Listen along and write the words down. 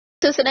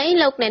สุดท้าย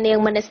โลกในเนียง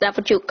มันได้สนับส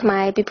นุนขมา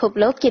ยพิภพ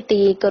โลกจิ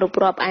ตีกรุบ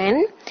รอบอัน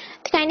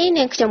ทั้งนี้เ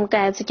นียงขจมก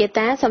ารสุจิต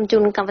าสมจุ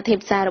นกับประเทศ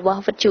สารบ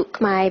วัจุข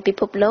มายพิ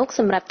ภพโลกส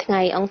ำหรับทั้งไง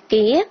องเ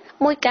กีย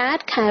มวยการ์ด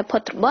ขายพอ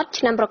ตบด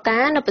นำประกา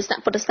รนปัสส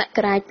พุทธศัก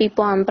ราชปีป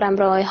อนปราม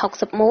รอย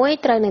60มวย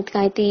ตราหนึ่ง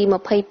ทั้งตีมา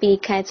เพย์ปี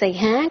ขายใจ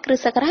ห้าคริส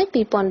ต์ศักราช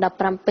ปีปอนดับ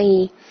ปรามปี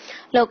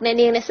โลกในเ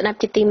นียงในสนับ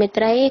จิตีเมต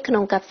รัยขน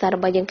มกับสาร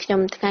บยังขจ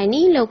มทั้ง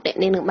นี้โลกใน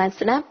เนียงหนึ่งบาน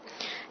สนับ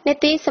ใน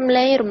ตีสำเ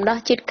ร็จรวมดอก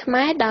จิตขม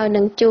ายดาวห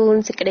นึ่งจูน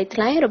สิกระไดท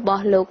ลายระบอ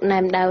บโลกนา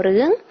มดาวเรื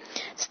อง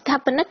สถา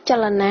ปนิกจ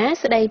ลนา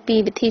แสดงปี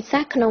วิธีสร้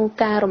างขนม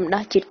การมด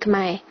อกจิตขม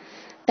าย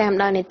ตาม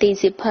ดาวในตี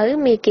สิบเผย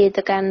มีเกต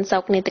การสอ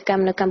กในตกรรม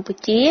ในกัมพู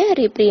ชีเ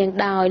รียบเรียง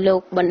ดาวโล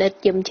กบันเอิด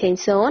ยมเชน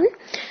โซน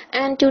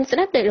อันจูนส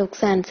นับได้โลก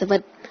สารสวัส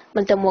ดิ์บร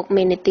รทมวกเม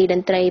นตีด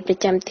นตรีประ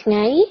จำทั้งไง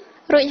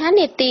โดยฮันใ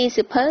นตี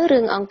สิบเผยเรื่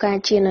ององการ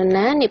เชียนน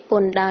าในป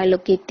นดาวโล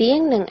กีเตียง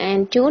หนึ่งอัน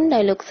จูนได้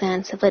โลกสาร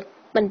สวัสดิ์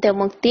บรรเทา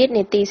มองตีใน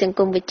ตีสังค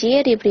มวิจัย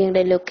เรียบเรียงไ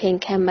ด้โลกเข่ง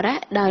แคมระ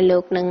ได้โล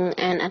กหนึ่ง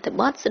อันอัต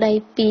บอสได้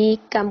ปี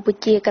กัมพู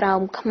ชีกราว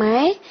ขมา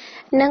ย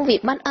นังวิ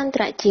บัติอันต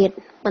รายจิต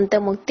บรรเทา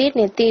มองตีใ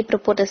นตีพระ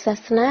พุทธศา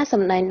สนาส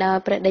ำนักดาว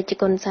ประเดช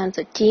กลสาร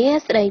สุเจีย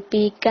ได้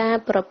ปีกา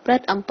ประพฤ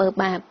ติอำเภอ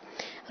บาป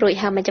รวย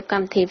หามาจับกร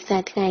รมเทพสา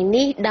ยไง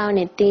นี้ดาวใน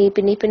ตี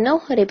ปีนี้เป็นน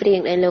กเรียบเรียง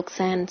ได้โลกส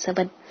ารส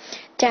วัสดิ์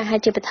จากหา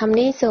จิตธรรม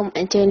นี้สม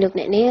อันเจริญโลกใ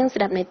นเนี้ยส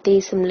ดับในตี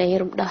สำเร็จ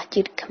รูปดอก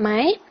จิตขมา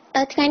ย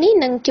ทั้งนี้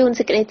นังจูน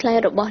สิกระไดทลาย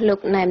ระบอบโล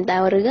กนามดา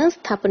วเรืองส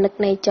ถาปนิก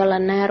ในจล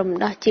นารม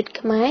ดอกจิตข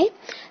มาย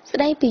แส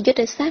ดงปียุท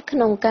ธศาสตร์ข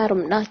นมการ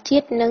มดอกจิ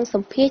ตนังส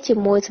มเพชจิ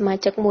มวยสมา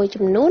จักมวยจ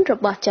ำนวนระ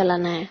บอบจล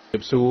นาเก็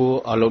บสู้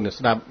เอาลงในส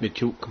ดับดิ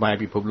ชุขมาย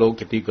พิภพโลก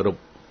จิตติกรุบ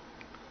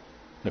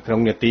ในครั้ง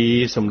เนตี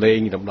สำเร็จ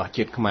ระบอบ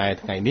จิตขมาย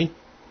ทั้งไงนี้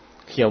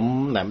เขียม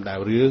นามดาว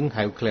เรืองห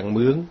ายเคลียงเ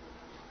มือง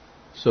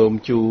โสม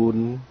จูน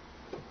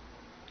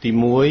ตี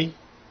มวย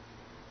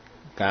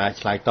การใ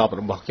ช้ตอบ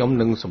ระบบย่อม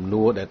หนึ่งสำน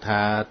วนแต่ถ้า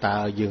ตา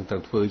ยืงตรั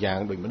งเฟื่อง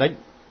โดยไม่ได้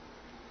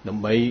น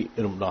ำไป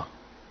รวมดอก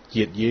เ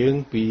จียดยืง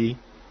ปี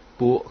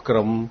ปุกร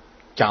ม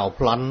เจ้าพ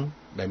ลัน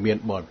ได้เมียน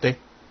บอดเตะ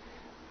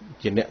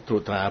เจเนตรุ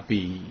ตราปี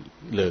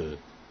เหลือ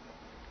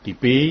กี่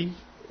ปี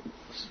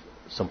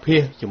สัมเพ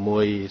ศจมว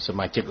ยสม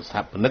าชิกสถ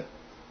าปนิก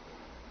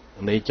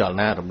ในจอห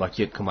น้ารวมดอกเ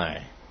จียดขมาย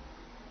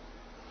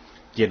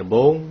เจียดบ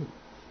ง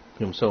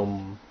ยมสม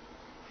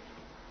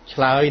ใ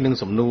ช้หนึ่ง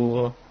สำนว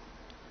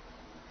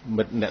น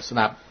มิดเนส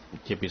นับ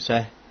เจ็บพิเศ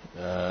ษ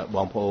บ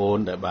องโพน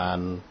แต่บาน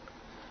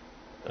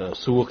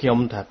สัวขยม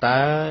ถาตา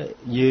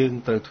ยืง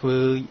ตระทื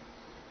อ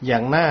อย่า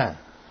งหน้า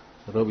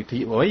โรบิธิ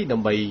ไว้ด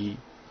ำใบ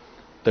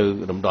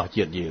từ đầm đỏ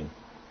triệtยืง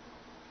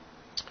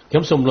ขย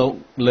มสมโลก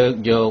เลิก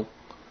โยก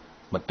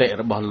มาเตะ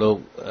ระบอบโลก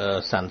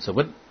สันส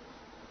วิต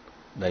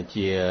ได้เ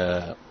ชีย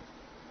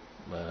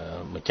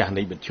มาจานใน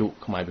บรรจุ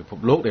ขมายไปพบ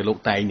โลกในโลก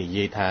ไตนี่เย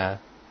ธา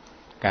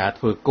การเ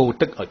พื่อโก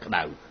ตึกออกกระด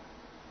าษ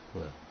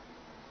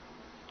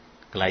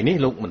หลายนี้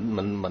ลูก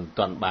มันต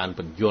อนบานเ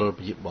ป็นยลไป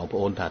บอกพระ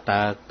องค์ตา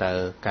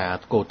การ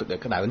โกตึก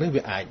กระดาษนึก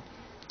ว่าไอ้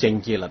เจง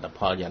เจริญพ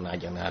ออย่าง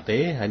นาเต้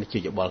ให้นี่จี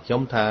จะบอกย้อ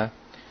มท่า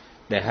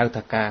để hai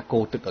thà ca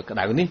cô tự ở cái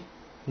đạo ní,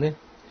 nè,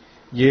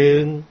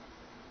 dương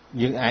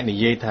ai này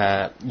dây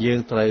thà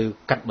dương từ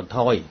cắt bật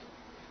thôi,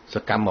 sẽ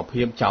cầm một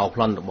phim chào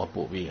plon được một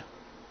bộ việc,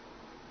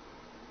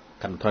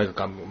 cầm thôi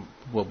cầm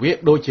bộ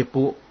viết đôi chia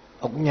bộ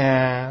ống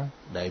nhà,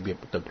 đại biệt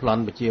từ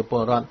plon bị chia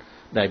poron,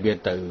 đại biệt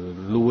từ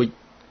lui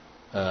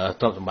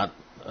toàn mặt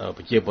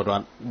bị chia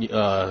poron,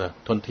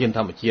 thuần thiên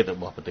tham bị chia được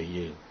một từ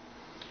dương,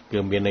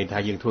 cứ miền này thà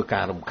dương thua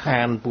cả đồng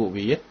khan bộ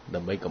viết,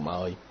 đầm bay cầm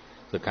ơi,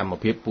 sẽ cầm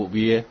một phim bộ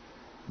viết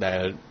ได้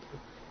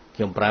เ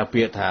ขียนปลาเ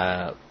ปียถา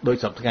โดย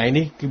สับไง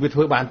นี่คือวิ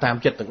ธีบานตาม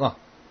จัดถึงอ๋อ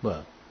เมื่อ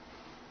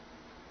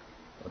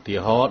ที่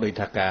họโดย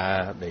ทากา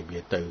ได้เบี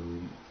ยตือ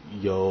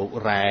โยก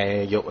แร่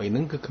โยกไอ้นึ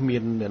งก็ขมิ้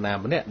นนา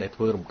มเนี่ยได้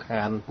ทั่วรำค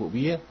าญผู้เ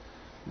บี้ย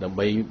ดำไป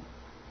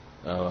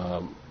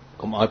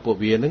ก็มอยผู้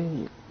เบี้ยนึง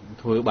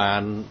ทั่วบา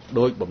นโด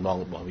ยบ่มนอง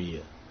บ่เบี้ย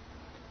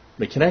โ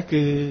ดยฉะนั้น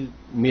คือ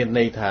เมียนใน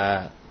ทา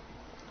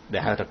ได้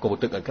หาตะโก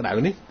ตึกกระดาษ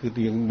นี้คือเ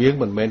ตียงเมียงเ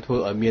หมือนเมนทั่ว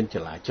เมียนจะ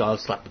หลายจอ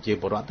สลับไปเจีย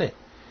บรัดเต้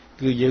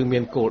คือยืมเมี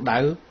ยนโกดา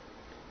ว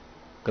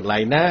กันไหล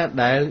นะไ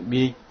ด้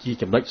มีจี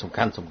จำนวนสำ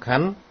คั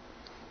ญ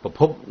ประพ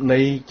บใน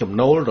จำโ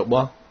นลหรือบ่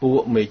ปู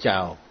เมย์เจ้า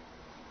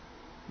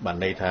บัน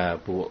ในทา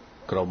ปู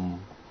กรม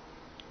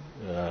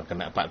ค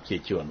ณะปราบเชี่ย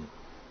ชวน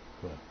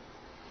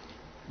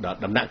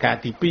ดำนักการ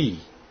ที่ปี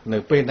ใน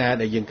เป็นนาไ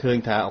ด้ยังเคย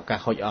ทาเอาการ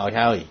คอยเอาใ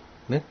ช่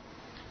เนอะ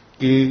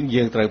คือ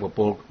ยังไตร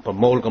ประ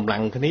โมลกำลั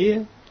งคนนี้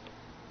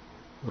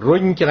รุ่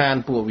งจราน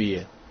ปูเวีย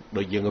โด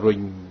ยยังรุ่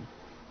ง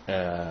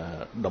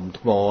ดมท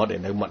มอđể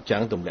nơi mặt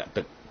trắng tụm lẹ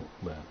tực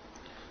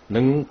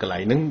nâng cái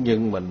lại nâng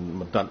nhưng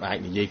mình toàn ai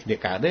như vậy thì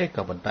cả đấy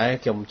cả vận tải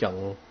trong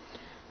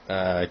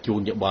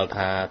chuồn nhựa bò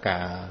thà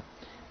cả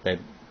để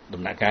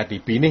đầm nạ ca thì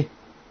pí ní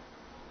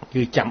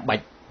cứ chậm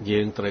bạch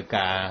dương tới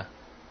cả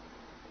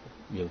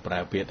dương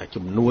pra việt ở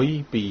chùm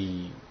núi pi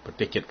bờ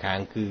tây chật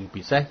khang cứ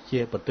pi sách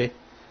chia bờ tây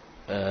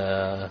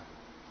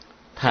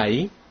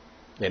thấy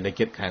để nơi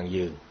chật khang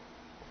dương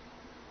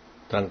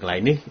trăng cái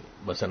lại ní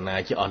bờ sân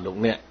này chỉ on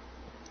lụng nè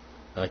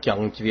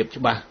trong việc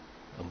cho ba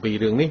vì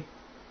đường ní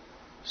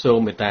số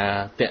người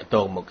ta tệ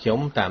tổ một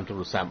nhóm tam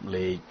trong sạp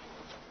lì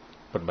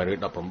phần bài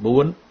đọc phẩm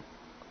 4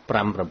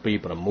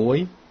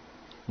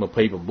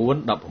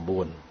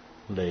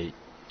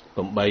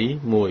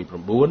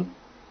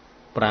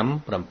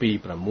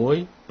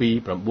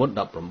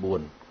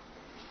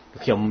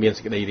 ខ្ញុំមាន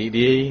សេចក្តីរីក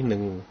រាយនឹ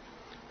ង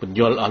បញ្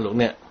យល់អស់លោក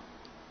អ្នក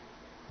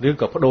ឬ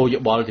ក៏បដូរយោ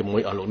បល់ជាមួ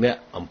យអស់លោកអ្នក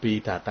អំពី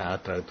ថាតើ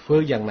ត្រូវធ្វើ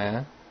យ៉ាងណា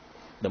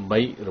ដើម្បី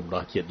រំ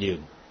ដោះជាតិយើង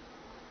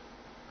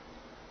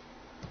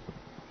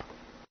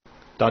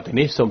តទៅ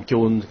នេះសូម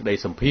ជូនសេចក្តី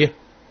សម្ភាសន៍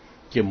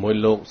ជាមួយ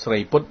លោកស្រី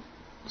ពុទ្ធ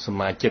ស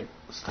មាជិក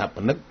ស្ថាប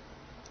និក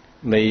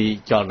នៃ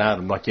ចលនា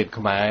រំដោះជាតិ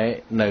ខ្មែរ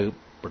នៅ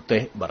ប្រទេ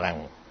សបារាំង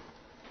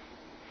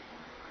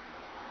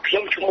ខ្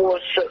ញុំឈ្មោះ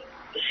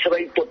ស្រី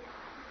ពុទ្ធ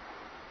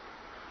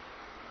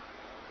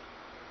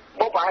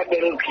បបហើយដែ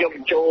លខ្ញុំ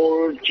ចូល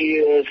ជា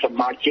ស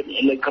មាជិក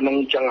នៅក្នុង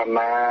ចល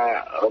នា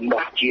រំ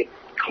ដោះជាតិ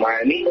ខ្មែរ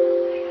នេះ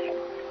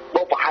ប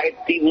បហើយ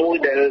ទី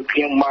1ដែលខ្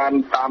ញុំបាន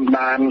តាម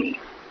ដាន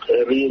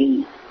រឿង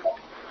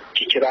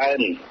ជាច្រើន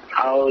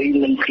ហើយ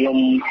នឹងខ្ញុំ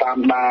តាម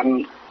ដាន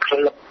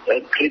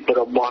คลิป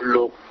របស់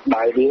លោក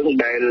ដាវរឿង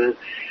ដែល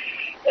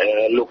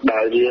លោកដា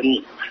វរឿង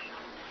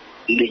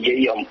និយា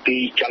យអំពី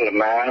ចល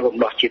នារំ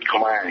ដោះជាតិខ្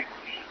មែរ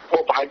ប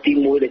បហើយទី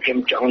1ដែលខ្ញុំ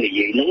ចង់និ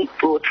យាយនោះ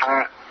ព្រោះថា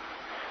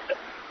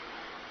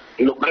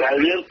លោកដាវ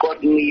រឿងគា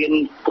ត់មាន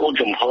គោល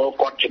ចំហ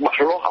គាត់ច្បាស់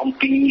លាស់អំ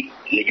ពី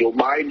នយោ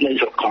បាយនៅ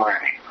ស្រុកខ្មែ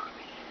រ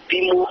ទី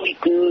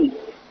1គឺ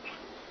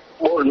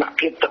បូរណ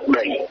ភាពទឹក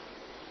ដី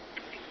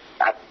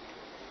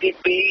ទី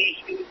2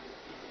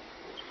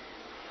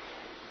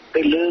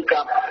ទៅលើ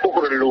ការពុក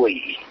រលួយ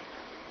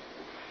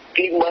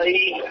ទី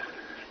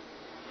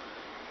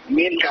3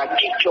មានការ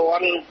ជិះជា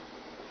ន់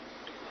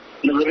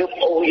នឹងរឹប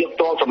អូសយក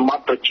តសម្ប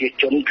ត្តិប្រជា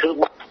ជនគឺ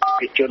បាត់ប្រ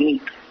ជាជន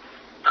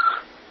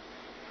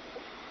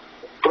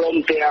ព្រម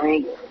ទាំង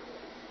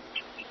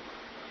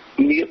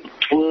មាន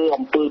ធ្វើ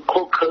អំពើ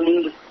ខុសខើ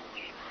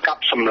កា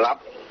ប់សម្លា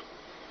ប់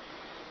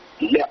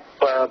អ្នក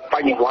ប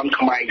ញ្ញវន្ត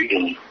ខ្មែរយើ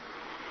ង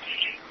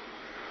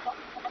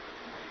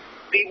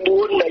ទី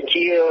4ដែល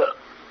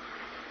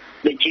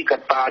ជាក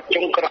ត្តា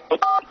ចុងក្រោយ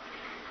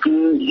គឺ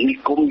និ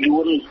គមយួ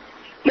ន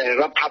ដែល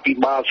រដ្ឋាភិ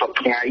បាលសព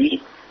ថ្ងៃ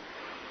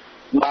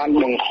បាន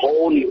បង្ហូ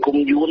រនិគម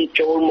យួន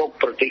ចូលមក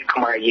ប្រទេសខ្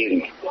មែរយើង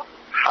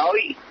ហើយ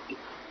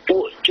ពួ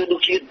កជន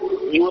ជាតិ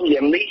យួន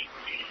យ៉ាងនេះ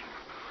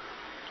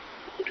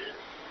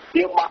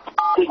វាបាក់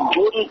គឺ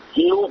យួន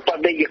នូប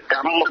ដិយក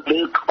ម្មមកលើ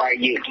ខ្មែរ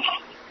យើង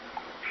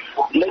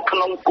នៅក្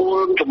នុងគោល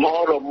ចំហ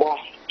របស់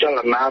ចល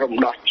នារំ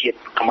ដោះជាតិ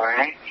ខ្មែរ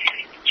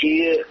ជា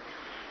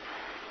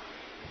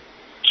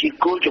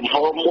គោលចំហ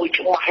មួយ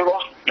ច្បាស់លា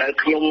ស់ដែល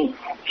ខ្ញុំ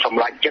ស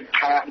ម្រេចចិត្ត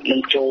ថានឹ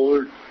ងចូ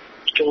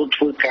ល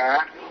ធ្វើការ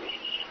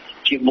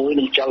ជាមួយ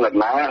នឹងចល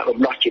នារំ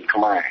ដោះជាតិខ្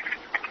មែរ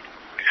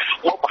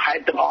មកប្រហែល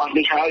ទាំងអស់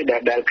នេះហើយ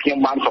ដែលខ្ញុំ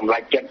បានសម្រេ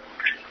ចចិត្ត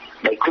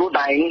ដោយខ្លួន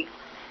ឯង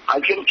ហើ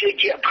យខ្ញុំជឿ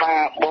ជាក់ថា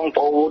បង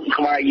ប្អូន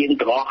ខ្មែរយើង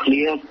ទាំងអស់គ្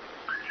នា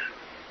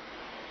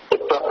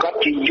ប្រកាស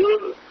ជាយ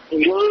ល់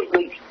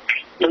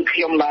ដូចខ្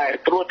ញុំដែរ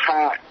ព្រោះថា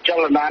ច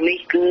លនានេះ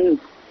គឺ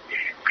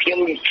ខ្ញុំ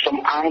សំ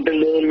អាងទៅ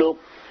លើលោក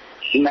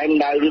ណែន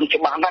ដៅរឿង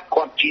ច្បាស់ណាស់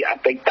គាត់ជាអ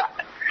តី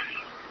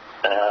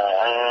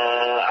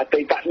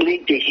តលេខ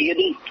ទាហាន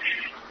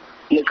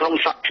នៅក្នុង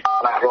សក្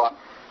តារដ្ឋ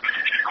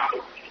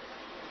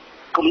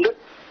គំនិត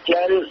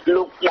ដែល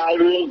លោកដៅ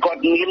រឿងគា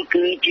ត់មាន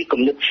គឺជា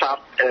គំនិត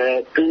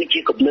គឺជា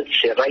គំនិត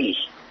សេរី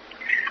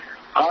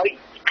ហើយ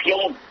ខ្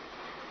ញុំ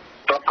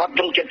ប្រកាសក្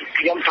នុងចិត្ត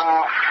ខ្ញុំថា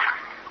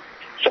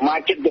សមា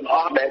ជិកទាំងអ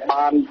ស់ដែល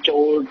បានចូ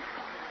ល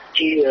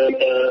ជា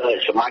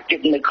សមាជិក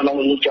នៅក្នុង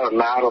ចល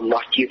នារំ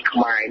ដោះជាតិខ្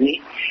មែរនេះ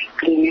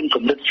គឺមាន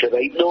គំនិតសេ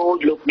រីដូច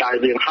លោកដាវ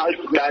រឿងហើយ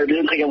ដាវរឿ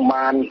ងខ្ញុំ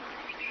បាន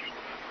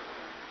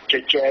ជ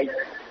ជែក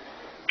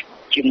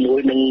ជាមួយ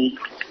នឹង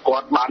គា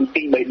ត់បាន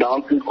ពី3ដង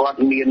គឺគាត់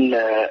មាន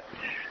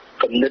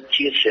គំនិត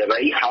ជាសេ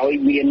រីហើយ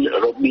មាន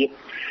របៀប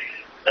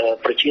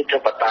ប្រជាធិ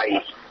បតេយ្យ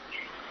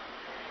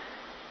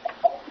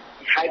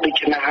ហើយដូ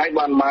ច្នេះហើយ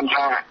បាន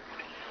ថា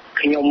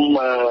ខ្ញុំ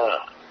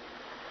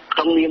ក្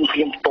នុងនាមខ្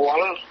ញុំផ្ទា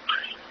ល់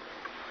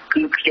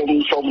គឺខ្ញុំ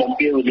សូមអំ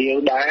ពាវនាវ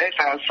ដែរ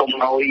ថាសូម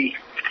ឲ្យ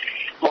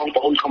បង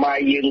ប្អូនខ្មែរ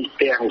យើង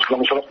ទាំងក្នុ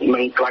ងស្រុកនិ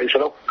ងក្រៅ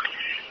ស្រុក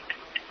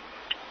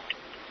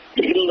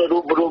យើង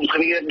រួមគ្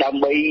នាដើ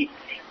ម្បី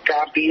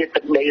ការពារ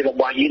ទឹកដីរ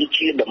បស់យើង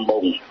ជាដំបូ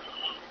ង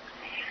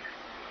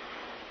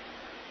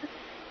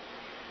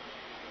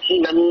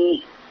និង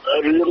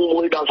រឿង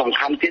មួយដ៏សំ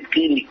ខាន់ទៀត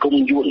គឺនិគម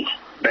យួន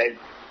ដែល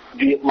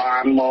វាបា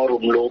នមក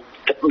រំលោភ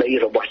ទឹកដី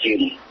របស់យើ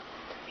ង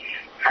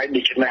ហើយ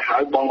ដូច្នេះហើ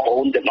យបងប្អូ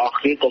នទាំងអស់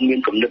គ្នាក៏មាន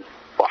គំនិត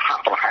ប្រហា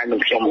ក់ប្រហែលនឹ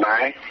ងខ្ញុំដែ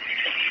រ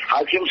ហើ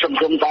យខ្ញុំសង្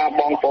ឃឹមថា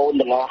បងប្អូន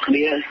ទាំងអស់គ្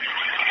នា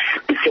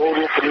ចូល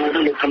រួម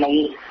នៅក្នុង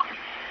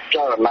ច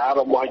លនា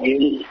របស់យើ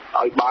ង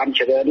ឲ្យបាន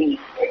ច្រើន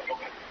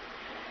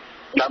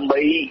ដើម្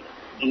បី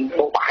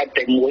បបហេតុ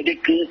តែមួយនេះ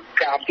គឺ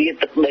ការពារ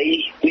ទឹកដី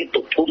មា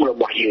តុភូមិរ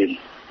បស់យើង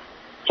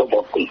សូមអ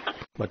រគុណ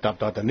បន្ត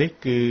ទៅនេះ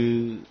គឺ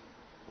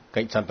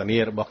កិច្ចសន្ទនា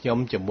របស់ខ្ញុំ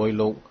ជាមួយ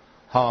លោក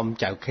ហម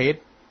ចៅខេត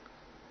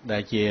ដែ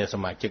លជាស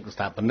មាជិកស្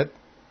ថាបនិក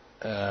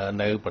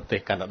នៅប្រទេស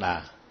កាណាដា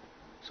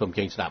សូម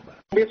ជើញស្ដាប់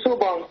វាសួរ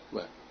បង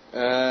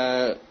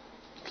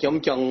ខ្ញុំ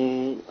ចង់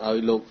ឲ្យ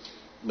លោក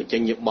បញ្ចេ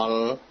ញយោបល់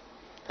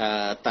ថា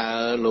តើ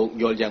លោក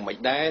យល់យ៉ាងម៉េច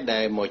ដែរដែ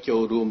លមកចូ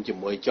លរួមជា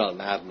មួយចល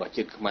នារបស់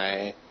ជាតិខ្មែរ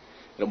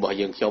របស់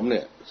យើងខ្ញុំ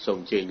នេះសូម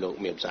អញ្ជើញលោក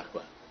មានប្រសាសន៍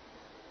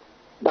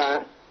បាទ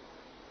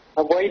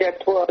អ្វីដែល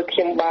ធ្វើឲ្យខ្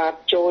ញុំបាទ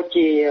ចូល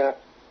ជា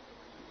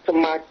ស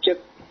មាជិក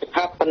ស្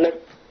ថាបនិក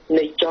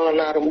នៃចល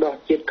នារំដោះ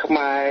ជាតិខ្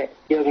មែរ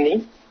យើងនេះ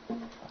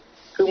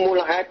គឺមូ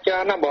លហេតុច្រើ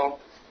នណាស់បង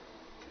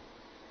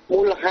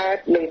មូលហេ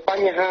តុនិងប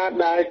ញ្ហា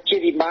ដែលជា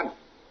វិបត្តិ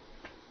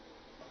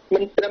មិ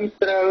នត្រឹម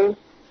ត្រូវ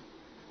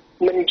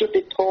មិនយុត្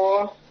តិធម៌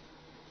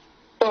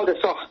តទៅ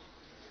សោះ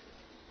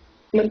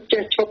មិន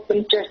ចេះឈប់មិ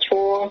នចេះឈ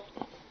រ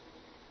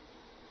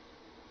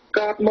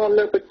កើតមក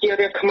លើប្រជា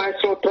រាស្ត្រខ្មែរ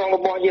ស្រួលត្រង់រ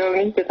បស់យើង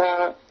នេះគឺថា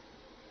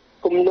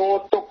គំនោ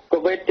ទុក្ខ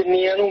វេទ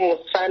នានោះមួយ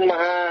សែនម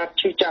ហា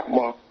ឈឺចាប់ម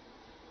ក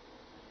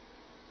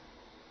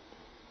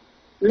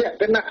លក្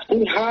ខណៈ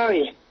នេះហើយ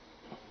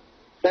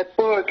ដែលធ្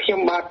វើឲ្យខ្ញុំ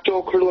បាទចូល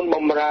ខ្លួនប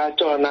ម្រើ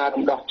ចលនា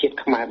រំដោះជាតិ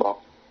ខ្មែរបង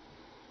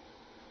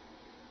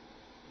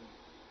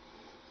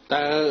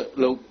តើ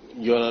លោក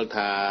យល់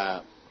ថា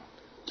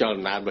ចល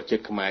នារំដោះជា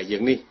តិខ្មែរយើ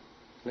ងនេះ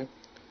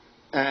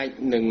អាច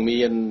នឹង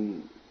មាន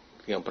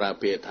ខ្ញុំប្រើ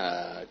ពាក្យថា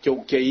ជោគ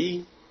ជ័យ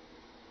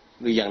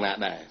ឬយ៉ាងណា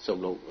ដែរសូម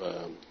លោក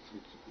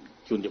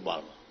ជូនយោប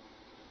ល់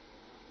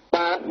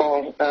បាទបង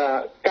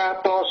ការ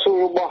តស៊ូ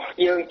របស់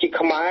យើងជា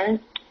ខ្មែរ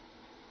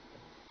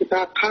គឺ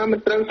ថាមិន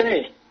ត្រូវទេ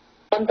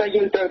ប៉ុន្តែ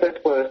យើងត្រូវតែ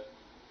ធ្វើ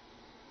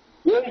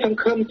យើងសង្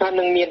ឃឹមថា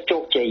នឹងមានជោ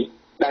គជ័យ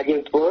ដែលយើ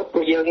ងធ្វើព្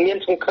រោះយើងមាន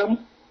សង្ឃឹម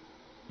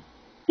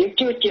យើង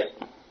ជឿជាក់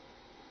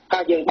ថា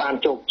យើងបាន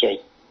ជោគជ័យ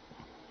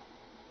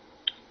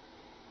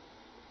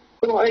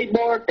ព្រោះអីប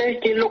រទេស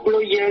គេលុក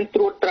លុយយើងត្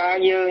រួតត្រា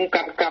យើង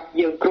កាប់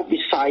យើងគ្រប់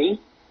វិស័យ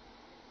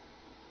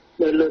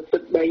នៅលើទឹ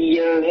កដី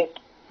យើង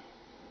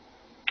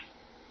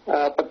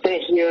ប្រទេស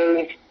យើង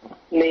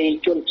នៃ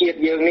ជនជាតិ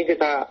យើងនេះគឺ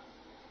ថា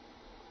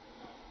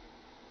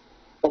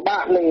ពិបា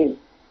កនឹ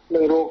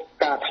ងរក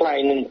ការថ្លៃ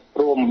នឹង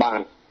រួមបា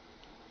ន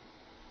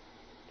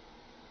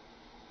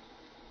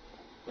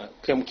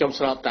ខ្ញុំ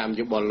ស្របតាម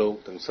យោបល់លោក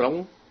ទាំងស្រុង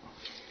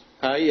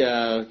ហើយ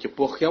ចំ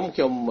ពោះខ្ញុំ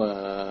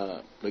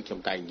ដូចខ្ញុំ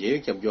តែងនិយាយ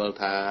ខ្ញុំយល់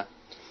ថា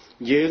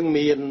យើង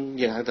មាន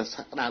យើងហៅថាស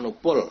ក្តានុ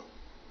ពល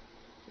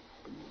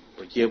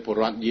ប្រជាពល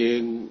រដ្ឋយើ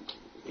ង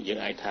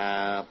អាចថា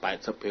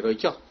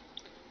 80% ចុះ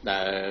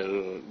ដែល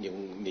យើង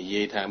និ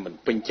យាយថាមិន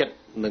ពេញចិត្ត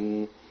នឹង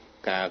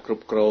ការគ្រ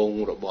ប់គ្រង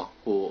របស់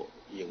ពួក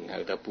យើងហៅ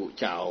ថាពួក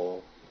ចៅ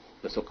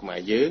ប្រសុខខ្មែរ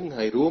យើង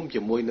ហើយរួម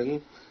ជាមួយនឹង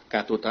កា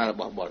រទូតារ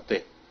បស់បរទេ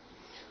ស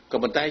ក៏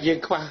ប៉ុន្តែយើង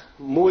ខ្វះ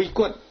មួយ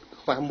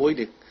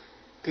ទៀត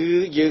គឺ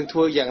យើងធ្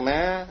វើយ៉ាង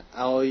ណា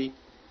ឲ្យ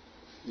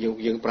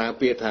យើងប្រើ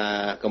ពាក្យថា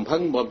កំហឹ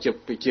ងរបស់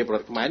ជាប្រវ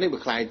ត្តិខ្មែរនេះវា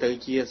คล้ายទៅ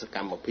ជាសក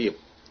ម្មភាព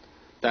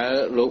តើ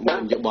លោកមា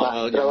នយោបល់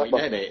យ៉ាងម៉េច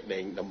ដែរដែល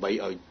ដើម្បី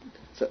ឲ្យ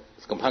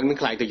កំហឹងនឹង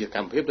คล้ายទៅជាសក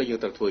ម្មភាពដែលយើង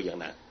ត្រូវធ្វើយ៉ាង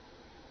ណា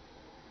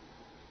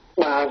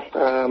បាទ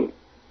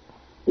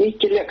នេះ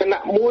ជាលក្ខ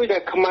ណៈមួយដែ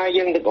លខ្មែរ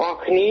យើងទាំងអស់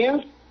គ្នា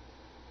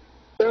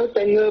ត្រូវ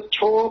តែងើបឈ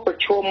រប្រ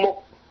ឈមមុខ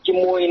ជា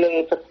មួយនឹង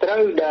សត្រូ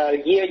វដែល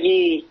យា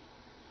យី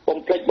បំ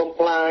ផ្លិចបំ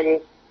ផ្លាញ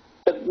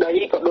ទឹកដី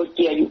ក៏ដូច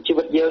ជាអាយុជី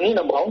វិតយើងនេះ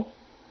ណាបង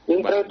យើ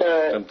ងត្រូវតែ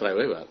ត្រូវ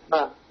ហើយបាទ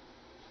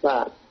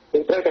យើ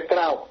ងត្រូវតែក្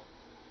រោក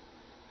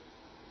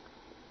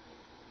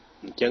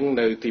អញ្ចឹង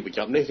នៅទីបញ្ច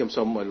ប់នេះខ្ញុំ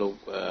សូមឲ្យលោក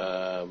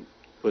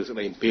ធ្វើសេចក្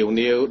តីអំពាវ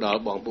នាវដ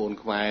ល់បងប្អូន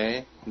ខ្មែរ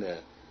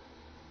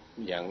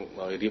យ៉ាង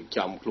ឲ្យរៀប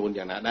ចំខ្លួន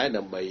យ៉ាងណាដែរ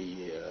ដើម្បី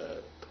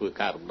ធ្វើ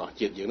ការរំដោះ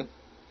ជាតិយើងនោះ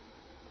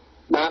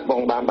បាទប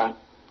ងបាទ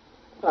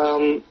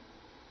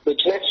ដូ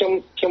ច្នេះខ្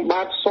ញុំ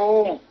បាទសូ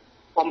ម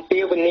អំពា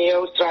វនាវ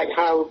ស្រែក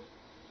ហៅ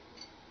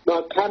ដ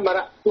ល់ខេម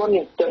រៈជន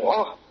ទាំងអ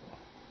ស់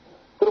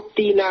គ្រប់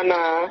ទីណា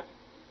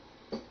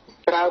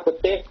ក្រៅប្រ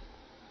ទេស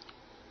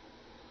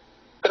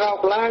ក្រោក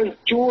ឡើង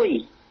ជួយ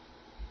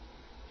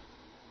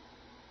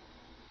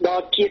ដ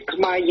ល់ជាតិខ្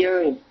មែរយើ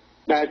ង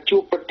ដែលជួ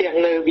បប្រទះ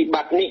នៅវិប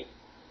ត្តិនេះ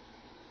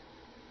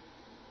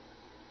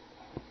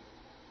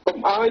កុំ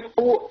ឲ្យ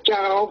ពួក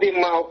ចៅវា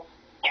មក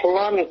ប្ល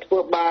ន់ធ្វើ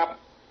បាប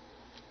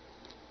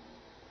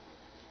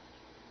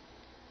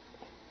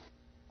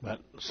បាទ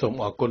សូម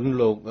អរគុណ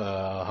លោក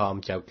ហម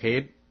ចៅខេ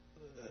ត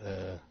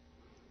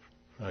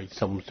ហើយ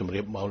សូមជម្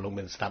រាបមកលោក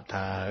មានស្ដាប់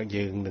ថា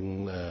យើងនឹង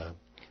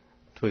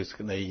ធ្វើសេច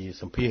ក្តី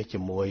សម្ភាសជា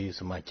មួយ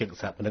សមាជិក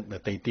សហព័ន្ធដ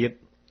ទៃទៀត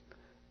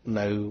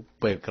នៅ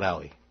ពេលក្រោ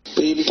យ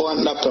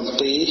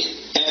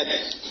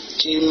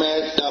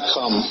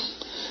2017@gmail.com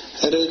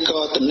ឬ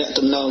ក៏ទំនាក់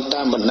ទំនង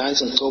តាមបណ្ដាញ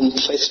សង្គម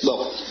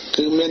Facebook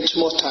គឺមានឈ្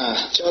មោះថា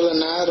ចល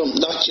នារំ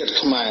ដោះជាតិ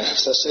ខ្មែរ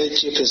សរសេរ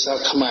ជាភាសា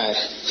ខ្មែរ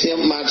ខ្ញុំ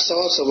បាទស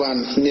សវណ្ណ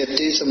នា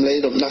ទីសម្លេង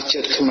រំដោះជា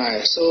តិខ្មែរ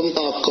សូម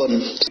អរគុណ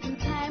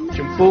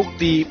ជំពូក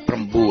ទី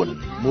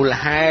9មូល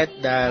ហេតុ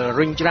ដែល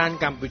រុញច្រាន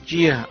កម្ពុ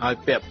ជាឲ្យ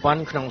ពាក់ព័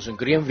ន្ធក្នុងសង្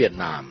គ្រាមវៀត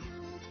ណាម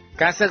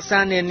ការសិក្សា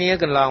នានា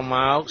កន្លងម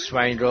កស្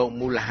វែងរក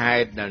មូលហេ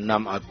តុដែល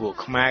នាំឲ្យពួក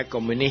ខ្មែរកុ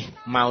ម្មុយនីស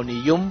ម៉ៅនិ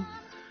យម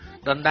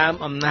ដណ្ដើម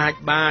អំណាច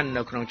បាន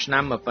នៅក្នុងឆ្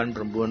នាំ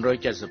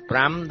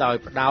1975ដោយ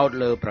ផ្ដោត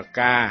លើប្រ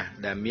ការ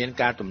ដែលមាន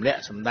ការទម្លាក់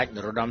សម្ដេចន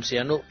រោត្តមសី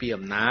ហនុពី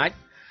អំណាច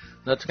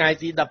នៅថ្ងៃ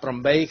ទី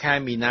18ខែ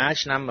មីនា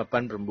ឆ្នាំ1970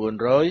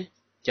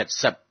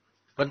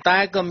ប៉ុន្តែ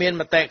ក៏មាន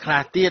មតិខ្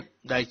លះទៀត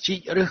ដែលជីក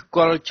ឫសគ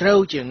ល់ជ្រៅ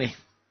ជាងនេះ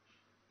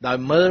ដោយ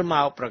មើលម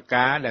កប្រ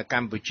ការដែលក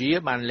ម្ពុជា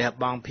បានលះ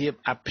បង់ភាព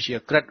អព្យា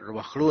ក្រឹតរប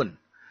ស់ខ្លួន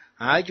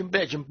ហើយជំ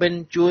ពាក់ជំពិន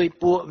ជួយ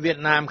ពួកវៀត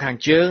ណាមខាង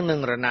ជើងនិង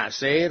រណ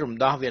សិរ្សរំ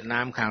ដោះវៀត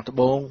ណាមខាងត្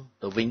បូង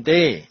ទៅវិញ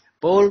ទេ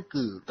ពោល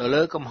គឺទៅ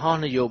លើកំហុស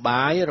នយោ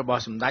បាយរប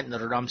ស់សម្ដេចន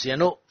រោត្តមសីហ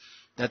នុ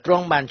ដែលទ្រ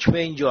ង់បានឆ្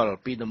វេងយល់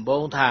ពីដំបូ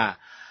ងថា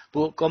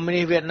ពួកកុម្មុយ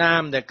នីសវៀតណា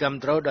មដែលគាំ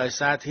ទ្រដោយ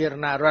សាធារ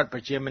ណរដ្ឋប្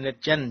រជាមានិត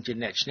ចិនជា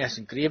អ្នកឈ្នះស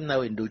ង្គ្រាមនៅ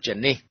ឥណ្ឌូចិន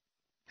នេះ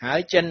ហើ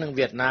យចិននិង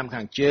វៀតណាម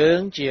ខាងជើង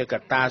ជាក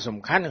ត្តាសំ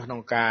ខាន់ក្នុ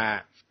ងការ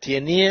ធា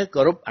នា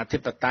គោរពអធិ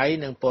បតេយ្យ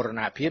និងបូរ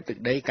ណភាពទឹក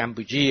ដីកម្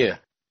ពុជា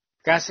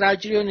ការស្រាវ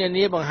ជ្រាវនា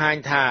នាបង្ហាញ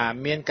ថា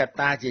មានកត្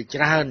តាជា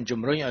ច្រើន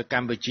ជំរុញឲ្យក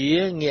ម្ពុជា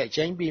ងាក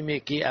ចេញពីមា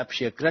គ៌ាអព្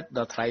យាក្រឹត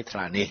ដ៏ថ្លៃថ្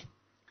លានេះ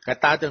ក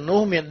ត្តាទាំង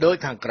នោះមានដូច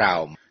ខាងក្រោ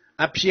ម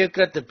អព្យាក្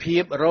រឹតភា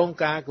ពរង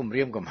ការគំ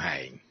រាមកំហែ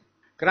ង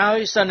ក្រោយ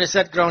សន្និ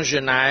សីទក្រុងហ្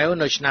សឺណែវ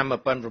នៅឆ្នាំ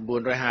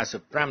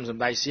1955ស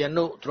ម្ដេចសៀ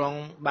នុទ្រង់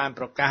បាន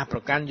ប្រកាសប្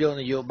រកាន់យក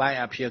នយោបាយ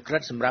អព្យាក្រឹ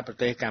តសម្រាប់ប្រ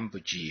ទេសកម្ពុ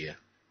ជា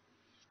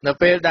នៅ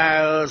ពេលដែ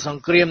លស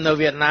ង្គ្រាមនៅ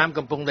វៀតណាម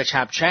កំពុងតែ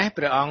ឆាបឆេះ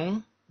ព្រះអង្គ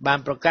បាន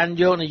ប្រកាន់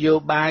យកនយោ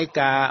បាយ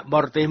ការប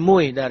រទេសមួ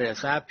យដែលរ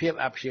ក្សាភាព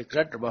អព្យាក្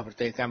រឹតរបស់ប្រ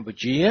ទេសកម្ពុ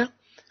ជា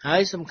ហើ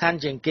យសំខាន់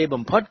ជាងគេ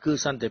បំផុតគឺ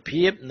សន្តិ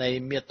ភាពនៃ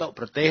មាតុ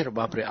ប្រទេសរប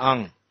ស់ព្រះអ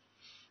ង្គ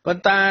ប៉ុ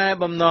ន្តែ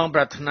បំណងប្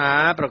រាថ្នា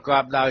ប្រក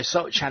បដោយ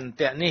សុឆន្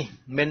ទៈនេះ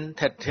មិន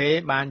ថិតថេរ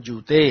បានយូ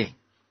រទេ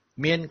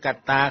មានក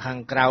ត្តាខា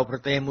ងក្រៅប្រ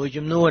ទេសមួយ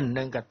ចំនួន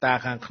និងកត្តា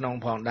ខាងក្នុង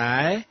ផងដែ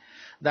រ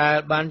ដែល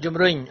បានជំ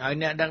រុញឲ្យ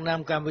អ្នកដឹកនាំ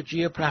កម្ពុ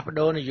ជាផ្លាស់ប្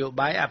ដូរនយោ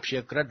បាយអព្យា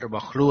ក្រឹតរប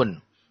ស់ខ្លួន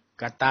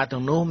កត្តាទាំ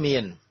ងនោះមា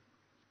ន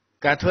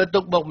ការធ្វើទុ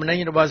កបុកម្នេញ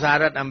របស់សហ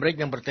រដ្ឋអាមេរិក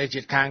និងប្រទេសជិ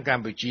តខាងក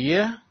ម្ពុជា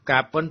កា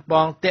រប៉ុន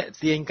ប៉ងទាក់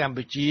ទាញកម្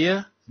ពុជា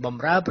ប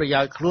ម្រើប្រយោ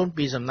ជន៍ខ្លួន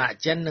ពីសំណាក់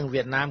ចិននិង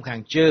វៀតណាមខា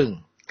ងជើង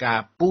កា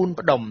រពូន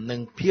ផ្ដុំនិ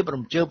ងភាព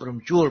រំជើបរំ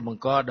ជួលប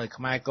ង្កដោយ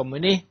ខ្មែរកុម្មុ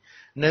យនីស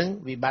និង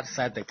វិបត្តិ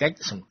សេដ្ឋកិច្ច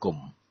សង្គម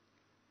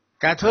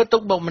ការធ្វើទុ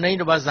កបុកម្នេញ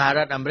របស់សហរ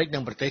ដ្ឋអាមេរិកនិ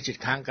ងប្រទេសជិត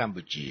ខាងកម្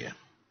ពុជា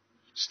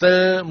ស្ទើ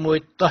រមួយ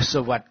ទស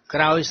វត្សរ៍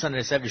ក្រោយសន្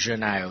និសីទហ្សឺ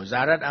ណែវស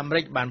ហរដ្ឋអាមេ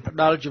រិកបានផ្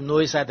ដល់ជំនួ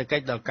យសេដ្ឋកិ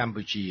ច្ចដល់កម្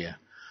ពុជា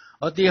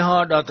ឧទាហ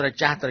រណ៍ដ៏ត្រ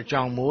ចះត្រច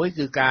ង់មួយ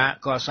គឺការ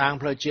កសាង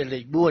ផ្លូវជាតិលេ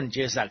ខ4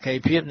ជាសក្ខី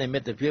ភាពនៃមិ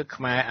ត្តភាព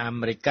ខ្មែរអា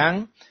មេរិកាំង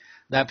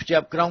ដែលភ្ជា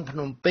ប់ក្រុងភ្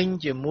នំពេញ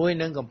ជាមួយ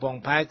នឹងកំពង់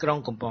ផែក្រុង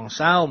កំពង់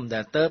សោម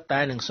ដែលទើបតែ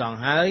នឹងសង់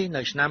ហើយ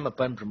នៅឆ្នាំ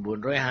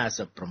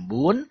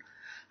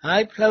1959ហើ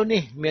យផ្លូវ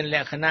នេះមានល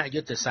ក្ខណៈ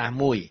យុទ្ធសាស្ត្រ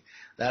មួយ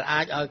ដែល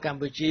អាចឲ្យកម្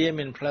ពុជា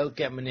មានផ្លូវ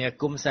គមនា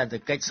គមន៍សេដ្ឋ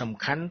កិច្ចសំ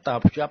ខាន់ត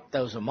ភ្ជាប់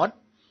ទៅសមុទ្រ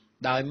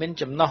ដោយមិន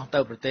ចំណុះទៅ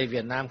ប្រទេសវៀ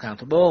តណាមខាង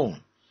ត្បូង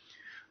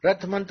រ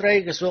ដ្ឋមន្ត្រី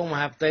ក្រសួងម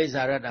ហាផ្ទៃស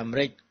ហរដ្ឋអាមេ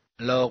រិក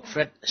លោក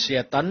Fred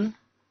Seaton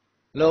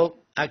លោក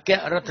អគ្គ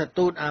រដ្ឋ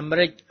ទូតអាមេ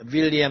រិក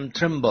William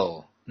Trimble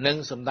និង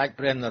សម្ដេច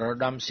ព្រះនរោត្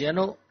តមសីហ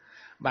នុ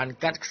បាន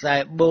កាត់ខ្សែ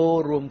បូ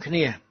រួមគ្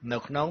នានៅ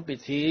ក្នុងពិ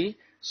ធី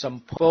ស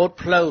ម្ពោធ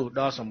ផ្លូវ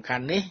ដ៏សំខា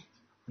ន់នេះ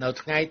នៅ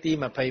ថ្ងៃទី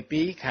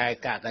22ខែ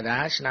កក្កដា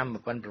ឆ្នាំ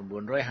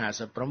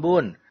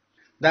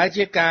1959ដែល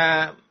ជាការ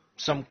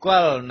សម្គា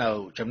ល់នៅ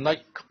ចំណុច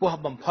ខ្ពស់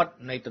បំផុត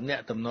នៃទំនា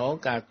ក់ទំនង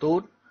ការទូ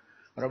ត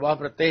របស់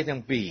ប្រទេសទាំ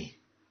ងពីរ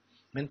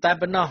មិនតែ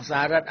ប៉ុណ្ណោះស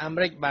ហរដ្ឋអាមេ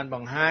រិកបានប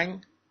ង្ហាញ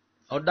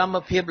ឧត្តម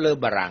ភាពលើ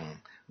បារាំង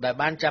ដែល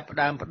បានចាប់ផ្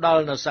ដើមផ្ដ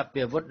ល់នូវសព្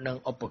វាវុធនិង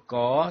ឧបក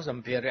រណ៍ស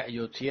ម្ភារៈ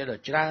យោធាដ៏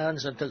ច្រើន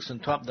សន្ធឹកស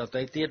ន្ធាប់ដ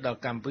ទៃទៀតដល់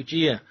កម្ពុ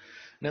ជា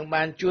និង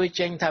បានជួយ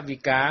ចេញថវិ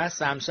កា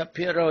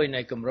 30%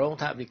 នៃគម្រោង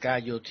ថវិកា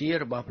យោធា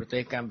របស់ប្រទេ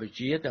សកម្ពុ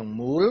ជាទាំង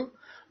មូល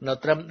នៅ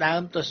ត្រឹមដើ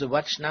មទសវ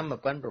ត្សរ៍ឆ្នាំ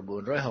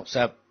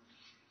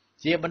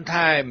1960ជាបន្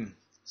ថែម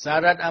សហ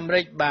រដ្ឋអាមេ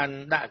រិកបាន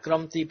ដាក់ក្រុ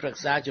មទីប្រឹ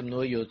ក្សាជំ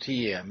នួយយោធា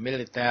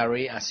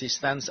Military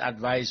Assistance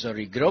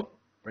Advisory Group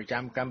ប្រ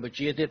ចាំកម្ពុ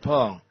ជាទៀតផ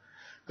ង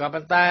ក៏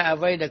ប៉ុន្តែអ្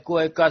វីដែលគួ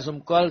រឲ្យកត់ស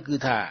ម្គាល់គឺ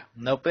ថា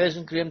នៅពេលស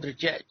ង្គ្រាមត្រ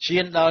ជាក់ឈា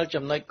នដល់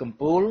ចំណុចកំ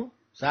ពូល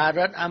សហរ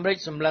ដ្ឋអាមេរិក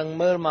សម្លឹង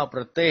មើលមក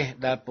ប្រទេស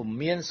ដែលពុំ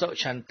មានសុ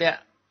ឆន្ទៈ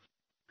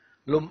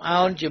លំ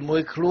អោនជាមួ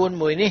យខ្លួន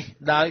មួយនេះ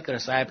ដោយក្រ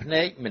សែភ្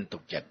នែកមិនទុ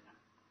កចិត្ត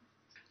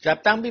ចា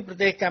ប់តាំងពីប្រ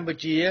ទេសកម្ពុ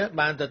ជា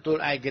បានទទួល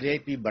ឯករាជ្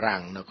យពីបារាំ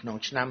ងនៅក្នុង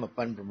ឆ្នាំ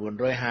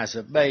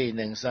1953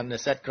និងសន្និ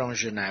សីទក្រុង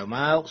ហ្សឺណែវម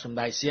កសម្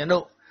ដេចសៀនុ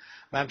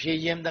បានព្យា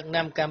យាមដឹក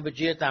នាំកម្ពុ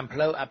ជាតាមផ្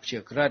លូវអព្យា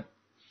ក្រឹត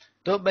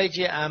ទោះបី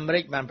ជាអាមេរិ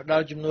កបានផ្ដ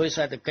ល់ជំនួយ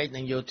សេដ្ឋកិច្ច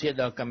និងយោធា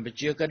ដល់កម្ពុ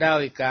ជាក៏ដោ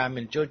យការ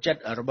មិនចូលចិត្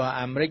តរបស់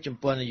អាមេរិកចំ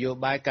ពោះនយោ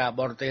បាយការ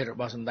បរទេសរ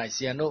បស់សម្ដេច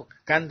សៀនុ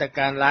កាន់តែ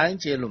កើនឡើង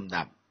ជាលំ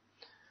ដាប់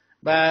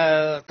បើ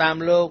តាម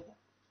លោក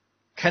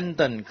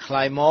Kenton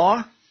Claymore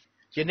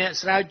ជាអ្នក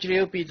ស្រាវជ្រា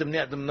វពីទំ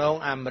នាក់ទំនង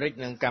អាមេរិក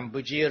និងកម្ពុ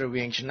ជារ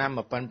វាងឆ្នាំ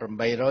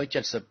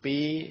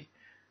1872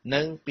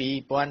និង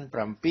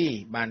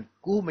2007បាន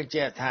គូសបញ្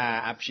ជាក់ថា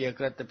អព្យា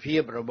ក្រឹតភា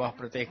ពរបស់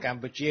ប្រទេសក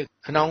ម្ពុជា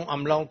ក្នុង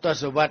អំឡុងទ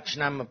សវត្សរ៍ឆ្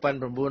នាំ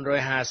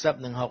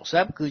1950និង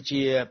60គឺ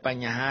ជាប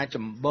ញ្ហាច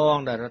ម្បង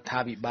ដែលរដ្ឋា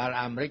ភិបាល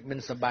អាមេរិកមិន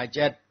សប្បាយ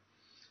ចិត្ត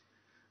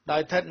ដោ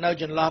យស្ថិតនៅ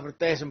ចន្លោះប្រ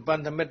ទេសសម្ព័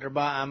ន្ធមិត្តរប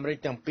ស់អាមេរិក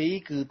ទាំងពីរ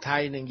គឺថៃ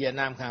និងវៀត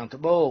ណាមខាង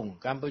ត្បូង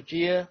កម្ពុ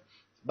ជា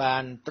បា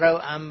នត្រូវ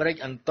អាមេរិក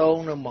អន្តង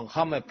នឹងបង្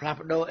ខំឲ្យផ្លាស់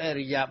ប្ដូរឥ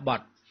រិយាប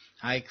ថ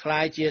ហើយក្លា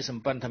យជាស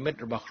ម្ព័ន្ធមិត្ត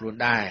របស់ខ្លួន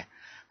ដែរ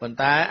ប៉ុន្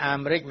តែអា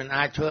មេរិកមិន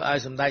អាចធ្វើឲ្យ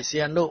សម្ដេច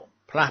សៀនុ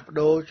ផ្លាស់ប្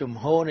ដូរជំ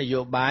ហរន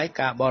យោបាយ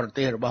ការបរ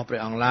ទេសរបស់ព្រះ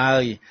អង្គឡើ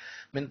យ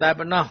មិនតែ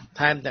ប៉ុណ្ណោះ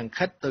ថែមទាំង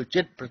ខិតទៅ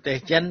ជិតប្រទេស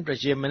ចិនប្រ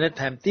ជាមានិត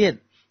ថែមទៀត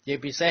ជា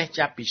ពិសេស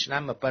ចាប់ពីឆ្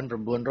នាំ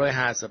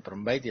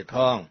1958ទៀតផ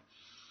ង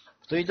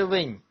ផ្ទុយទៅ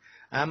វិញ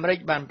អាមេរិក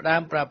បានផ្ដើ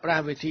មប្រើប្រា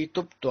ស់វិធីទ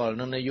ប់ទល់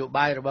នឹងនយោ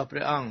បាយរបស់ព្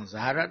រះអង្គស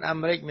ហរដ្ឋអា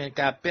មេរិកមាន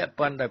ការពាក់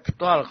ព័ន្ធដោយផ្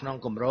ទាល់ក្នុង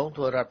គម្រោង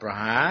ធ្វើរដ្ឋប្រ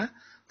ហារ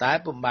តែ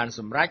ពុំបានស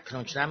ម្រេចក្នុ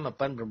ងឆ្នាំ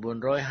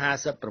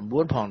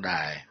1959ផង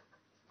ដែរ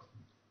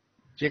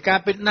ជាការ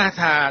ពិតណាស់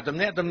ថាទំ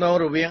នាក់ទំនង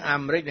រវាងអា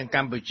មេរិកនិងក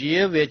ម្ពុជា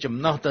វាចំ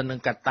ណុះទៅនឹង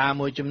កត្តា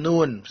មួយចំនួ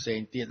នផ្សេង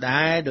ទៀត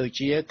ដែរដូច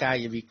ជាកា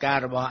យវិការ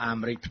របស់អា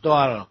មេរិកផ្ទា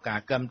ល់កា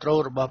រគ្រប់គ្រង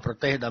របស់ប្រ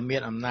ទេសដ៏មា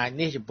នអំណាច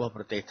នេះចំពោះ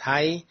ប្រទេសថៃ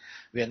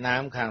វៀតណា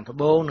មខាងត្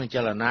បូងនិងច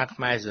លនាខ្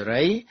មែរសេ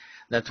រី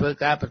ដែលធ្វើ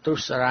ការប្រទុ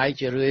សរាយ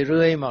ជា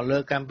រឿយៗមកលើ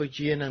កម្ពុ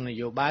ជានិងន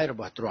យោបាយរ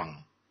បស់ទ្រង់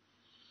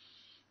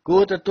គួ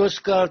រទទួល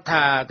ស្គាល់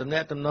ថាទំនា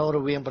ក់ទំនងរ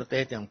វាងប្រទេ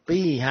សទាំងពី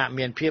រហាក់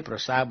មានភាពប្រ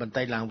សើរបន្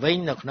តិចឡើងវិញ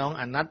នៅក្នុង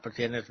អាណត្តិប្រ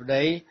ធានាធិប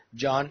តី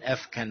John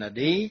F.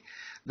 Kennedy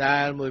ដែ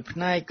លមួយផ្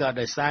នែកក៏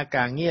ដោយសារ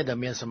ការងារដ៏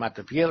មានសមត្ថ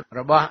ភាព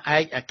របស់ឯ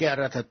កអគ្គ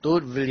រដ្ឋទូត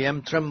William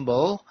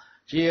Trimble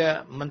ជា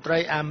មន្ត្រី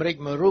អាមេរិក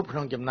មួយរូបក្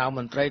នុងចំណោម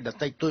មន្ត្រីដ៏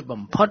តិចតួច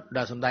បំផុត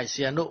ដែលសម្ដេច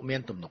សៀនុមា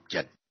នទំនុក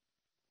ចិត្ត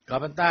ក៏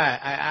ប៉ុន្តែ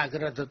ឯកអគ្គ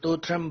រដ្ឋទូត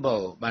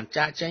Trimble បាន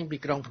ចាកចេញពី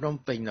ក្រុងភ្នំ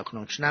ពេញនៅក្នុ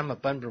ងឆ្នាំ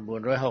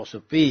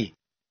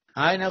1962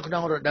ហើយនៅក្នុ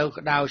ងរដូវ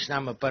ក្តៅឆ្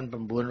នាំ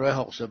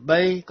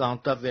1963កង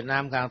ទ័ពវៀតណា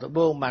មខាងត្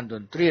បូងបានទ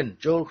ន្ទ្រាន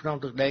ចូលក្នុង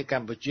ទឹកដីក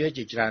ម្ពុជា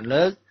ជាច្រើន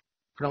លើក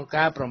ក្នុង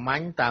ការប្រមា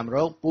ញ់តាមរ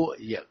កពួក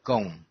យៈកុ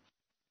ង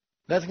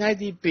នៅថ្ងៃ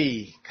ទី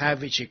2ខែ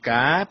វិច្ឆិ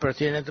កាប្រ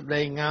ធានាធិប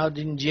តីង៉ាវ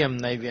ឌីនយៀម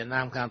នៃវៀត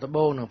ណាមខាងត្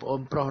បូងនិងប្អូ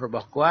នប្រុសរប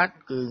ស់គាត់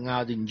គឺង៉ា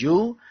វឌីនយូ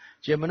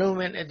ជាមនុស្ស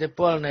មានឥទ្ធិព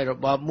លនៃរ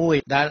បបមួយ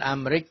ដែលអា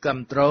មេរិកគ្រ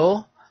ប់គ្រង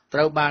ត្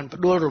រូវបាន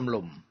ផ្ដួលរំ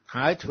លំ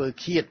ហើយធ្វើ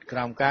ឃាតក្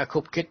រោមការខុ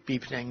បខិតពី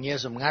ភ្នាក់ងារ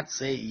សម្ងាត់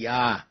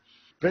CER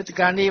ព្រឹត្តិ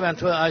ការណ៍នេះបាន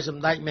ធ្វើឲ្យស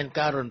ម្ដេចមាន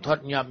ការរន្ធ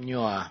ត់ញាប់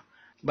ញ័រ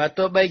បើ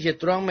ទោះបីជា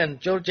ទ្រង់មិន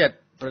ចូលចិត្ត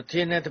ប្រ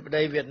ធានាធិប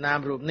តីវៀតណាម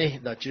រូបនេះ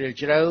ដ៏ជ្រាល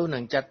ជ្រៅនិ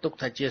ងចាត់ទុក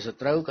ថាជាស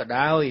ត្រូវក៏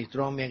ដោយទ្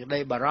រង់មានក្តី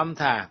បារម្ភ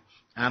ថា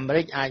អាមេ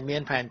រិកអាចមា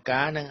នផែន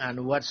ការនិងអ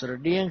នុវត្តស្រ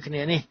ដៀងគ្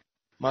នានេះ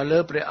មកលើ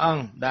ព្រះអង្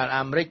គដែល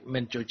អាមេរិកមិ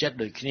នចូលចិត្ត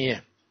ដូចគ្នា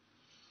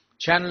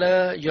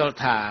Chandler យល់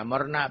ថាម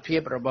រណភា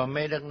ពរបស់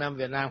មេដឹកនាំ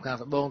វៀតណាមខាង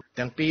ត្បូង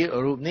ទាំងពីរ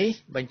រូបនេះ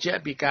បញ្ជាក់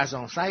ពីការស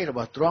ង្ស័យរប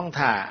ស់ទ្រង់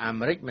ថាអា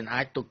មេរិកមិន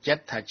អាចទុកចិត្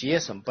តថាជា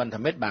សម្ព័ន្ធ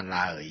មិត្តបាន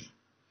ឡើយ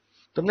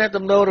ទំនាក់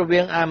ទំនងរ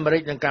វាងអាមេរិ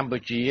កនិងកម្ពុ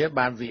ជា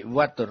បានវិវ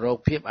ត្តទៅរក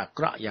ភាពអា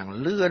ក្រក់យ៉ាង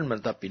លឿនប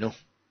ន្ទាប់ពីនោះ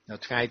នៅ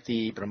ថ្ងៃទី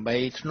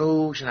8ធ្នូ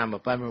ឆ្នាំ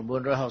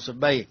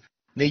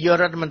1963នាយក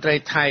រដ្ឋមន្ត្រី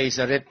ថៃស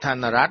រិទ្ធ ឋា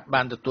នរត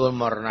បានទទួល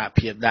មរណ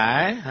ភាពដែ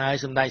រហើយ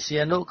សម្ដេចសៀ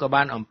នុក៏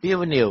បានអំពា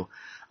វនាវ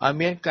ឲ្យ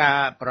មានការ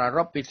ប្រារ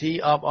ព្ធពិធី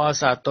អបអរ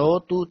សាទរ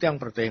ទូទាំង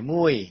ប្រទេស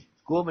មួយ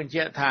គួរបញ្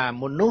ជាក់ថា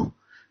មុននោះ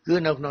គឺ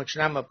នៅក្នុងឆ្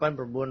នាំ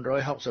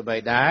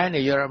1963ដែរ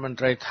នាយករដ្ឋមន្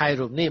ត្រីថៃ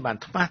រូបនេះបាន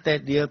ថ្មាស់តែ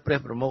ដៀលព្រះ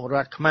ប្រមុខរ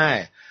ដ្ឋខ្មែរ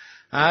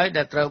ហើយ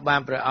ដែលត្រូវបា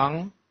នព្រះអង្គ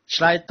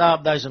ឆ្លើយតប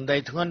ដោយសម្ដី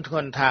ធ្ងន់ធ្ង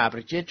រថាប្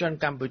រជាជន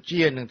កម្ពុ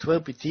ជានឹងធ្វើ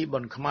ពិធីបុ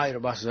ណ្យខ្មោចរ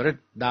បស់សរិទ្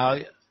ធដោយ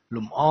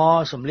លំអ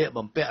សម្លៀក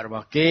បំពាក់រប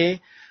ស់គេ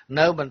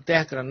នៅបន្ទះ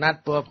ក្រណាត់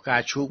ពណ៌ផ្កា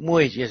ឈូកមួ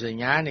យជាស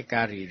ញ្ញានៃ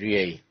ការរីក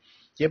រាយ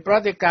ជាប្រ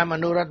តិកម្មអ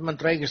នុរដ្ឋមន្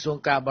ត្រីក្រសួង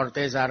ការបរ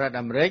ទេសសហរដ្ឋ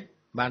អាមេរិក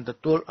បានទ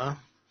ទួ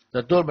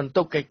លបន្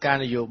ទុកកិច្ចការ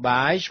នយោ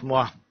បាយឈ្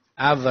មោះ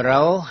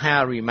Averell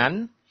Harriman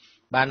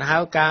បានហៅ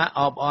ការ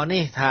អបអរ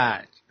នេះថា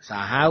សា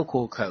ហាវ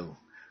ខូខើ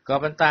ក៏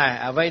ប៉ុន្តែ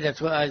អ្វីដែល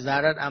ធ្វើឲ្យសហ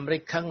រដ្ឋអាមេរិ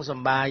កខឹងស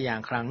ម្បារយ៉ាង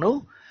ខ្លាំងនោះ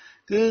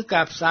គឺ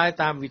ការផ្សាយ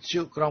តាមវិទ្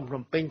យុក្រុងភ្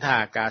នំពេញថា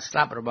ការស្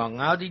លាប់របស់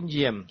ង៉ាវឌីន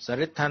យៀមស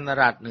រិទ្ធ ឋាន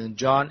រតនិង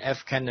John F.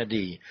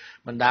 Kennedy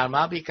បណ្ដាលម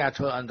កពីការ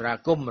ធ្វើអន្តរា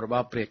គមន៍រប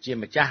ស់ព្រះជា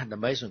ម្ចាស់ដើ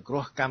ម្បីសង្គ្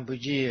រោះកម្ពុ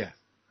ជា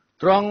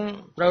ទ្រង់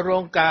ត្រូវរ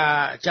ងការ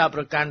ចោទ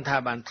ប្រកាន់ថា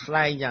បានថ្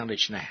លែងយ៉ាងដូ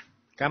ចនេះ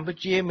កម្ពុ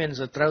ជាមាន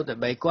សត្រូវតែ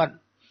3គាត់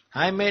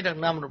ហើយមេដឹក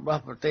នាំរប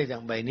ស់ប្រទេស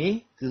ទាំង3នេះ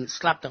គឺ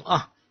ស្លាប់ទាំងអ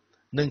ស់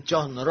និង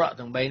ចុះនរក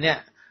ទាំង3នា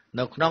ក់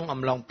នៅក្នុង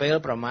អំឡុងពេល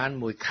ប្រមាណ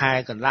1ខែ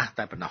កន្លះ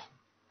តែប៉ុណ្ណោះ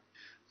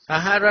ស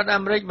ហរដ្ឋអា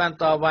មេរិកបាន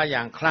តវ៉ា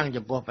យ៉ាងខ្លាំង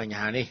ចំពោះបញ្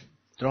ហានេះ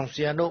ទ្រង់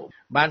សៀនុ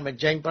បានប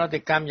ញ្ចេញប្រតិ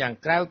កម្មយ៉ាង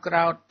ក្រៅក្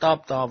រោតតប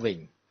តវិញ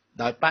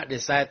ដោយបដិ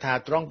សេធថា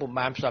ទ្រង់ពុំ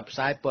បានផ្សព្វផ្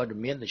សាយព័ត៌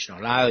មានដូច្នោះ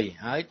ឡើយ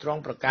ហើយទ្រ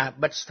ង់ប្រកាស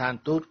បិទស្ថាន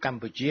ទូតក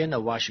ម្ពុជានៅ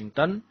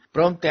Washington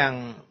ព្រមទាំង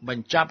ប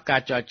ញ្ចប់កា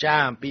រចរចា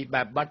អំពី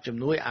បែបបទជំ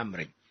នួយអាមេ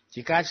រិក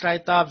ជាការឆ្លើយ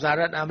តបសហ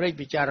រដ្ឋអាមេរិក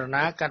ពិចារ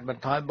ណាកាត់ប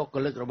ន្ថយបុគ្គ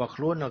លិករបស់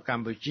ខ្លួននៅក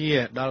ម្ពុជា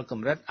ដល់ក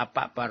ម្រិតអប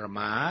បរ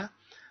មា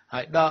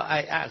ហើយដកឯ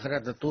កអគ្គរ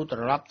ដ្ឋទូតត្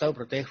រឡប់ទៅ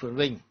ប្រទេសខ្លួន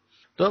វិញ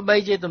ទោះបី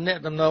ជាទំនា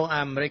ក់ទំនង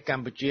អាមេរិកក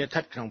ម្ពុជាស្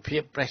ថិតក្នុងភា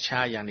ពប្រេះឆា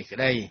យ៉ាងនេះក្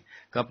តី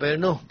ក៏ពេល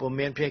នោះពុំ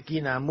មានភាគី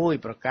ណាមួយ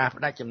ប្រកាស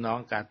ផ្តាច់ចំណង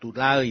ការទូត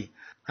ឡើយ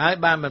ហើយ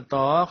បានបន្ត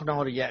ក្នុង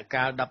រយៈ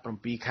កាល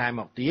17ខែ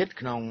មកទៀត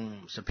ក្នុង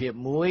សភាព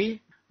មួយ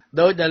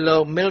ដោយដែលលោ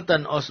ក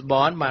Milton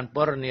Osborne បានព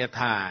ណ៌នា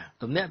ថា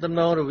ទំនាក់ទំ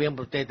នងរវាង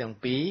ប្រទេសទាំង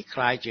ពីរค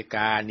ล้ายជា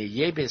ការនិ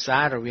យាយភាសា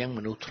រវាងម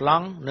នុស្សថ្ល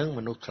ង់និងម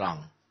នុស្សថ្ល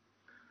ង់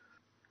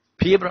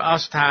ភាពរអ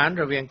ស្ចារ្យ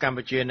រវាងកម្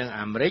ពុជានិង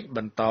អាមេរិកប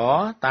ន្ត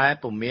តែ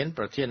ពុំមាន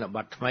ប្រធានប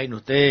ទថ្មី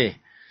នោះទេ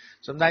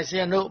សម្ដេច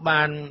សៀនុ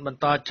បានបន្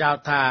តចោទ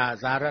ថា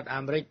សហរដ្ឋ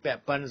អាមេរិកពា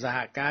ក់ព័ន្ធសហ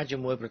ការជា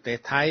មួយប្រទេស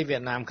ថៃវៀ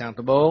តណាមខាង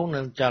ត្បូង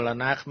និងចល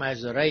នាខ្មែរ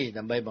សេរី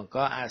ដើម្បីបង្ក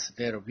អស្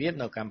ថិរភាព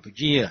នៅកម្ពុ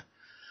ជា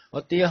ឧ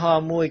ទាហរ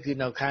ណ៍មួយគឺ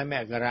នៅខែម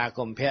ករា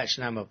កុម្ភៈឆ្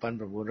នាំ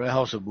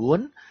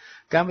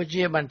1964កម្ពុ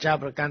ជាបានចោទ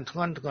ប្រកាន់ធ្ង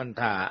ន់ធ្ងរ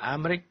ថាអា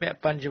មេរិកពាក់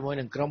ព័ន្ធជាមួយ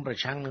នឹងក្រុមប្រ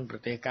ឆាំងនឹងប្រ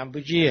ទេសកម្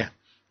ពុជា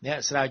អ្នក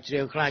ស្រាវជ្រា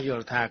វខ្លះយ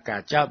ល់ថាកា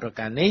រចោទប្រ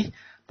កាន់នេះ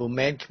ពុំ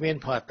មែនគ្មាន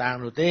ភស្តុតាង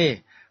នោះទេ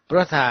ព្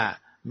រោះថា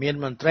មាន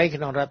មន្ត្រីក្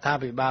នុងរដ្ឋា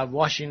ភិបាល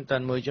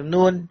Washington មួយចំ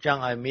នួនច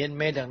ង់ឲ្យមាន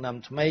មេដឹកនាំ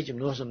ថ្មីជំ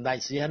នួសសម្ដេច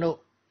សៀនុ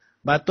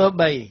បើទោះ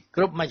បី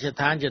គ្រប់មជ្ឈ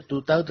ដ្ឋានជាទូ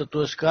ទៅទ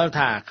ទួលស្គាល់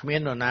ថាគ្មាន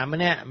នរណាម្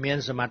នាក់មាន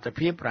សមត្ថ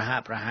ភាពប្រហា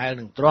ក់ប្រហែល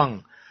នឹងទ្រង់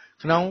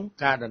ក្នុង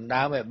ការដណ្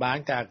ដើមឲ្យបាន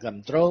ការគាំ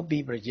ទ្រពី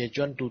ប្រជាជ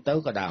នទូទៅ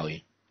ក៏ដោយ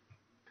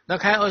នៅ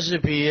ខែឧស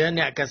ភា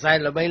អ្នកកាសែត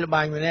ល្បីល្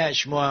បាញម្នាក់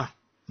ឈ្មោះ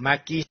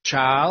Mackie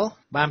Charles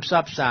បានផ្ស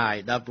ព្វផ្សាយ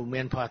ដល់ពុំ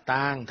មានភស្តុ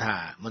តាងថា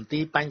មន្ទី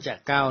របញ្ច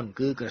កោណ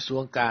គឺក្រសួ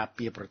ងការ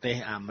ពារប្រទេស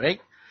អាមេរិក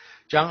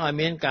ចង់ឲ្យ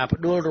មានការ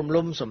ផ្ដួលរំ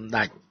លំសម្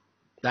ដេច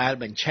ដែល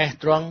បញ្ឆេះ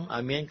ទ្រង់ឲ្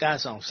យមានការ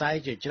សង្ស័យ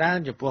ជាច្រើន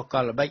ចំពោះក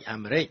លល្បិចអា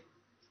មេរិក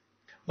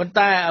ប៉ុន្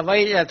តែអ្វី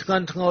ដែលធ្ង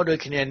ន់ធ្ងរដូច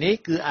គ្នានេះ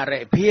គឺអ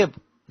រិភាព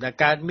ដែល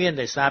កើតមាន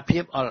ដោយសារភា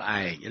ពអល់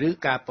ឯកឬ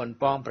ការប៉ុន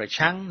ប៉ងប្រ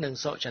ឆាំងនឹង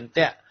សុចន្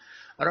ទៈ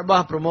រប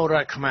ស់ប្រមុខរ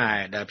ដ្ឋខ្មែរ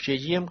ដែលព្យា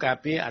យាមការ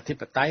ពារអធិ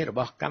បតេយ្យរប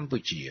ស់កម្ពុ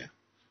ជា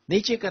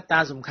នេះជាកត្តា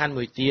សំខាន់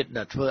មួយទៀត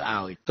ដែលធ្វើ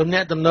ឲ្យទំនា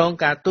ក់ទំនង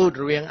ការទូត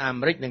រវាងអា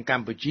មេរិកនិងក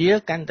ម្ពុជា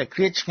កាន់តែឃ្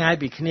លាតឆ្ងាយ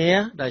ពីគ្នា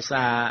ដោយ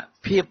សារ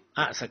ភាព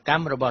អសក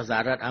ម្មរបស់សហ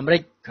រដ្ឋអាមេរិ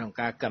កក្នុង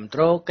ការគ្រប់គ្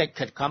រងកិច្ច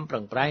ខិតខំប្រឹ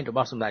ងប្រែងរប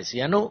ស់សម្ដេច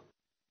សៀនុ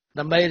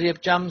ដើម្បីរៀប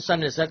ចំស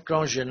ន្និសីទក្រុ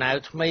ងហ្សឺណែវ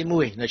ថ្មី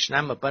មួយនៅឆ្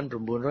នាំ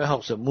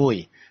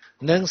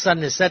1961និងស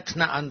ន្និសីទថ្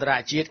នាក់អន្តរ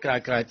ជាតិក្រោយ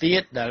ៗទៀ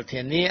តដែល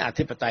ធានាអ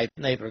ធិបតេយ្យ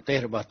នៃប្រទេស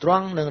របស់ទ្រ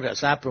ង់និងរ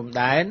ក្សាព្រំ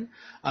ដែន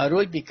ឲ្យរួ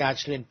ចពីការ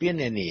ឈ្លានពាន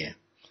នានា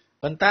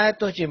ប៉ុន្តែ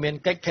ទោះជាមាន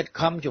កិច្ចខិត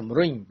ខំជំ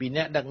រុញពី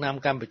អ្នកដឹកនាំ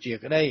កម្ពុជា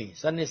ក្តី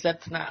សន្និសីទ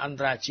ថ្នាក់អន្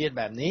តរជាតិ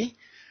បែបនេះ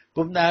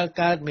ពុំដែល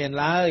កើតមាន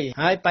ឡើយ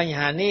ហើយបញ្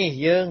ហានេះ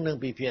យើងនឹង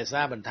ពិភាក្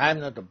សាបន្ថែម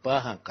នៅទំព័រ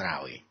ខាងក្រោ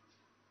យ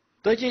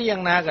ទោះជាយ៉ា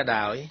ងណាក៏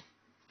ដោយ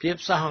ភាព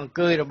សោះអង្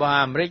គុយរបស់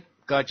អាមេរិក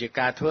ក៏ជា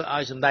ការធ្វើឲ្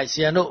យសម្ដេច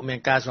សៀនុមាន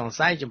ការសង្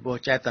ស័យចំពោះ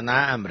ចេតនា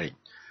អាមេរិក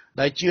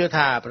ដោយជឿ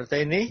ថាប្រទេ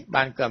សនេះ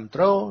បានគ្រប់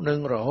គ្រងនិង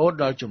រហូត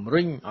ដល់ជំ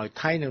រុញឲ្យ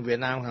ថៃនិងវៀត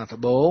ណាមខាង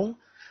ត្បូង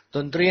ទ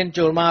ន្ទ្រាន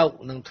ចូលមក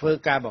និងធ្វើ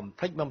ការបំ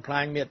ផ្លិចបំផ្លា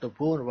ញមាតុ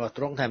ភូមិរបស់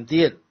ទ្រង់ថែម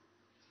ទៀត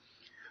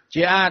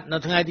ជាអាចនៅ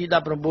ថ្ងៃទី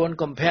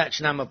19កុម្ភៈ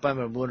ឆ្នាំ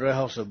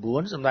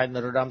1964សម្ដេចន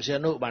រោត្តមសីហ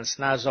នុបានស្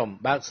នើសុំ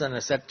បើកសន្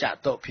និសីទច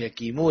តុភា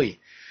គីមួយ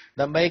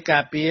ដើម្បីកា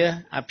រពារ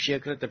អព្យា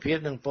ក្រឹតភាព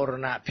និងបូរ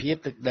ណភាព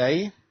ទឹកដី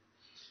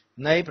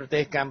នៃប្រទេ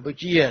សកម្ពុ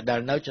ជាដែល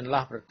នៅចន្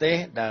លោះប្រទេស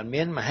ដែល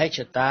មានមហិច្ឆ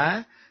តា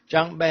ច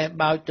ង់បេះ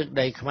បោចទឹក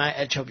ដីខ្មែរ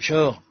ឥតឈប់ឈ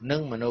រនិ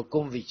ងមនោគ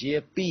មវិជ្ជា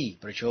ពីរ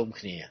ប្រឈម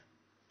គ្នា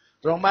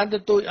ទ្រង់បានទ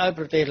ទូចឲ្យ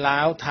ប្រទេសឡា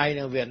វថៃ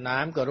និងវៀតណា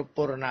មគោរព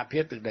បូរណភា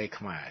ពទឹកដី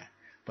ខ្មែរ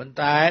ប៉ុន្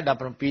តែ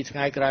17ថ្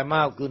ងៃក្រោយម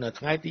កគឺនៅ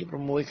ថ្ងៃទី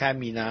6ខែ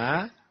មីនា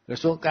ក្រ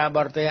សួងការប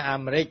រទេសអា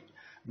មេរិក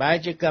បែរ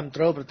ជាគាំ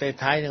ទ្រប្រទេស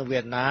ថៃនិងវៀ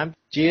តណាម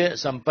ជា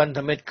សម្ព័ន្ធ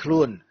មិត្តខ្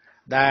លួន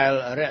ដែល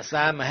រក្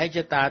សាមហិច្ឆ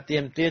តាទា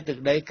មទារទឹក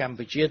ដីកម្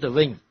ពុជាទៅ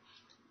វិញ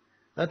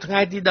នៅថ្ងៃ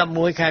ទី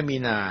11ខែមី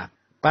នា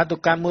បាតុ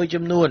កម្មមួយ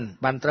ចំនួន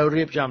បានត្រូវ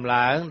រៀបចំ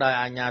ឡើងដោយ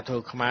អាជ្ញាធរ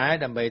ខ្មែរ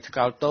ដើម្បីថ្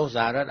កោលទោសស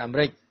ហរដ្ឋអាមេ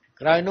រិក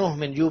ក្រោយនោះ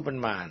មិនយូរប៉ុ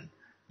ន្មាន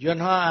យន្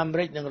តហោះអាមេ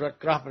រិកនិងរថ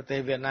ក្រោះប្រទេស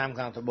វៀតណាម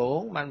ខាងត្បូង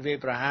បានវាយ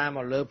ប្រហារម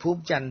កលើភូ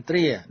មិចន្ទ្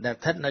រាដែល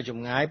ស្ថិតនៅច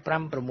ម្ងាយ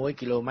 5-6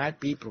 គីឡូម៉ែត្រ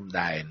ពីព្រំ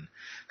ដែន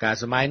កាល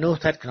សម័យនោះ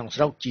ស្ថិតក្នុង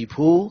ស្រុកជី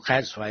ភូខេ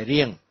ត្តស្វាយ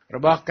រៀងរ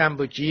បស់កម្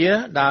ពុជា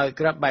ដោយ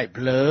គ្រាប់បែក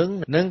ភ្លើង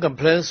និងកំ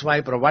ភ្លើងស្វ័យ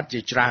ប្រវត្តិជា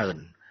ច្រើន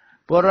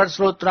ពលរដ្ឋ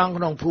ស្លូតត្រង់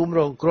ក្នុងភូមិរ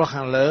ងគ្រោះ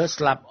ខាងលើ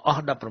ស្លាប់អ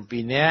ស់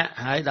17នាក់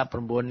ហើយ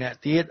19នាក់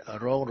ទៀត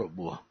រងរ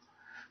បួស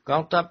ក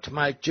ងទ័ពថ្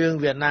មើរជើង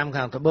វៀតណាម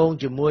ខាងត្បូង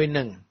ជាមួយ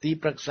នឹងទី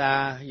ប្រឹក្សា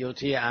យោ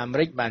ធាអាមេ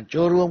រិកបាន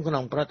ចូលរួមក្នុ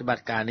ងប្រតិបត្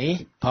តិការនេះ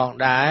ផង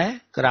ដែរ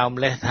ក្រោម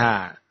លេសថា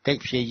កិច្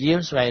ចព្យាយាម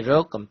ស្វែងរ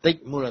កកំទេច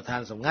មូលដ្ឋា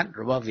នសម្ងាត់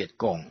របស់វៀត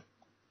កុង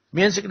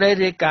មានសេចក្តី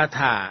រាយការណ៍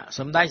ថាស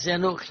ម្ដេចសីហ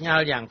នុខ្ញា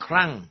ល់យ៉ាងខ្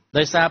លាំង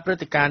ដោយសារព្រឹ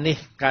ត្តិការណ៍នេះ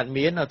កើត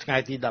មាននៅថ្ងៃ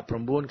ទី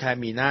19ខែ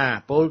មីនា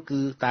ពល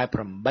គឺតែ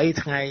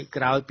8ថ្ងៃ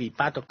ក្រោយពី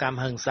បាតុកម្ម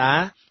ហិង្សា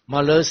ម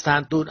កលើស្ថា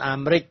នទូតអា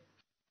មេរិក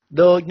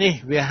ដូចនេះ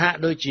វាហាក់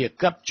ដូចជា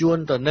កັບជួន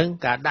ទៅនឹង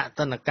ការដាក់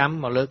ទណ្ឌកម្ម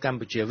មកលើកម្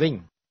ពុជាវិញ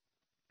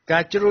កា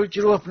រជ្រួល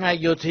ជ្រួសផ្នែក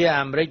យោធា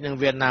អាមេរិកនិង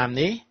វៀតណាម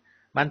នេះ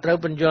បានត្រូវ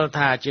បញ្យល់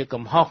ថាជា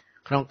កំហុស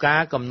ក្នុងកា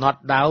រកំណត់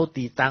ដាវ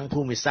ទីតាំងភូ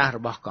មិសាស្ត្ររ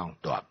បស់កង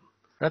ទ័ព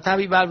រដ្ឋា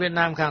ភិបាលវៀត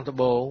ណាមខាងត្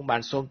បូងបា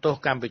នសូមទោស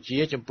កម្ពុជា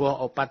ចំពោះ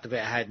ឧបទ្ទវ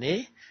ហេតុនេះ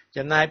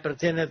ចំណែកប្រ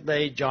ធានាធិបតី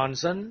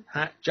Johnson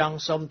ហាក់ចង់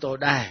សុំទោស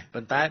ដែរ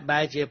ប៉ុន្តែបែ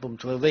រជាពុំ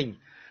ធ្វើវិញ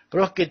ព្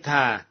រោះគិត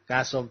ថាកា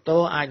រសុំទោ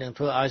សអាចនឹង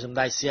ធ្វើឲ្យសម្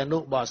ដេចសៀនុ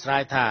បកស្រា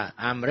យថា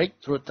អាមេរិក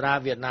ត្រួតត្រា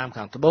វៀតណាម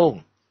ខាងត្បូង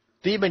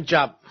ទីបញ្ច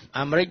ប់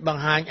អាមេរិកប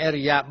ង្ហាញឥ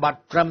រិយាបថ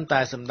ត្រឹមតែ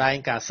សម្ដែង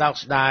ការសោក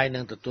ស្ដាយនិ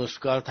ងទទួល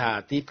ស្គាល់ថា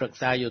ទីប្រឹក្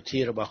សាយោធា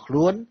របស់ខ្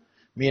លួន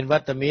មានវ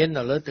ត្តមាន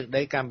នៅលើទឹក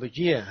ដីកម្ពុ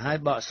ជាហើយ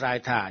បកស្រាយ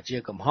ថាជា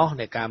កំហុស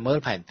នៃការមើល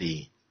ផែនទី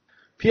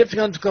ភាពធ្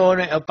ងន់ធ្ងរ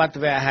នៃឧបទ្ទ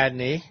វហេតុ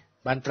នេះ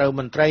បានត្រូវ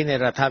មន្ត្រីនៃ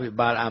រដ្ឋាភិ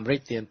បាលអាមេរិក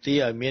ទាមទារ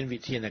ឲ្យមានវិ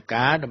ធាន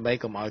ការដើម្បី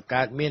កុំឲ្យ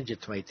កើតមានជា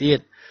ថ្មីទៀត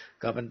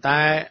ក៏ប៉ុន្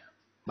តែ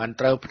បាន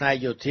ត្រូវផ្នែក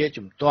យោធា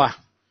ជំទាស់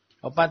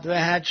ឧបទ្ទវ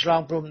ហេតុឆ្ល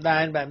ងព្រំដែ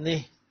នបែបនេះ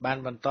បាន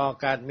បន្ត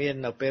កើតមាន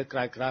នៅពេលក្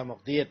រោយៗមក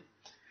ទៀត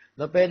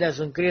នៅពេលដែល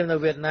សង្គ្រាមនៅ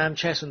វៀតណាម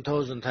ឆេះសន្ធោ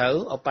សន្ធៅ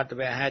ឧបទ្ទ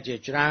វហេតុជា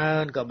ច្រើ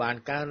នក៏បាន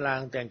កើនឡើ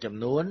ងទាំងចំ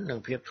នួននិង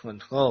ភាពធ្ង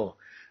ន់ធ្ងរ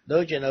ដូ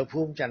ចជានៅ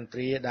ភូមិចន្ទ្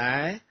រាដែ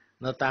រ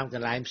នៅតាមក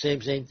ន្លែងផ្សេង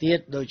ទៀត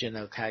ដូចជា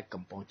នៅខេត្ត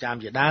កំពង់ចាម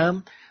ជាដើម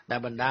ដែល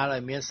បណ្ដាលឲ្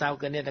យមានសោ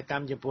កនាដក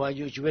ម្មចំពោះអា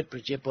យុជីវិតប្រ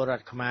ជាពលរ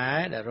ដ្ឋខ្មែរ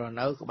ដែលរស់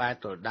នៅក្បែរ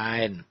ទល់ដែ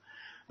ន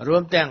រួ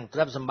មទាំងទ្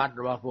រព្យសម្បត្តិ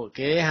របស់ពួក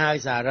គេហើយ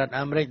សហរដ្ឋ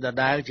អាមេរិកដ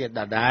ដែលជា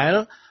ដដែល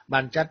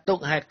បានចាត់ទុក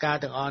ហេតុការ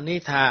ណ៍ទាំងអស់នេះ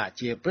ថា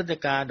ជាព្រឹត្តិ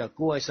ការណ៍ដ៏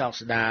គួរឲ្យសោក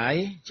ស្ដាយ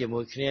ជាមួ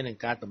យគ្នានឹង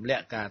ការទម្លា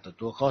ក់ការទ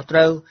ទួលខុសត្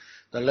រូវ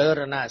ទៅលើ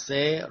រណ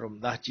សិរ្សរំ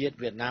ដោះជាតិ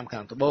វៀតណាមខា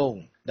ងត្បូង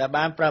ដែល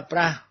បានប្រើប្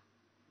រាស់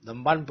តំ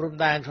បន់ព្រំ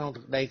ដែនក្នុង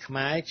ទឹកដីខ្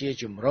មែរជា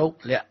ជំរក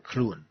លាក់ខ្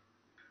លួន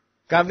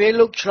ការវាយ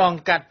លុកឆ្លង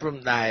កាត់ព្រំ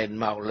ដែន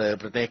មកលើ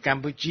ប្រទេសក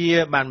ម្ពុជា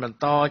បានបន្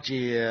ត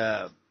ជា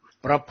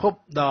ប្រភព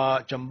ដ៏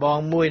ចម្បង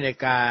មួយនៃ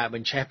ការប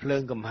ញ្ឆេះភ្លើ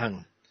ងកំហឹង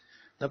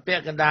នៅពា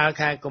ក់កណ្ដាល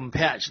ខែកុម្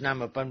ភៈឆ្នាំ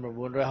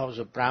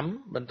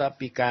1965បន្ទាប់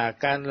ពីការ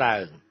កើនឡើ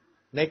ង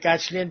នៃការ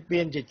ឈ្លានពា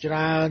នជាច្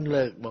រើន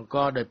លើកបង្ក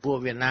ដោយពួក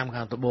វៀតណាម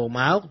ខាងត្បូង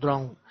មកត្រ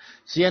ង់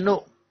សៀនុ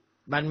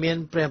បានមាន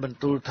ព្រះបន្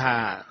ទូលថា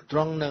ត្រ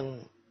ង់នឹង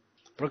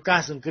ប្រកាស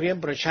សង្គ្រាម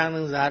ប្រឆាំងនឹ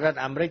ងសហរដ្ឋ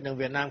អាមេរិកនិង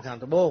វៀតណាមខាង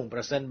ត្បូងប្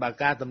រសិនបើ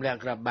ការទម្លាក់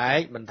គ្រាប់បែ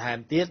កបន្ថែម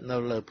ទៀតនៅ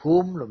លើភូ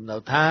មិលំនៅ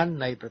ឋាន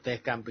នៃប្រទេស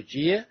កម្ពុ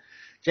ជា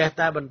ចេះ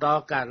តែបន្ត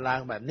កើតឡើ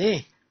ងបែបនេះ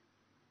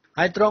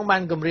ហើយទ្រង់បា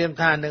នគម្រាម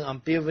ថានឹងអំ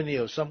ពាវនា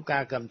វសុំកា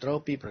រគាំទ្រ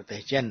ពីប្រទេ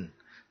សចិន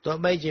ទោះ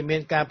បីជាមា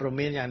នការព្រ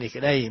មានយ៉ាងនេះ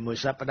ក្តីមួយ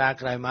សប្តាហ៍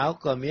ក្រោយមក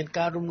ក៏មាន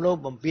ការរំលោភ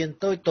បំពាន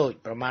តូចៗ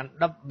ប្រមាណ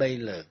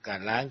13លើកកើត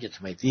ឡើងជា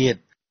ថ្មីទៀត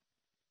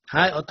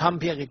ហើយឧទ្ធម្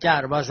ភាគចក្រ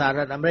របស់សហរ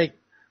ដ្ឋអាមេរិក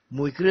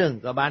មួយគ្រឿង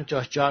ក៏បាន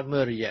ចុះចតមួ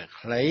យរយៈ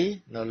ខ្លី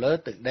នៅលើ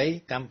ទឹកដី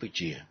កម្ពុ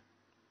ជា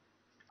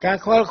ការ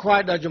ខ្វល់ខ្វា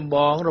យដ៏ចម្ប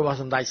ងរបស់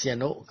សម្ដេចសៀ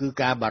នុគឺ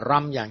ការបារ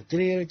ម្ភយ៉ាងជ្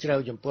រាលជ្រៅ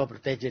ចំពោះប្រ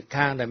ទេសជិត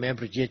ខាងដែលមាន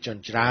ប្រជាជន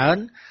ច្រើន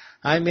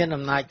ហើយមាន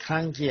អំណាចខ្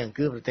លាំងជាង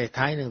គឺប្រទេស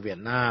ថៃនិងវៀត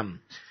ណាម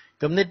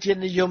គំនិតជាតិ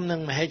និយមនិ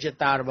ងមហិច្ឆ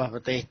តារបស់ប្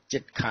រទេសជិ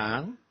តខាង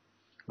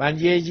បាន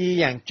យាយី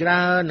យ៉ាងច្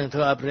រើននឹងធ្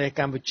វើឲ្យប្រទេស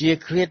កម្ពុជា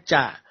ឃ្លាត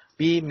ចាក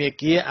ពីមា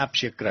គ៌ាអព្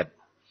យាក្រឹត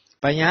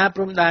បញ្ហា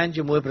ព្រំដែន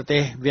ជាមួយប្រទេ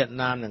សវៀត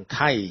ណាមនិង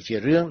ថៃជា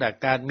រឿងដែល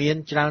កើតមាន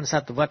ច្រើនស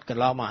តវត្សរ៍ក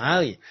ន្លងមក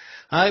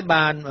ហើយ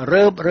បាន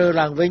រើបរើ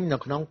ឡើងវិញនៅ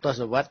ក្នុងទ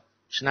សវត្សរ៍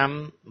ឆ្នាំ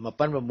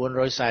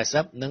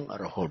1940និង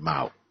រហូតម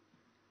ក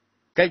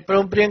កិច្ចព្រ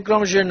មព្រៀងក្រុ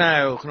ងហ្សឺណែ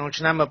វក្នុង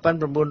ឆ្នាំ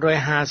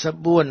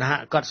1954ហា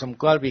ក់កត់សម្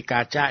គាល់ពីកា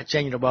រចាកចេ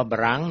ញរបស់បា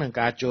រាំងនិង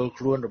ការចូល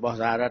ខ្លួនរបស់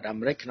សហរដ្ឋអា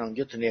មេរិកក្នុង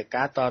យុទ្ធនា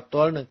ការតទ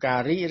ល់នឹងការ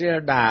រីករាល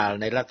ដាល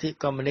នៃលទ្ធិ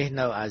កុម្មុយនីស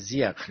នៅអាស៊ី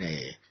អាគ្នេ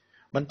យ៍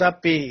បន្ទាប់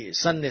ពី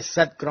សន្និ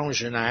សីទក្រុងហ្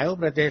សឺណែវ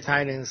ប្រទេសថៃ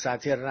និងសា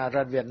ធារណរ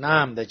ដ្ឋវៀតណា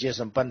មដែលជា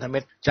សម្ព័ន្ធមិ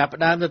ត្តចាប់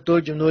ផ្ដើមទទួល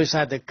ជំនួយ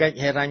សេដ្ឋកិច្ច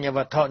ហិរញ្ញវ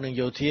ត្ថុនិង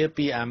យោធា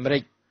ពីអាមេរិ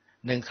ក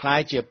និងក្លា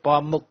យជា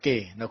ពំមុខគេ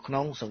នៅក្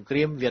នុងសង្គ្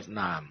រាមវៀត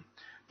ណាម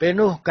ពេល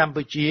នោះកម្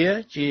ពុជា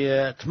ជា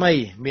ថ្មី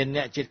មាន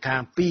អ្នកជិតខា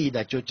ងពីរ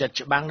ដែលចូលចិត្ត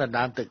ច្បាំងដណ្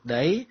ដើមទឹក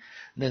ដី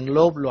និង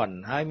លោភលន់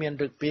ហើយមាន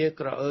ឫកពា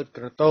ក្រអឺត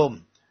ក្រទម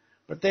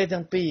ប្រទេស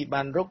ទាំងពីរ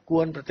បានរក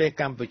គួនប្រទេស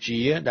កម្ពុ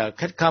ជាដែល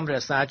ខិតខំរ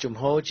ក្សាជំ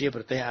ហរជា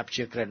ប្រទេសអព្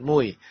យាក្រឹតមួ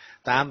យ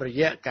តាមរ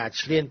យៈការ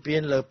ឈ្លានពា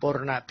នលើបូរ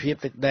ណភាព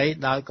ទឹកដី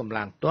ដោយកម្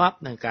លាំងទ័ព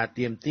និងការ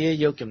ទាមទារ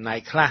យកចំណែក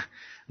ខ្លះ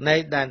នៃ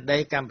ដែនដី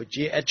កម្ពុ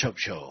ជាឥតឈប់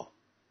ឈរ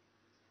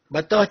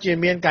បើទោះជា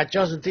មានការ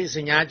ចុះសន្ធិស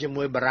ញ្ញាជា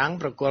មួយបារាំង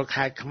ប្រគល់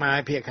ខេត្តខ្មែរ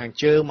ភាគខាង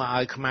ជើងមក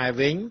ឲ្យខ្មែរ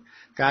វិញ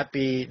កាល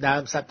ពីដើ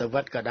មសតវ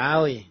ត្សរ៍ក៏ដោ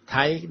យ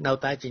ថៃនៅ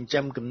តែចិញ្ចឹ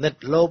មគំនិត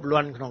លោភល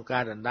ន់ក្នុងកា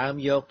រដណ្ដើម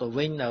យកទៅ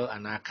វិញនៅអា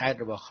ណាខេត្ត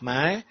របស់ខ្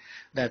មែរ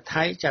ដែល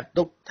ថៃចាត់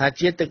ទុកថា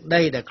ជាទឹក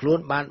ដីដែលខ្លួន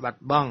បានបា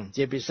ត់បង់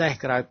ជាពិសេស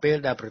ក្រោយពេល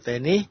ដែលប្រទេស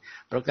នេះ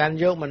ប្រកាន់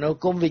យកមនោ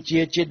គមវិជ្ជា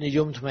ជាតិនិយ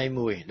មថ្មី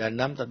មួយដែល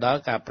នាំទៅដល់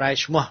ការប្រែ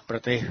ឈ្មោះប្រ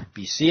ទេស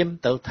ពីសៀម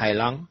ទៅថៃ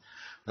ឡង់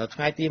នៅថ្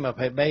ងៃទី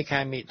23ខែ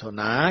មិថុ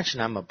នាឆ្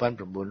នាំ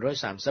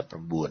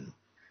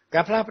1939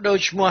ការផ្លាស់ប្ដូរ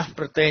ឈ្មោះ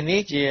ប្រទេសនេះ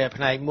ជា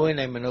ផ្នែកមួយ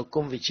នៃមនោគ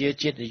មវិជ្ជា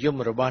ជាតិនិយម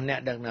របស់អ្នក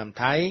ដឹកនាំ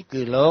ថៃ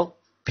គឺលោក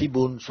ភិ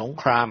ប៊ុនសង្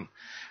គ្រាម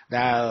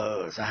ដែល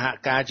សហ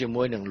ការជា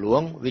មួយនឹងហ្លួ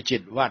ងវិចិ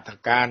ត្រវឌ្ឍ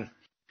ការ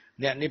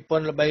អ្នកនិព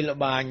ន្ធល្បីល្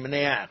បាញម្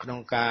នាក់ក្នុង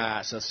ការ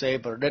សរសេរ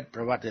ប្រឌិតប្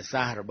រវត្តិ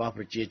សាស្ត្ររបស់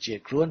ប្រជាជា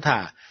តិខ្លួនថា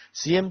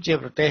សៀមជា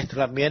ប្រទេសធ្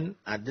លាប់មាន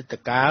អតីត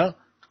កាល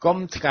កុំ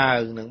ថ្កើ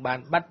ងនឹងបាន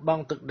បាត់ប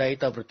ង់ទឹកដី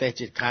ទៅប្រទេស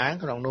ជិតខាង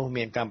ក្នុងនោះ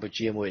មានកម្ពុ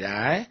ជាមួយ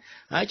ដែរ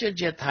ហើយជន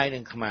ជាតិថៃនិ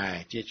ងខ្មែរ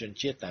ជាជន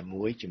ជាតិតែ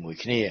មួយជាមួយ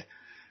គ្នា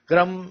ក្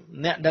រុម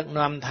អ្នកដឹក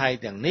នាំថៃ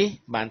ទាំងនេះ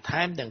បាន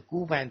ថែមទាំងគូ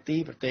ផែនទី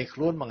ប្រទេសខ្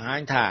លួនបង្ហា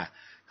ញថា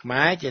ខ្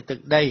មែរជាទឹក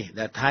ដី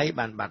ដែលថៃ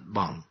បានបាត់ប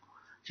ង់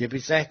ជា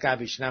ពិសេសកាល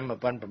ពីឆ្នាំ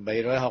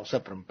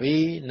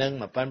1867និង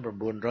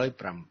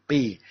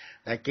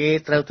1907ដែលគេ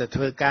ត្រូវតែ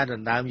ធ្វើការដ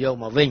ណ្ដើមយក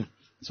មកវិញ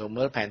សូម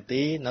មើលផែន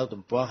ទីនៅ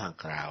ទំព័រខាង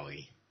ក្រោយ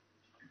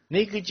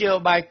នេះគឺជាឧ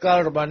បាយកល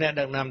របស់អ្នក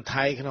ដឹកនាំ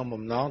ថៃក្នុង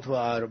បំណងធ្វើ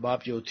ឲ្យរបប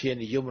យោធា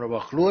និយមរប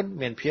ស់ខ្លួន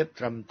មានភាព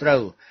ត្រឹមត្រូ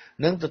វ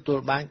និងទទួល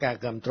បានការ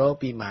គាំទ្រ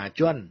ពីមហា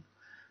ជន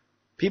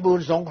ភិប៊ុន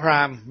សង្គ្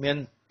រាមមាន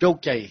ជោគ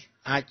ជ័យ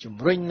អាចជំ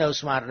រុញនៅ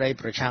ស្មារតី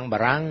ប្រឆាំងបា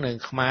រាំងនិង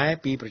ខ្មែរ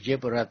ពីប្រជា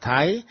ពលរដ្ឋ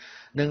ថៃ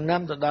និង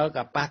នាំទៅដល់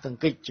ការប៉ះទង្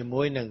គិចជា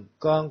មួយនឹង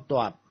កង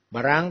ទ័ព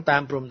បារាំងតា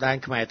មព្រំដែន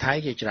ខ្មែរថៃ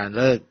ជាច្រើន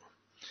លើក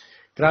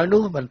ក្រោយ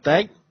នោះបន្តិ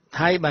ច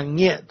ថៃបាន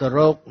ងាកទៅរ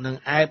កនិង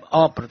អែបអ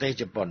បប្រទេស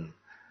ជប៉ុន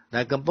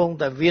ដែលកំពុង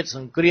តែវាយស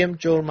ង្គ្រាម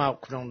ចូលមក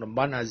ក្នុងតំប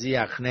ន់អាស៊ី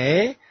អាគ្នេ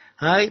យ៍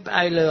ហើយផ្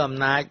អែកលើអំ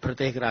ណាចប្រ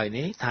ទេសក្រោយ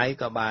នេះថៃ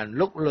ក៏បាន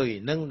លុកលុយ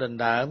និងដណ្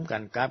ដើមកា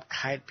ន់កាប់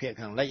ខេត្តភាគ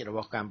ខាងលិចរប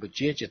ស់កម្ពុ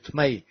ជាជាថ្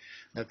មី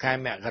នៅខែ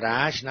មករា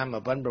ឆ្នាំ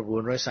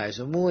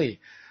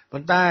1941ប៉ុ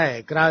ន្តែ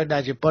ក្រោយដែ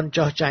លជប៉ុន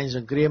ចុះចាញ់ស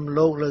ង្គ្រាម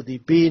លោកលើកទី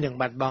2និង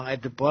បាត់បង់ឥ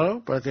ទ្ធិពល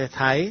ប្រទេស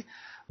ថៃ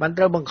បាន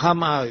ត្រូវបង្ខំ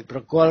ឲ្យប្រ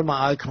គល់មក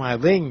ឲ្យខ្មែរ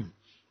វិញ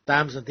តា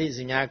មសន្ធិស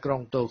ញ្ញាក្រុ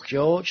ងតូក្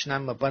យូឆ្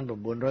នាំ1947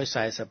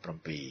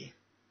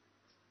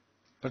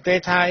 ប្រទេស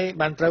ថៃ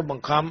បានត្រូវប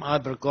ង្ខំឲ្យ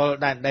ប្រគល់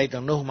ដែនដី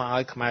ទាំងនោះមក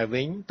ឲ្យខ្មែរ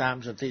វិញតាម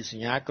សន្ធិស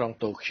ញ្ញាក្រុង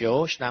តូក្យូ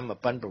ឆ្នាំ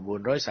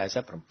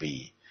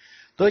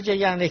1947ទោះជា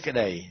យ៉ាងនេះក្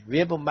តី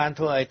វាពុំបាន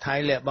ធ្វើឲ្យថៃ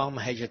លះបង់ម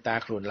ហិច្ឆតា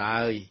ខ្លួន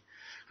ឡើយ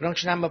ក្នុង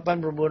ឆ្នាំ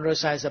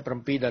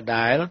1947ដ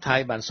ដែលថៃ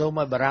បានសូម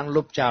ឲ្យបារាំង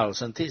លុបចោល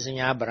សន្ធិសញ្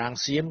ញាបារាំង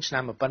សៀមឆ្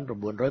នាំ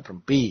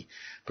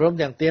1907ព្រម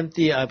ទាំងទាម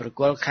ទារឲ្យប្រ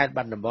គល់ខេត្ត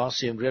បាត់ដំបង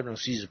សៀមរាបនិង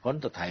ស៊ីសុផុន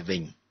ទៅថៃវិ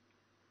ញ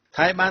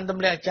ថៃបានទ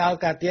ម្លាក់ចោល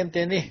ការទាម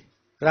ទារនេះ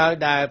ក្រោយ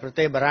ដែលប្រ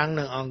ទេសបារាំង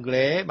និងអង់គ្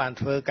លេសបាន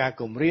ធ្វើការ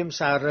គំរាម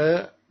សាររើ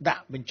ដា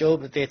ក់បញ្ចូល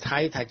ប្រទេសថៃ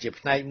ថាជា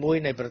ផ្នែកមួយ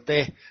នៃប្រទេ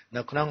ស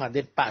នៅក្នុងអ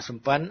តីតបកស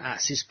ម្ព័ន្ធ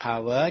Axis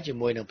Power ជា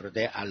មួយនឹងប្រ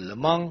ទេសអាល្លឺ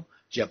ម៉ង់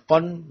ជប៉ុ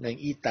ននិង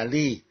អ៊ីតា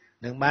លី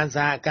និងបានស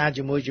ហការ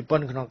ជាមួយជប៉ុ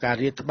នក្នុងការ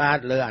រាតត្បាត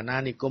លើអាណា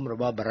និគមរ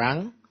បស់បារាំង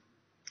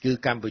គឺ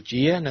កម្ពុ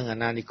ជានិងអា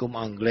ណានិគម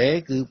អង់គ្លេស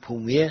គឺភូ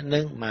មានិ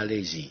ងម៉ាឡេ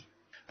ស៊ី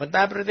ប៉ុន្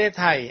តែប្រទេស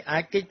ថៃអា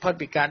ចគេចផុត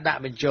ពីការដា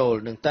ក់បញ្ចូល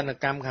នឹងទណ្ឌ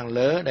កម្មខាង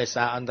លើដោយ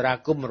សារអន្តរា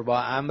គមន៍រប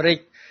ស់អាមេរិក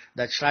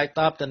ដែលឆ្លើយត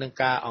បទៅនឹង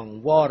ការអង្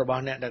វររប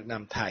ស់អ្នកដឹក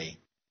នាំថៃ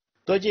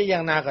ទោះជាយ៉ា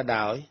ងណាក៏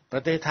ដោយប្រ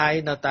ទេសថៃ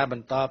នៅតែប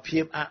ន្តភា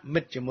ពអមិ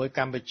ត្តជាមួយក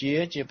ម្ពុជា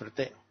ជាប្រ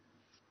ទេស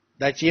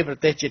ដែលជាប្រ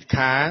ទេសជិត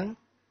ខាង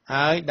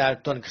ហើយដែល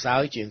ទន់ខ្សោ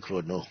យជាងខ្លួ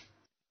ននោះ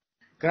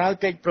ក្រោយ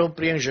កិច្ចព្រម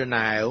ព្រៀងហ្សឺ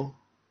ណែវ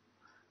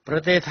ប្រ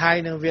ទេសថៃ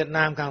និងវៀត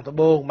ណាមខាងត្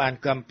បូងបាន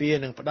គាំពៀ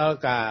នឹងផ្ដល់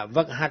ការ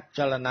វឹកហាត់ច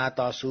លនាត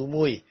ស៊ូ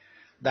មួយ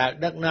ដែល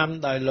ដឹកនាំ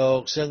ដោយលោក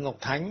សឺងុក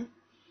ថាញ់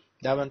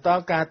ដែលបន្ត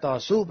ការត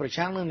ស៊ូប្រ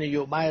ឆាំងនឹងន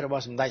យោបាយរប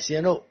ស់សម្ដេចសៀ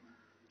នុ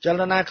ច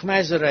លនាខ្មែ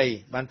រសេរី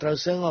បានត្រូវ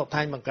សឺងុក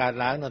ថាញ់បង្កើត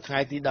ឡើងនៅថ្ងៃ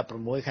ទី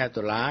16ខែ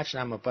តុលាឆ្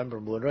នាំ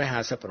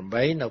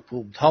1958នៅភូ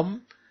មិធំ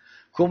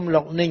ឃុំ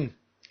លុកនីង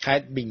ខេ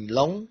ត្តប៊ីង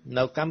ឡុង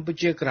នៅកម្ពុ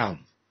ជាក្រោម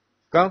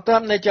កងទ័ព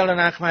នៃចល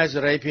នាខ្មែរ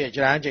សេរីភាគ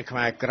ច្រើនជាខ្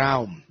មែរក្រោ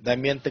មដែល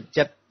មានទឹក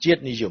ចិត្តជា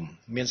តិនិយម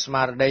មានស្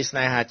មារតីស្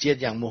នេហាជាតិ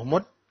យ៉ាងមោះមុ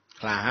ត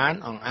ក្លាហាន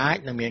អង្អាច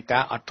និងមាន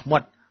ការអត់ធ្ម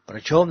ត់ប្រ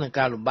ឈមនឹង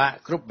ការលំបាក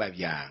គ្រប់បែប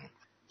យ៉ាង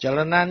ចល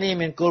នានេះ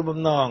មានគោលបំ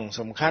ណង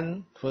សំខាន់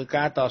ធ្វើ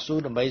ការតស៊ូ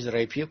ដើម្បីសេ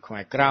រីភាពខ្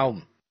មែរក្រោម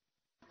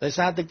ដោយ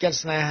សារទឹកចិត្ត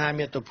ស្នេហា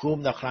មាតុភូ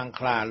មិដ៏ខ្លាំង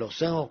ក្លាលោក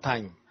សឺងអុកថា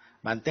ញ់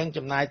បានទាំង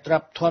ចំណាយទ្រ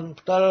ព្យធន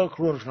ផ្ទាល់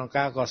ខ្លួនក្នុង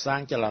ការកសាង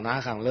ចលនា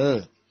ខាងលើ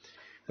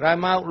ក្រោយ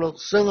មកលោក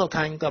សឺងអុក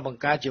ថាញ់ក៏ប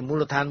ង្កើតជាមូ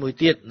លដ្ឋានមួយ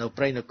ទៀតនៅ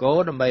ព្រៃនគរ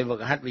ដើម្បីហ្វឹក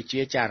ហាត់វិជ្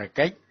ជាចារ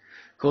កិច្ច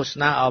ឃោស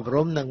នាអប់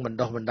រំនិងបណ្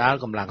ដុះបណ្ដាល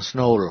កម្លាំងស្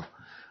នូល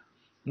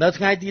នៅ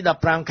ថ្ងៃទី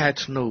15ខែ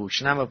ធ្នូ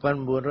ឆ្នាំ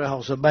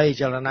1963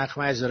ចលនាខ្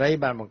មែរសេរី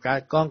បានបង្កើត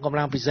កងកម្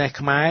លាំងពិសេស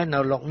ខ្មែរនៅ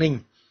លុកនីង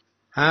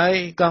ហើយ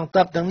កង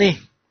ទ័ពទាំងនេះ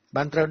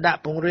បានត្រូវដាក់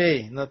ពង្រាយ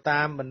នៅ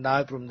តាមបណ្ដោ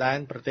យព្រំដែន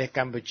ប្រទេសក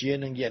ម្ពុជា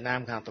និងវៀតណា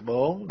មខាងត្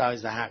បូងដោយ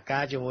សហកា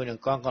រជាមួយនឹង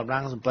កងកម្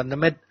លាំងសម្ព័ន្ធ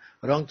មិត្ត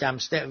រងចាំ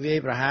ស្ទាក់វាយ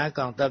ប្រហារក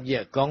ងទ័ពវៀ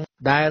តកុង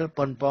ដែល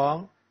ប៉ុនប៉ង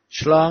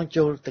ឆ្លង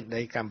ចូលទឹក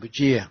ដីកម្ពុ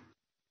ជា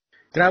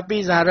ក្រៅពី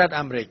សហរដ្ឋ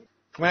អាមេរិក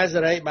ខ្មែរ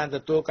សេរីបានទ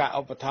ទួលការ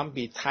ឧបត្ថម្ភ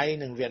ពីថៃ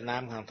និងវៀតណា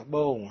មខាងត្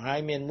បូងហើយ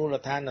មានមូល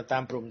ដ្ឋាននៅតា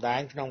មព្រំដែ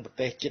នក្នុងប្រ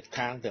ទេសជិត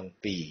ខាងទាំង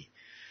ពីរ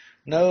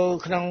នៅ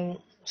ក្នុង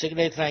សេចក្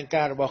តីថ្លែង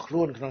ការណ៍របស់ខ្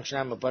លួនក្នុងឆ្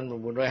នាំ1959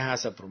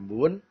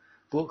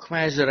ពួកខ្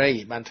មែរសេរី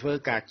បានធ្វើ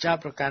ការចោទ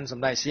ប្រកាន់ស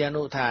ម្ដេចសៀ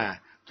នុថា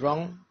ទ្រ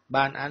ង់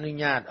បានអនុ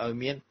ញ្ញាតឲ្យ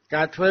មាន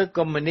ការធ្វើ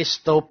កុម្មុយនី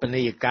ស្តូប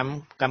នីយកម្ម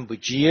កម្ពុ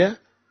ជា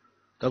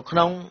ទៅក្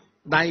នុង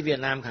ដៃវៀត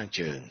ណាមខាង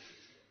ជើង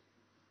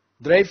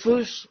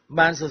Dreyfus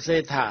បានសរសេ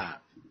រថា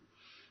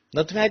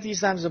នៅថ្ងៃទី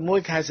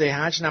31ខែសី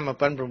ហាឆ្នាំ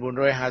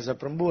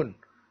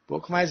1959ពួក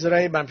ខ្មែរសេ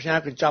រីបានផ្ញើ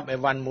កញ្ចប់អី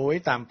វ៉ាន់មួយ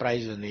តាមប្រៃ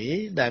សណី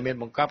យ៍ដែលមាន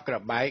បង្កប់ក្រ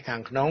បបែកខា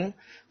ងក្នុង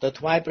ទៅ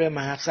ថ្វាយព្រះម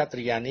ហាក្សត្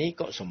រិយានី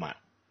កុសុមៈ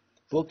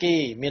ពួកគេ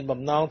មាន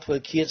បំណងធ្វើ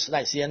ឃាតស្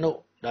ដេចសៀនុ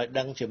ដោយ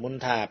ដឹងជាមុន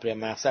ថាព្រះ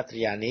មហាក្សត្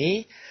រិយានី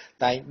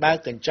តែងបើក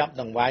កញ្ចប់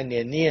ដង្វាយនា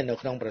នានៅ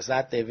ក្នុងប្រាសា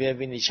ទទេវា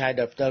វិនិច្ឆ័យ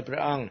ដោយផ្ទាល់ព្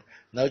រះអង្គ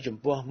នៅចំ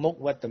ពោះមុខ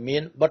វត្តមា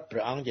នបុត្រព្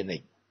រះអង្គជានិ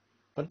ច្ច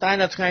ប៉ុន្តែ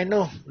នៅថ្ងៃ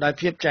នោះដោយ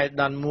ភាពចៃ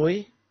ដន្យមួយ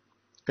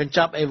កញ្ច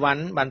ប់អីវ៉ា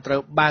ន់បានត្រូ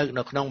វបើក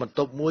នៅក្នុងបន្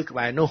ទប់មួយក្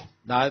បែរនោះ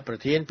ដោយប្រ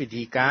ធានពិ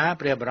ធីការ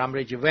ព្រះបរម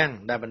រាជវាំង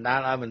ដែលបណ្ដាល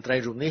ឲ្យមន្ត្រី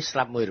រូបនេះស្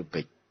លាប់មួយរំ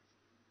ពេច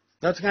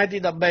នៅថ្ងៃទី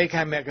13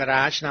ខែមក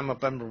រាឆ្នាំ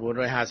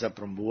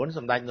1959ស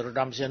ម្ដេចនរោត្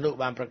តមសីហនុ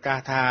បានប្រកាស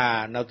ថា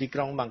នៅទីក្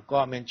រុងបាងក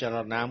កមានចល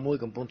នាមួយ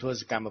កំពុងធ្វើ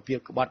សកម្មភាព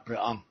ក្បត់ព្រះ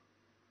អង្គ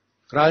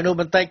ក្រោយនោះ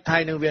បន្តិចថៃ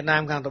និងវៀតណា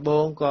មខាងត្បូ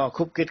ងក៏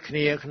ខុបគិតគ្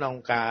នាក្នុង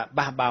ការ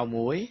បះបោរ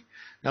មួយ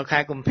នៅខែ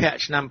កុម្ភៈ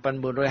ឆ្នាំ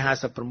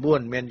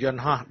1959មានយន្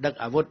តហោះដឹក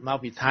អាវុធមក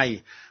ពីថៃ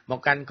មក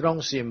កាន់ក្រុង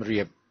សៀម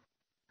រាប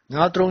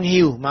ងោទ្រង់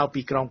ហ៊ីវមក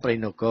ពីក្រុងព្រៃ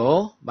នគរ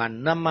បាន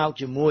នាំមក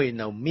ជាមួយ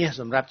នៅមាស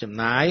សម្រាប់ចំ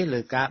ណាយលើ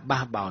ការ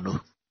បះបោរនោះ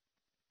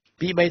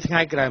ពី3ថ្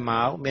ងៃក្រោយម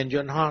កមានយ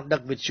ន្តហោះដឹ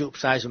កវិទ្យុ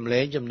ផ្សាយសំឡេ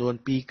ងចំនួន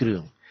2គ្រឿ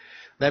ង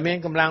ដែលមាន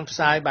កម្លាំងផ្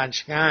សាយបាន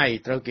ឆ្ងាយ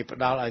ត្រូវគេផ្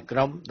ដល់ឲ្យក្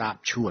រុមដាប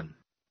ឈួន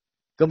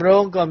គម្រោ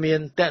ងក៏មាន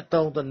តាក់ទ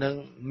ងទៅនឹង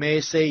មេ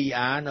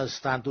CIA នៅ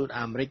ស្ថានទូត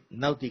អាមេរិក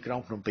នៅទីក្រុង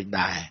ភ្នំពេញ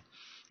ដែរ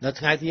នៅ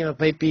ថ្ងៃទី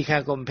22ខែ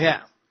កុម្ភៈ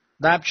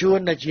ដាបឈួន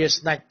ដែលជា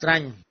ស្ដេចត្រា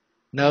ញ់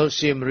នៅ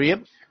សៀមរាប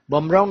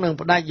បំរុងនឹង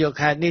ផ្ដាច់យក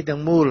ខេត្តនេះទាំ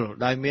ងមូល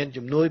ដោយមាន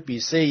ជំនួយពី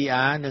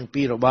CIA និង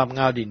ពីរបប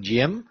ងោឌិន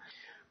យាម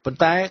ប៉ុន្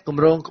តែគ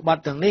ម្រោងក្ប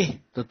ត់ទាំងនេះ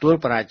ទទួល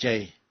បរាជ័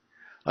យ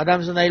ឧត្តម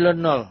សេនីយ៍ល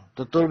ន់នល់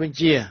ទទួលបញ្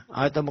ជា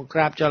ឲ្យទៅបង្ក្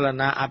រាបចល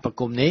នាអប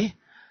គមនេះ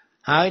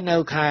ហើយនៅ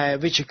ខែ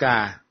វិច្ឆិកា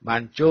បា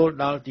នចូល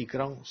ដល់ទីក្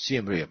រុងសៀ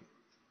មរាប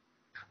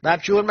ដាប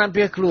ឈួនបាន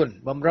ភៀសខ្លួន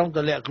បំរុង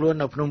ទៅលាក់ខ្លួន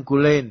នៅភ្នំគូ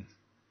លែន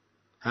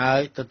ហើយ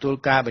ទទួល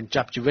ការបញ្ច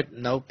ប់ជីវិត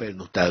នៅពេល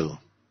នោះទៅ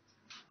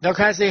ដល់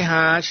ខែសី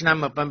ហាឆ្នាំ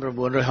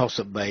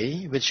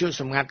1963វិទ្យុ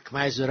សម្ងាត់ខ្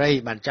មែរសេរី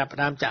បានចាប់ផ្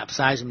ដើមចាក់ផ្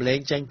សាយសម្លេង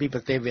ចេញពីប្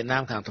រទេសវៀតណា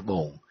មខាងត្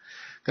បូង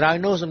ក្រោយ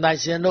នោះសម្ដេច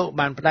សៀនុ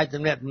បានផ្ដាច់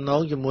ទំនាក់ទំន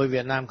ងជាមួយ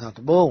វៀតណាមខាង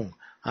ត្បូង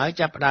ហើយ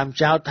ចាប់ផ្ដើម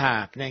ចោទថា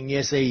ភ្នាក់ងា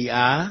រ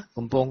CIR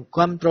កំពុងគ្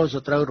រប់គ្រងស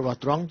ត្រូវរបស់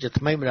ទ្រង់ជា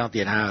ថ្មីម្ដង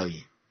ទៀតហើយ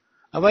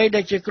អ្វី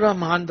ដែលជាគ្រោះ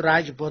មហន្តរាយ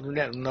ចំពោះទំ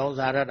នាក់ទំនង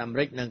សហរដ្ឋអាមេ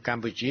រិកនិងក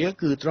ម្ពុជា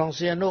គឺទ្រង់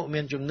សៀនុ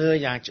មានជំនឿ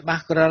យ៉ាងច្បា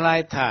ស់ក្រឡែ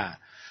តថា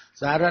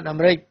សហរដ្ឋអា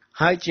មេរិក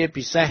ហើយជា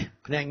ពិសេស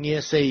ភ្នាក់ងារ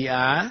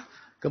CIR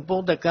កំពុង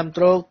តែគ្រប់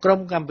គ្រងក្រុម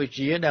កម្ពុ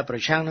ជាដែលប្រ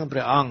ឆាំងនឹងព្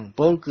រះអង្គ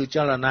ពលគឺច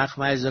លនាខ្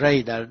មែរសេរី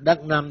ដែលដឹក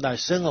នាំដោយ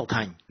សឹងអុក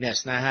ថាញ់អ្នក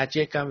ស្នេហា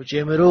ជាតិកម្ពុជា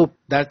មួយរូប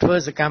ដែលធ្វើ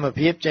សកម្ម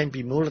ភាពចេញ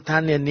ពីមូលដ្ឋា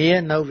ននានា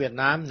នៅវៀត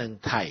ណាមនិង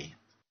ថៃ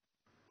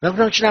នៅក្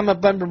នុងឆ្នាំ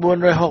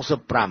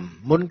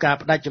1965មុនការ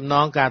ផ្ដាច់ចំណ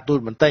ងការទូត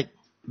បន្តិច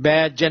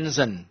Bear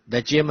Jensen ដែ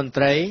លជាមន្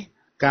ត្រី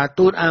ការ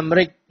ទូតអាមេ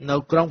រិកនៅ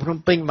ក្រុងភ្នំ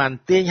ពេញបាន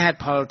ទាញហេតុ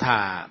ផលថា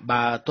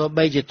បើទោះ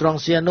បីជាទ្រង់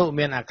សៀនុ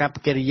មានអាកប្ប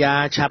កិរិយា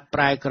ឆាប់ប្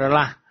រែក្រ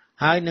ឡាស់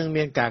ហើយនឹង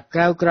មានការក្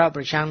រៅក្រោត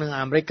ប្រឆាំងនឹង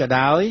អាមេរិកក៏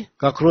ដោយ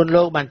ក៏ខ្លួន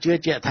លោកបានជឿ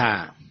ជាក់ថា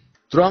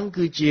ទ្រង់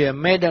គឺជា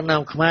មេដឹក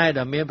នាំខ្មែរ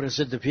ដ៏មានប្រ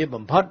សិទ្ធភាព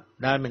បំផុត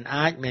ដែលមិន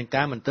អាចមាន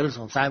ការមន្ទិលស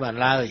ង្ស័យបាន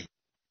ឡើយ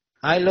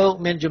ហើយលោក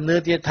មានជំនឿ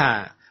ទៀតថា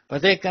ប្រ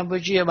ទេសកម្ពុ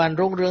ជាបាន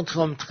រុងរឿងធ្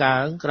ងន់ធ្ងរ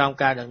ក្រោម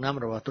ការដឹកនាំ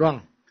របស់ទ្រង់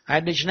ហើ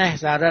យដូច្នេះ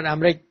សហរដ្ឋអា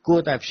មេរិកគួរ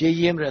តែព្យា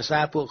យាមរក្សា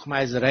ពួកខ្មែ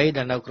រសេរី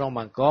ដែលនៅក្រុង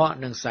បាងកក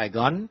និងសៃហ្គ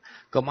ន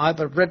កុំឲ្យ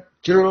ប្រព្រឹត្ត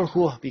ជ្រុល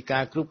ហួសពីកា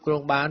រគ្រប់គ្រ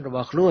ងបានរប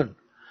ស់ខ្លួន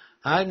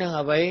ហើយនឹង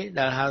អ្វី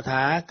ដែលហៅ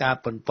ថាការ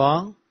ប៉ុនប៉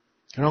ង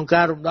ក្នុង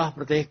ការរំដោះ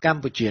ប្រទេសក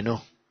ម្ពុជានោះ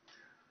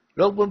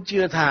លោកពុំជឿ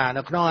ថា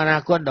នៅក្នុងអនា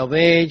គតដ៏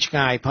វែងឆ្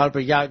ងាយផល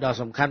ប្រយោជន៍ដ៏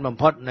សំខាន់បំ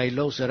ផុតនៃ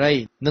លោកសេរី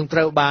នឹងត្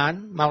រូវបាន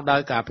មកដោ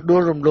យការផ្ដួ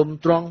លរំលំ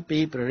ទ្រង់ពី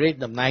ព្រះរាជ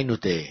តំណែងនោះ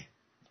ទេ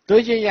ទោះ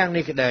ជាយ៉ាង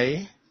នេះក្តី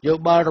យោ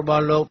បល់រប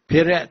ស់លោក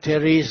ភិរៈធា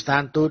រីស្ថា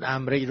នទូតអា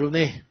មេរិករូប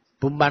នេះ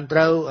ពុំបានត្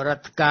រូវរ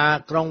ដ្ឋការ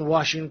ក្រុង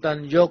Washington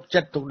យក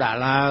ចិត្តទុកដាក់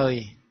ឡើយ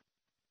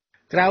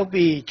ក្រៅ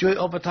ពីជួយ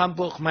ឧបត្ថម្ភ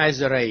ពួកខ្មែរ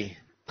សេរី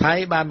ថៃ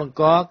បានបង្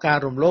កការ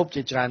រំលោភ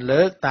ជាច្រើន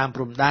លើកតាម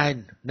ព្រំដែន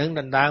និង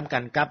ដណ្ដើមកា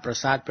ន់កាប់ប្រា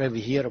សាទព្រះ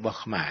វិហាររបស់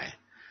ខ្មែរ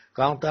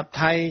កងទ័ព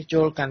ថៃ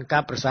ចូលកាន់កា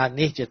ប់ប្រាសាទ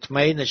នេះជាថ្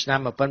មីនៅឆ្នាំ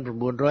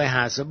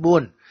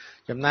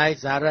1954ចំណែក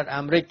សហរដ្ឋ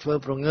អាមេរិកធ្វើ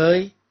ប្រងើយ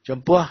ចំ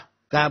ពោះ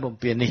ការបំ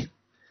ពាននេះ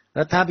រ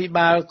ដ្ឋាភិ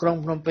បាលក្រុង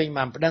ភ្នំពេញ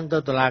បានប្តឹងទៅ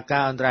តុលាកា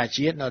រអន្តរ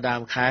ជាតិនៅដើ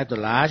មខែតុ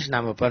លាឆ្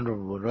នាំ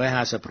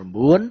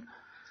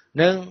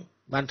1959និង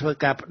បានធ្វើ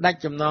ការផ្ដាច់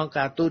ចំណង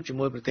ការទូតជា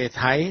មួយប្រទេស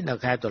ថៃនៅ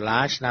ខែតុលា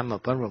ឆ្នាំ1961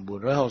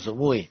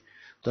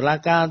តុលា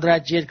ការអន្តរ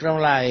ជាតិក្រុង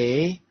ឡាអេ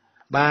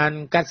បាន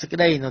កាត់សេចក្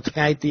តីនៅថ្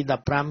ងៃទី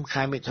15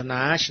ខែមិថុ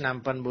នាឆ្នាំ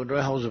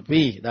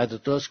1962ដោយទ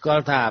ទួលស្គា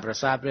ល់ថាប្រា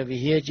សាទព្រះវិ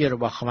ហារជារ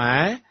បស់ខ្មែ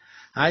រ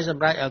ហើយស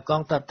ម្រេចឲ្យក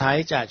ងទ័ពថៃ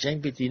ចាកចេញ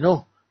ពីទីនោះ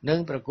និង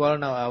ប្រគល់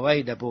នៅអ្វី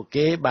ដែលពួក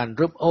គេបាន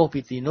រឹបអូស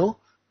ពីទីនោះ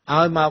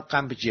ឲ្យមកក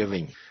ម្ពុជាវិ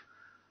ញ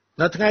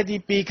នៅថ្ងៃទី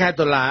2ខែ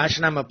តុលា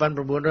ឆ្នាំ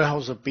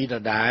1962ដ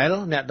ដែល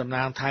អ្នកតំ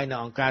ណាងថៃនៅ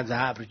អង្គការស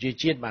ហប្រជា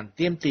ជាតិបាន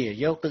ទាមទារ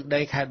យកទឹក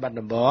ដីខេត្តបាត់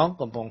ដំបង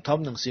កំពង់ធំ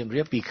និងសៀម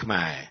រាបពីខ្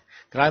មែរ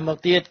ក្រោយមក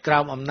ទៀតក្រោ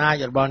មអំណាច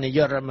របស់នាយ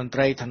ករដ្ឋមន្ត្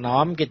រីថន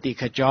មគិតិ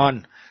ខចរ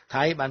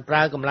ថៃបានប្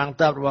រើកម្លាំង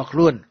ទ័ពរបស់ខ្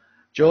លួន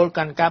ចូល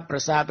កាន់កាប់ប្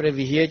រាសាទព្រះ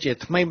វិហារជា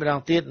ថ្មីម្ដង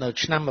ទៀតនៅ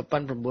ឆ្នាំ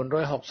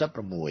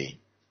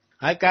1966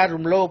ហើយការ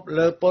រំលោភ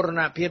លើបូរ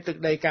ណភាពទឹក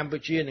ដីកម្ពុ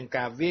ជានិង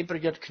ការវាយប្រ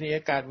យុទ្ធគ្នា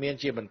កើតមាន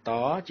ជាបន្ត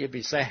ជា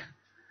ពិសេស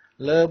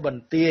លើប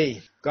ន្ទាយ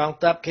កង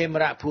ទ័ពខេម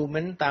រៈភូ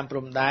មិន្ទតាមព្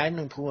រំដែន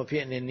និងភូមិភា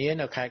គនានា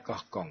នៅខេត្ត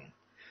កោះកុង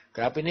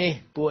ក្រៅពីនេះ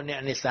ពួកអ្នក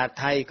នេសាទ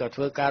ថៃក៏ធ្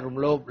វើការរំ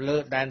លោភលើ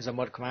ដែនស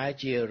មុទ្រខ្មែរ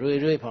ជារឿ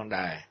យៗផង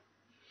ដែរ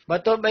បើ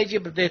ទោះបីជា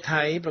ប្រទេស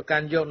ថៃប្រកា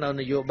ន់យកនៅ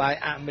នយោបាយ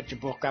អមិត្តចំ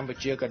ពោះកម្ពុ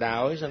ជាក៏ដោ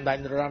យសម្ដេច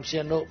នរោត្តមសី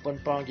ហនុប៉ុន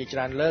ប៉ងជាច្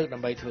រើនលើកដើ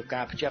ម្បីធ្វើ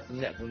ការភ្ជាប់ទំ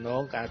នាក់ទំន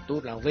ងការទូ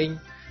តឡើងវិញ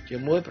ជា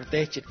មួយប្រទេ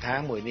សជិតខា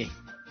ងមួយនេះ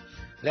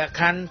លក្ខ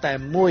ខណ្ឌតែ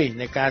មួយ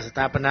នៃការស្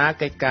ថាបនា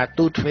កិច្ចការ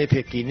ទូតទ្វេ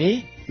ភាគីនេះ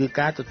គឺ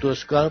ការទទួល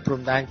ស្គាល់ព្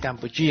រំដែនកម្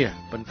ពុជា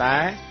ប៉ុន្តែ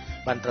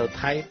បានត្រូវ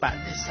ថៃប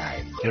ដិសេធ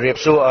ជម្រាប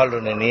សួរអស់លោ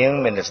កអ្នកនាង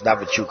មានស្ដាប់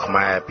វិទ្យុខ្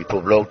មែរពិភ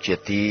ពលោកជា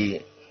ទី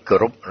គោ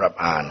រពរាប់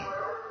អាន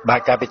បា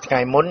ទកាលពីថ្ងៃ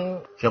មុន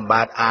ខ្ញុំ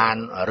បានអាន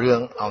រឿ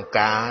ងអង្គ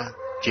ការ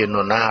ជានរ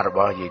ណារប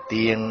ស់យាយ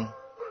ទៀង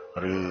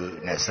ឬ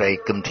អ្នកស្រី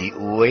គឹមធី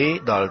អ៊ួយ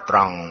ដល់ត្រ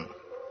ង់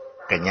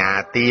កញ្ញា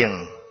ទៀង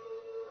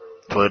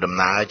ធ្វើដំ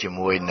ណើរជា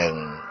មួយនឹង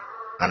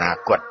អនា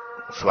គត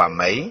ស្វា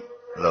មី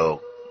លោក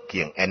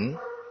គៀងអិន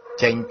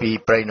ចេញពី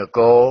ព្រៃនគ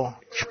រ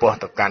ឆ្ពោះ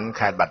ទៅកាន់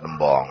ខេត្តបាត់ដំ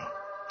បង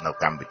នៅ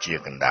កម្ពុជា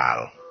កណ្ដាល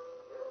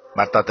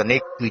បាទតទៅនេះ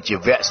គឺជា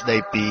វគ្គស្ដី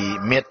ពី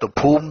មាតុ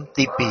ភូមិ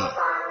ទី2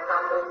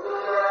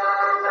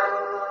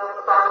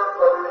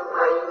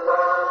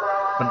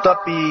បន្ទាប់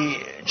ពី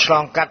ឆ្ល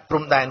ងកាត់ព្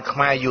រំដែនខ្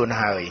មែរយួន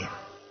ហើយ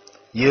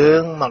យើ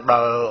ងមកដ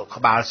ល់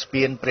ក្បាលស្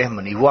ពានព្រះ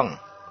មុនីវង្ស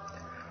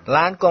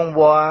ឡានកង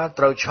វល់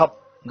ត្រូវឈប់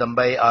ដើម្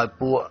បីឲ្យ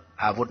ពួក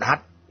អាវុធហ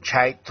ត្ថ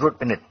ឆែកត្រួត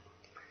ពិនិត្យ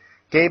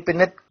គេពិ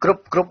និត្យគ្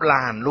រប់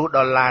ឡានលុះដ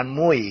ល់ឡាន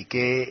មួយ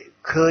គេ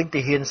ឃើញទា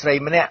ហានស្រី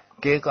ម្នាក់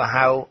គេក៏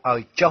ហៅឲ្យ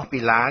ចុះពី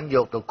ឡានយ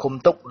កទៅឃុំ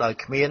ទុកដោយ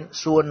គ្មាន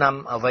សួរនាំ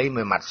អ្វី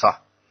មួយម៉ាត់សោះ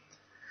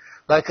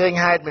ដោយឃើញ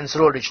ហេតុមិនស្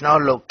រួលដូច្នោះ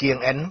លោកគៀង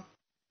អិន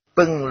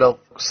ពឹងលោក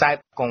សែប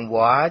កង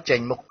វ៉ាចេញ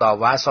មុខត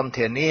វ៉ាសុំ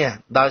ធានា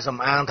ដោយសំ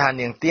អាងថា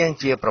នាងទៀង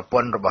ជាប្រព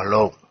ន្ធរបស់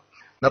លោក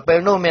នៅពេល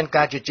នោះមាន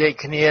ការជជែក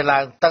គ្នាឡើ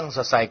ងតឹងស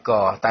រសៃក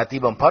តែទី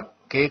បំផុត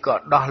គេក៏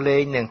ដោះលែ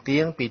ងនាងទៀ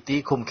ងពីទី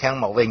ឃុំឃាំង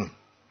មកវិញ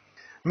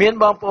មាន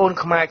បងប្អូន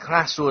ខ្មែរខ្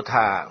លះសួរ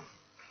ថា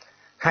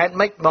ហេតុ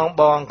ម៉េច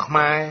បងខ្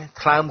មែរ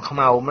ថ្លើមខ្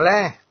មៅម្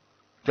ល៉េះ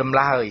ចម្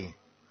លើយ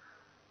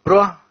ព្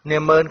រោះនា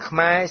ម៉ឺនខ្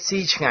មែរស៊ី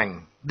ឆ្ងាញ់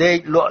ដេក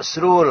លក់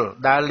ស្រួល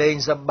ដើរលេង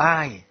សប្បា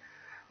យ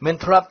មិន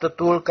ធ្លាប់ទ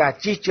ទួលការ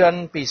ជិះជាន់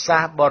ពីសា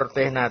សបរ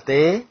ទេសណា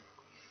ទេ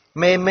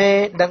មេ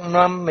ដឹក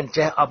នាំមិន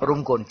ចេះអប់រំ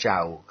កូនចៅ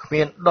គ្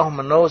មានដោះម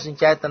នោសញ្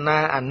ចេតនា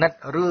អាណិត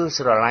ឬ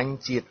ស្រឡាញ់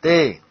ជាតិទេ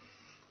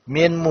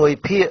មានមួយ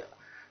ភាគ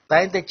តែ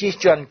ងតែជិះ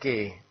ជាន់គេ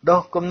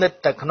ដោះគំនិត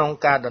តែក្នុង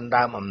ការដណ្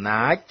ដើមអំ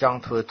ណាចចង់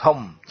ធ្វើធំ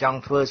ចង់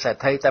ធ្វើសេ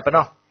ដ្ឋីតែប៉ុណ្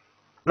ណោះ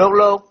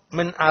លោក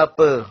មិនអើ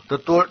ពើទ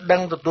ទួលដឹ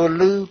ងទទួល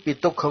ឮពី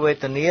ទុក្ខវេ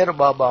ទនារ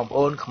បស់បងប្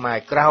អូនខ្មែរ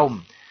ក្រោម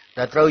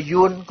ដែលត្រូវ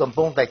យួនកំ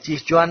ពុងតែជិះ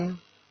ជាន់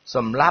ស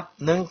ម្លាប់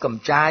និងកំ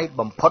ចាយ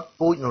បំផុត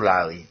ពូជនោះ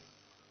ឡើយ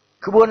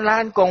ក្បួនឡា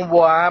នកង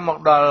វ៉ាមក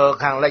ដល់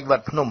ខាងលិចវ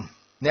ត្តភ្នំ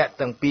អ្នក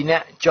ទាំងពីរនា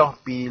ក់ចុះ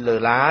ពីលើ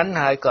ឡាន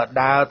ហើយក៏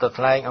ដើរទៅ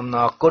ថ្លែងអំណ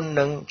រគុណ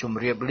និងជ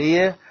ម្រាបលា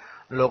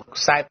លោក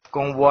សែបក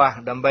ងវ៉ា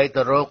ដើម្បី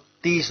ទៅរក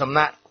ទីសំ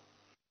ណាក់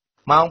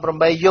ម៉ោង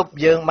 8 យប់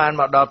យើងបាន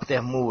មកដល់ផ្ទះ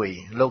មួយ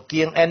លោក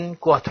គៀងអិន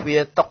គោះទ្វា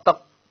រតុក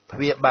ទ្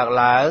វារបើក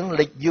ឡើង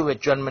លិចយុវ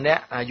ជនម្នា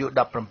ក់អាយុ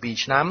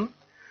17ឆ្នាំ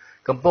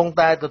កំពុង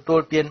តែទទួល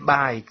ទាន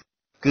បាយ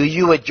គឺ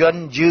យុវជន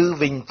យឺ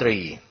វិញត្រី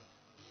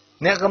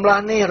អ្នកកំឡោះ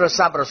នេះរ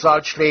សាប់រស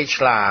ល់ឆ្លេ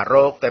ឆ្លា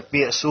រោគតែ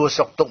ពាក្យសួរ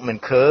សុខទុក្ខមិន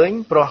ឃើញ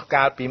ព្រោះ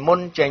កាលពីមុន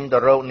ចេញទៅ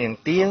រកនាង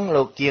ទៀង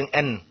លោកគៀង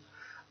អិន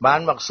បាន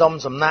មកសុំ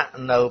សំណាក់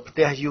នៅផ្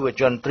ទះយុវ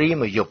ជនត្រី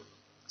មួយយប់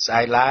ស្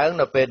អែកឡើង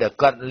នៅពេលដែល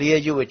គាត់លា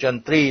យុវជន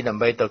ត្រីដើ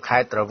ម្បីទៅខេ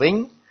ត្តត្រវិញ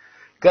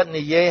គាត់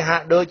និយាយហា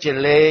ក់ដូចជា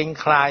លេង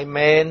คลาย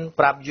មែន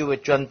ប្រាប់យុវ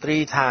ជនត្រី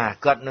ថា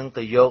គាត់នឹង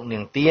ទៅយកនា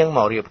ងទៀងម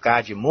ករៀបការ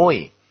ជាមួយ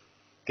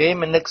គេ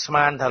មិននឹកស្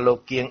មានថាលោក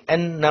គៀងអិ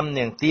ននាំ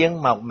នាងទៀង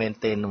មកមែន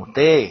ទេនោះ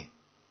ទេ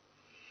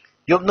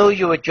យប់នោះ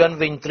យុវជន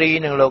វិញត្រី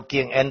និងលោក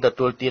គៀងអិនទ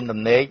ទួលទានដំ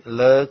ណេក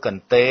លើក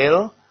ន្ទេល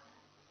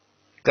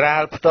ក្រា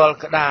លផ្ទាល់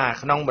ក្តារ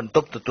ក្នុងបន្ទ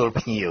ប់ទទួល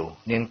ភ្ញៀវ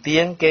នាងទៀ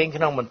ងគេង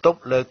ក្នុងបន្ទប់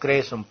លើគ្រែ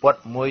សំពត់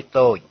មួយ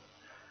តូច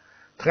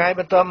ថ្ងៃប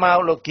ន្ទាប់មក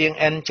លោកគៀង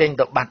អិនចេញ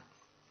ទៅបាត់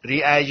រី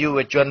ឯយុវ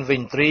ជនវិ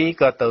ញត្រី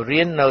ក៏ទៅ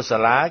រៀននៅសា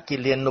លាគិ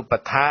លានុប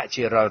ដ្ឋា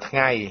ជារាល់ថ្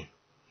ងៃ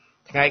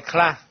ខ្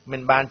លះមិ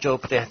នបានចូល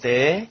ផ្ទះទេ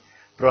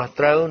ព្រោះ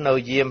ត្រូវនៅ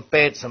យាម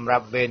ពេទ្យសម្រា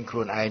ប់វេនខ្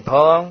លួនឯងផ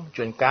ង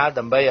ជួនកាល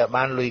ដើម្បីឲ្យ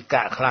បានលុយ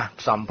កាក់ខ្លះ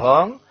ផ្សំផ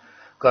ង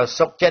ក៏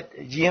សុកចិត្ត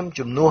យាម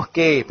ជំនួស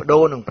គេបដូ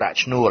រនឹងប្រាក់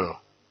ឈ្នួល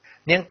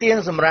នាងទៀង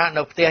សម្រាប់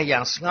នៅផ្ទះយ៉ា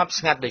ងស្ងប់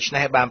ស្ងាត់ដូច្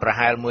នេះបានប្រ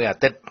ហែលមួយអា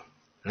ទិត្យ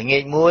ល្ងា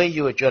ចមួយ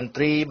យុវជន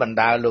ត្រីបណ្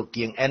ដាលលោក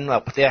គៀងអិនម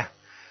កផ្ទះ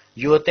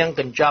យួរទាំង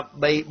កញ្ចប់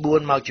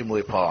 3-4 មកជាមួ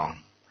យផង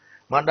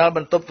មកដល់ប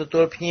ន្ទប់ទ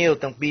ទួលភ្ញៀវ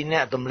ទាំងពីរនា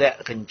ក់ទម្លាក់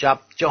កញ្ច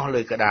ប់ចុះ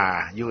លើក្តារ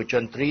យុវជ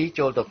នត្រី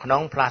ចូលទៅក្នុ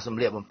ងផ្លាស់សម្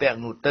លៀកបំពាក់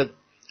ងូតទឹក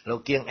លោក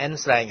គៀងអិន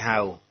ស្រែកហៅ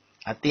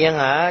អាទៀង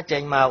ចេ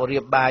ញមករៀ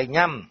បបាយ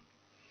ញ៉ាំ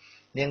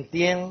នាង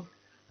ទៀង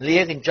លា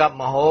កញ្ចប់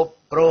ម្ហូប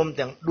ព្រម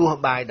ទាំងដួស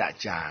បាយដាក់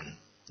ចាន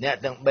អ្នក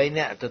ទាំង3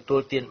នាក់ទទួ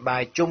លទានបា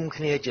យជុំ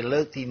គ្នាជាលើ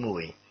កទី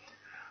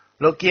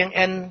1លោកគៀង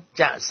អិន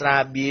ចាក់ស្រា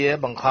បៀរ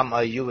បង្ខំ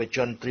ឲ្យយុវជ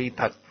នត្រី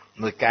ផឹក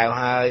មួយកែវ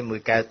ហើយមួ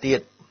យកែវទៀ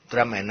តត្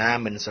រឹមឯណា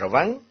មិនស្រ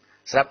វឹង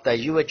ស្រាប់តែ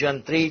យុវជន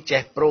ត្រី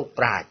ចេះប្រូក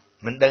ប្រាជ្ញ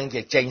មិនដឹង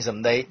ជាចេញស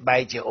ម្ដីបែ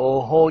កជាអូ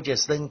ហូជា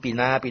ស្ទឹងពី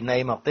ណាពីណី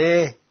មកទេ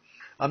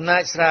អំណា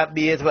ចស្រា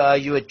បៀរធ្វើឲ្យ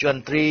យុវជន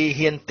ត្រី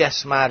ហ៊ានទះ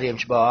ស្មារៀម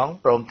ច្បង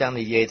ព្រមទាំង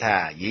និយាយថា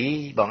យី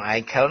បងឯ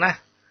ងខិលណាស់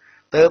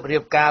ទើបរៀ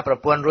បការប្រ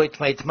ពន្ធរួច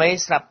ថ្មី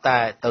ស្រាប់តែ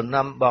ទៅ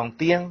នាំបង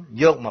ទៀង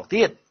យកមក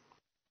ទៀត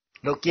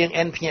លោកគៀង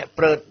អិនភ្ញាក់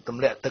ព្រឺតទ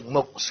ម្លាក់ទឹក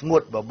មុខស្ងួ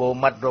តបបោ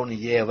មាត់រងនិ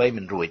យាយអ្វី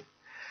មិនរួច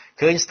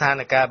ឃើញស្ថាន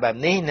ភាពបែប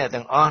នេះអ្នក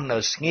ទាំងអស់នៅ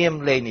ស្ងៀម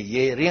លេងនិ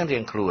យាយរៀ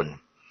ងខ្លួន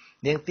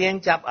នាងទៀង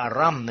ចាប់អា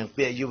រម្មណ៍នឹង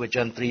ពាក្យយុវជ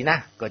នត្រីណា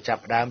ស់ក៏ចា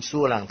ប់ដើមសួ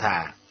រឡើងថា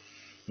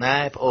ណែ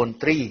ប្អូន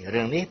ត្រី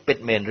រឿងនេះពិត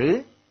មែនឬ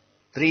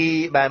ត្រី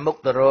បែរមុខ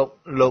ទៅរក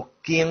លោក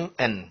គៀង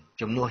អិន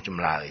ជំនួសច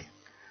ម្លើយ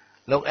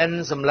លោកអិន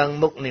សម្លឹង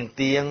មុខនាង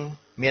ទៀង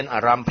មានអា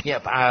រម្មណ៍ភ្ញា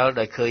ក់ផ្អើល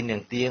ដោយឃើញនា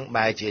ងទៀង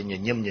បែរជាញ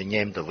ញឹមញ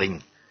ញែមទៅវិញ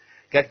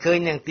គាត់ឃើញ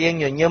នាងទៀង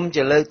ញញឹម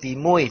ជាលើកទី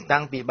1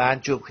តាំងពីបាន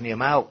ជួបគ្នា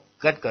មក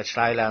គាត់ក៏ឆ្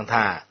លើយឡើង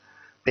ថា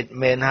ពិត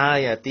មែនហើយ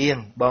អាទៀង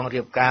បង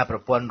រៀបការប្រ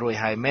ពន្ធរួច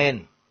ហើយមែន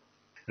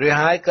រួច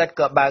ហើយគាត់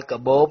ក៏បើកកា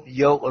បូប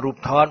យករូប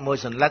ថតមួយ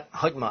សន្លឹក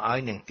ហុចមកឲ្យ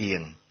នាងទៀង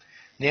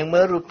នាង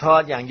មើលរូបថ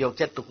តយ៉ាងយក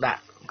ចិត្តទុកដា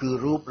ក់គឺ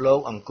រូបលោក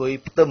អង្គុយ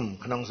ផ្ទឹម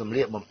ក្នុងសម្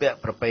លៀកបំពាក់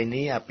ប្រពៃ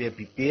ណីអាពាហ៍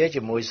ពិពាហ៍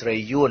ជាមួយស្រី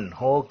យួន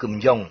ហូគឹម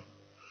យ៉ុង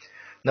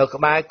នៅ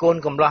ក្បែរកូន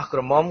កំឡោះក្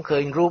រមុំឃើ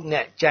ញរូបអ្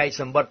នកចែក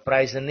សម្បត្តិប្រៃ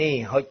សណី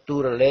ហុចទូ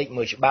រលេខ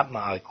មួយច្បាប់ម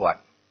កឲ្យគាត់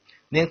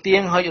នាងទៀ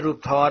ងហុចរូប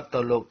ថតទៅ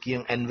លោកគៀង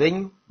អិនវិញ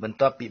បន្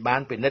ទាប់ពីបា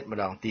នពិនិត្យម្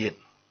ដងទៀត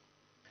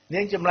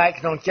នាងចម្លែក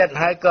ក្នុងចិត្ត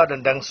ហើយក៏ដ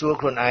ណ្ដឹងសួរ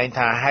ខ្លួនឯង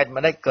ថាហេតុ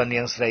ម៉េចក៏នា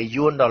ងស្រី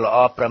យួនដ៏ល្អ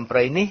ប្រឹមប្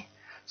រៃនេះ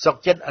សុក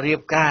ចិត្តរៀប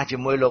ការជា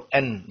មួយលោក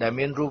អិនដែល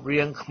មានរូប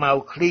រាងខ្មៅ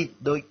ឃ្លីក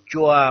ដូច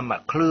ជ័រម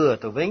កឃ្លឿ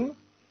ទៅវិញ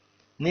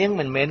នាង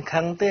មិនមែន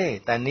ខឹងទេ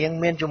តែនាង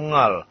មានចម្ង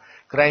ល់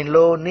ក្រែង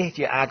លោនេះ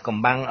ជាអាចកំ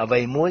បាំងអ្វី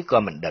មួយក៏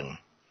មិនដឹង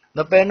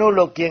នៅពេលនោះ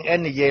លោកគៀងអិន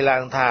និយាយឡើ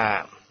ងថា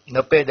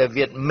នៅពេលដែល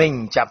វៀតមិញ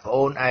ចាប់ប្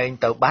អូនឯង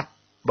ទៅបាត់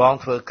បង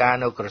ធ្វើការ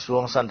នៅក្រសួ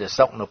ងសន្តិ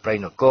សុខនៅព្រៃ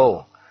នគរ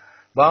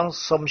បង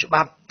សុំច្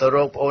បាប់ទៅរ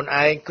កប្អូន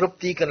ឯងគ្រប់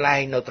ទីកន្លែ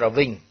ងនៅត្រ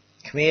វិញ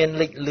គ្មាន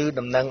លេចលឺ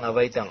ដំណឹងអ្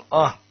វីទាំងអ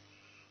ស់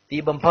ទី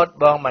បំផុត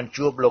បងបាន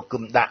ជួបលោកគឹ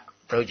មដាក់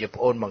ត្រូវជា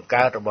ប្អូនបង្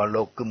កើតរបស់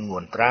លោកគឹមងួ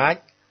នត្រាច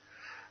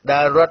ដែ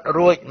លរត់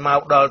រួចម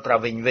កដល់ត្រា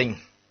វិញវិញ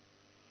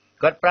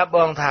គាត់ប្រាប់ប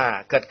ងថា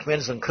គាត់គ្មាន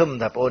សង្ឃឹម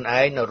ថាប្អូន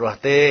ឯងនៅរស់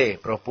ទេ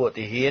ព្រោះពួក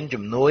ទាហាន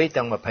ជំនួយ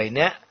ទាំង20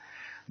នាក់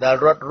ដែល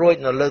រត់រួច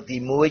នៅលើកទី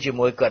1ជា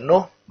មួយគាត់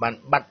នោះបាន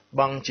បាត់ប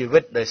ង់ជីវិ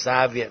តដោយសា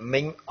រវាមិ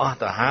ញអស់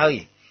ទៅហើយ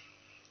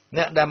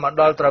អ្នកដែលមក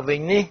ដល់ត្រាវិញ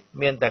នេះ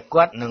មានតែ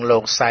គាត់និងលោ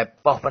កសែប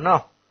ប៉ុសប៉ុណ្ណោះ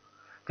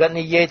គាត់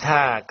និយាយ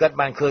ថាគាត់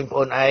បានឃើញប្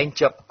អូនឯង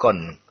ជាប់កុន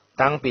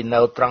តាំងពីនៅ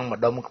ត្រង់ម្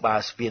ដុំក្បាល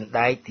ស្ពាន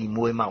ដែកទី1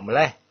មកម្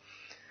លេះ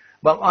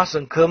បងអស់ស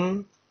ង្ឃឹម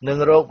នឹង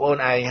រកប្អូន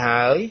ឯង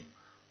ហើយ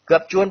គា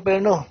ត់ជួនពេល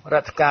នោះរ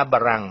ដ្ឋការបា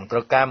រាំងត្រូ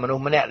វការមនុស្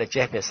សម្នាក់ដែល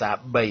ចេះភាសា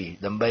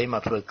3ដើម្បីម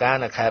កធ្វើការ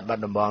នៅខេត្តបា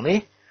ត់ដំបងនេះ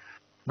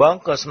បង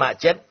ក៏ស្ម័គ្រ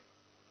ចិត្ត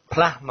ផ្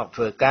លាស់មក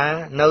ធ្វើការ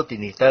នៅទី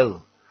នេះទៅ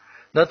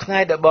នៅថ្ងៃ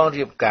ដែលបង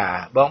រៀបការ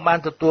បងបាន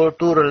ទទួល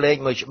ទូរលេខ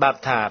មួយច្បាប់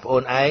ថាប្អូ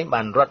នឯង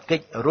បានរត់គេ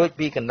ចរួច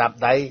ពីកណ្ដាប់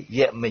ដៃ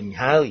យៈមិញ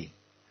ហើយ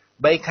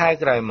3ខែ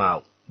ក្រោយមក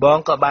បង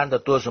ក៏បានទ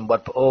ទួលសម្ប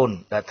ត្តិប្អូន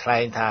ដែលថ្លែ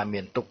ងថា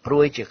មានទុក្ខព្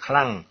រួយជាខ្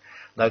លាំង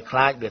ដោយខ្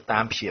លាចវាតា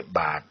មព្យា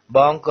បាទប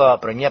ងក៏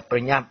ប្រញាប់ប្រ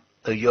ញាប់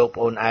ទៅយក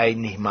ប្អូនឯង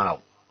នេះមក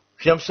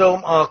ខ្ញុំសូម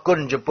អរគុណ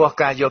ចំពោះ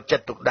ការយកចិ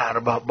ត្តទុកដាក់រ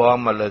បស់បង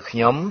មកលើខ្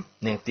ញុំ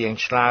នាងទៀង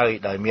ឆ្លើយ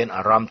ដោយមាន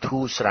អារម្មណ៍ធូ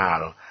រស្រា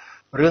ល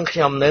រឿងខ្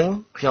ញុំនឹង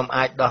ខ្ញុំ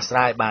អាចដោះស្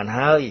រាយបាន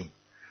ហើយ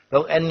លោ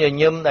កអិនញ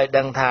ញឹមដោយ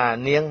ដឹងថា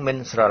នាងមិន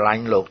ស្រឡា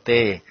ញ់លោក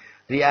ទេ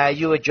រីឯ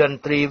យុវជន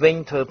ត្រីវិញ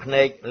ធ្វើភ្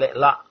នែកលេក់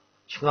លក់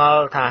ឆ្ង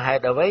ល់ថាហេ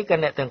តុអ្វីក៏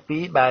អ្នកទាំងពី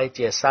របែរ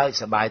ជាសើច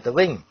សប្បាយទៅ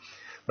វិញ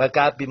បើ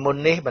កាលពីមុន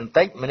នេះបន្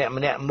តិចម្នា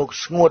ក់មុខ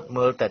ស្ងួត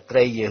មើលតែត្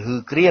រីយឺហឺ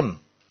ក្រៀម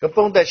កំ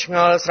ពុងតែឆ្ង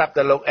ល់ស្រាប់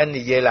តែលោកអិន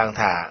និយាយឡើង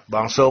ថាប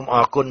ងសូមអ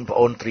រគុណប្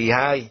អូនត្រី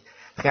ហើយ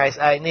ថ្ងៃ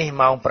ស្អែកនេះ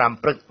ម៉ោង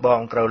5ព្រឹកបង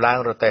ត្រូវឡើង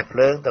រទេះភ្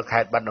លើងទៅខេ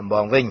ត្តបាត់ដំប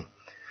ងវិញ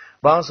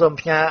បងសូម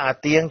ផ្ញើអា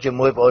ទៀងជា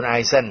មួយប្អូនឯ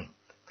ងសិន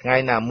ថ្ងៃ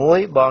ណាមួយ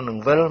បងនឹង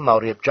វិលមក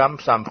រៀបចំ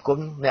ផ្សំផ្គុំ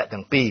អ្នក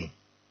ទាំងពីរ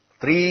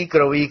ត្រីក្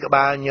រវីក្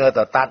បាលញើត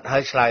តាត់ហើ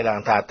យឆ្លើយឡើង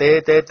ថាទេ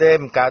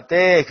មិនកើត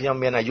ទេខ្ញុំ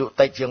មានអាយុ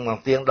តិចជាងបង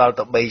ទៀងដល់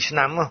ទៅ3ឆ្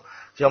នាំ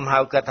ខ្ញុំហៅ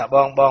គាត់ថាប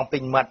ងពេ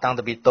ញមាត់តាំង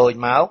ពីតូច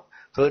មក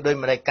ធ្វើដូច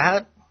មិនได้កើ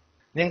ត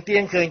នាងទៀ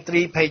ងឃើញត្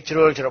រីភ័យជ្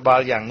រុលច្រប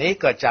ល់យ៉ាងនេះ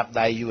ក៏ចាប់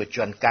ដៃយុវជ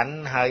នកាន់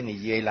ហើយនិ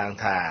យាយឡើង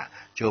ថា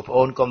ជួប្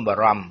អូនកុំបា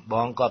រម្ភប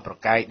ងក៏ប្រ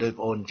កែកដោយ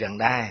ប្អូនចឹង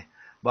ដែរ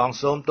បង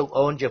សូមទុក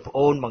អូនជាប្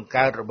អូនបង្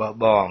កើតរបស់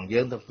បង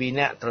យើងទាំងពីរ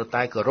នាក់ត្រូវ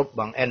តែគោរព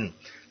បងអិន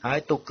ហើយ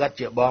ទុកគាត់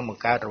ជាបងប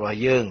ង្កើតរបស់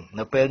យើង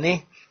នៅពេលនេះ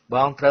ប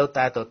ងត្រូវ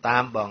តែទៅតា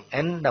មបង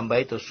អិនដើម្បី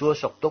ទៅសួរ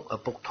សុខទុក្ខឪ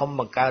ពុកធំ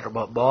បង្កើតរប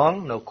ស់បង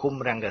នៅឃុំ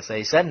រាំងកសី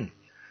សិន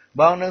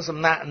បងនឹងសំ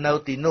ណាក់នៅ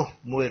ទីនោះ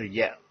មួយរ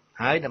យៈ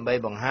ហើយដើម្បី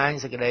បង្ហាញ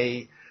សេចក្តី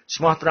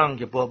ស្មោះត្រង់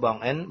ចំពោះបង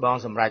អិនបង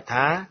សម្រេច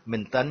ថាមិ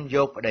នតិនយ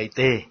កប្តី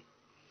ទេ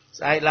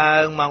ស្អែកឡើ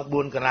ងម៉ោង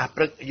 4 កន្លះ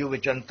ព្រឹកយុវ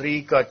ជនត្រី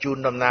ក៏ជូន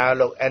ដំណើរ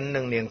លោកអិន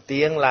និងនាង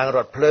ទៀងឡើងរ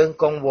ថភ្លើង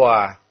កុងវ៉ា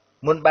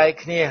មុនបែក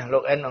គ្នាលោ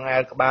កអិនអង្អែ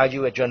លក្បាលយុ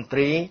វជនត្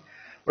រី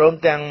ព្រម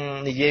ទាំង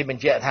និយាយប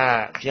ញ្ជាក់ថា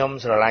ខ្ញុំ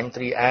ស្រឡាញ់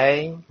ត្រីឯង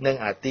និង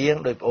អាទៀង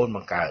ដោយប្អូនប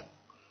ង្កើត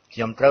ខ្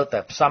ញុំត្រូវតែ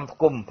ផ្សំផ្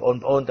គុំប្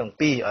អូនទាំង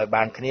ពីរឲ្យ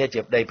បានគ្នា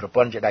ជាប្តីប្រព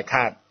ន្ធជាដាច់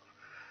ខាត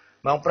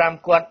ម៉ោង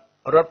 5 គាត់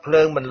រថភ្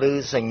លើងបន្លឺ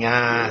សញ្ញា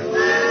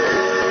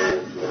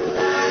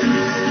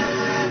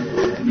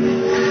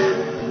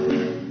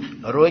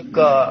រួច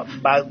ក៏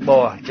បើកប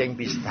រចេញ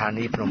ពីស្ថា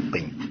នីយ៍ភ្នំពេ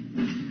ញ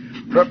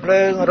រថភ្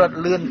លើងរត់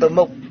លឿនទៅ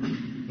មុខ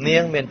នា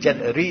ងមានចិត្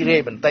តរីករា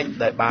យបន្តិច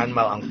ដែលបានម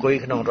កអង្គុយ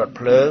ក្នុងរថ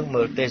ភ្លើង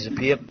មើលទេស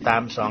ភាពតា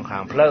មសងខា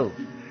ងផ្លូវ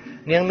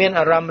នាងមាន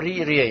អារម្មណ៍រី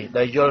ករាយ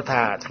ដោយយល់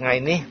ថាថ្ងៃ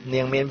នេះ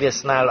នាងមានវាស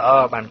នាល្អ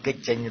បានគេច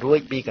ចេញរួច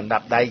ពីកណ្ដា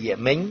ប់ដៃយៈ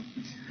មិញ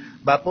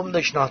បើពុំ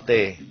ដូច្នោះ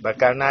ទេបើ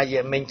កាលណា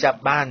យៈមិញចាប់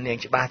បាននាង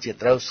ច្បាស់ជា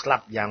ត្រូវស្លា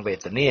ប់យ៉ាងវេ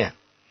ទនា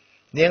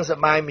នាងស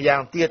ប្បាយម្យ៉ា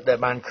ងទៀតដែល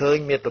បានឃើញ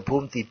មាតុភូ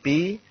មិទី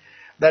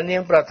2ដែលនា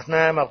ងប្រាថ្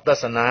នាមកទ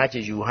ស្សនា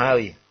ជាយូរហើ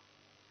យ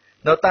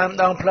នៅតាម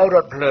ដងផ្លូវរ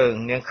ថភ្លើង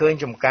នាងឃើញ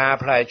ចំការ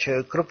ផ្លែឈើ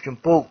គ្រប់ច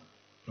ម្ពោះ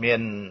មា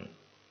ន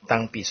តាំ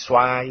ងពីស្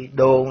វាយ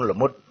ដូងល្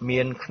មុត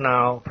មានខ្នោ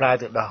ផ្លែ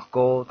ទឹកដោះ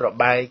គោត្រ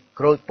បែក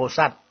ក្រូចពោធិ៍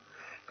សាត់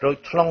ក្រូច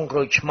ថ្លុងក្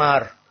រូចឆ្មារ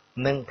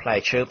និងផ្លែ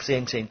ឈើផ្សេ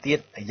ងទៀត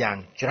យ៉ាង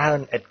ច្រើន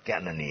ឥតក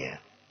ណនា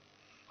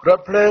រថ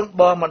ភ្លើង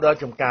បោះមកដល់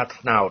ចំការ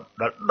ត្នោត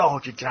ដែលដុះ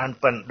ជាច្រើន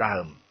ប៉ុនដើ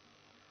ម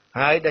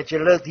ហើយដែលជា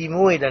លើកទី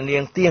1ដែលនា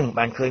ងទៀង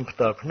បានឃើញផ្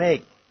ទាល់ភ្នែក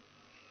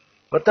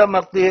បន្ទាប់ម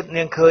កទៀត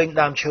នាងឃើញ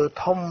ដើមឈើ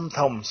ធំ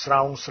ស្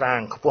រោងស្រាង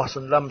ខ្ពស់ស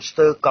ន្លឹមស្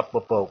ទើរកប់ព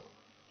ពក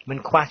មិន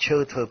ខ្វះឈើ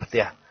ធ្វើផ្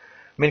ទះ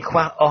មិនខ្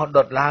វះអស់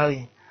ដុតឡើយ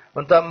ប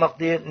ន្ទាប់មក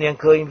ទៀតនាង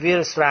ឃើញវា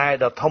លស្រែ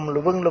ដ៏ធំ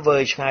ល្វឹងល្វើ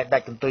យឆ្ងាយដា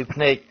ច់កន្ទុយភ្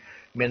នែក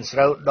មានស្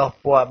រូវដុះ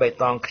ពណ៌បៃ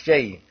តងខ្ចី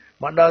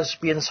មកដល់ស្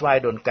ពានស្វាយ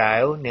ដូនកែ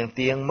វនាង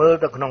ទៀងមើល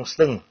ទៅក្នុងស្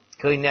ទឹង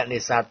ឃើញអ្នកនេ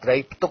សាទត្រី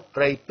ផ្ទុក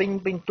ត្រីពេ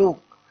ញទូក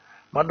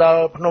មកដ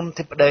ល់ភ្នំ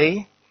ធីបដី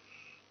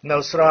នៅ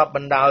ស្របប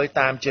ណ្ដោយ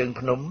តាមជើង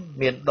ភ្នំ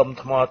មានដុំ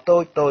ថ្មតូ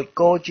ច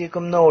គោជា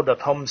គំនរដ៏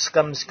ធំស្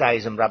កឹមស្កៃ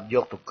សម្រាប់យ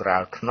កទៅក្រា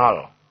លថ្ន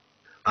ល់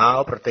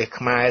ប្រទេស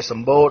ខ្មែរស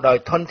ម្បូរដោយ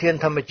ធនធាន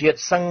ធម្មជាតិ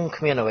សឹង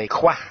គ្មានអ្វី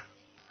ខ្វះ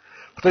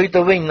ផ្ទុយទៅ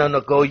វិញនៅន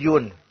គរយួ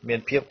នមាន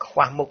ភាពខ្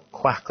វះមុខ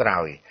ខ្វះក្រោ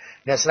យ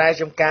អ្នកស្រែ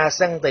ចម្ការ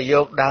សឹងតែយ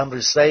កដើមឫ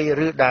ស្សី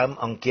ឬដើម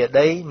អង្គា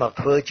ដីមក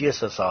ធ្វើជា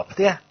សសរផ្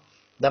ទះ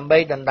ដើម្បី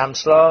ដណ្ដើម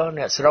ស្ល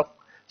អ្នកស្រុក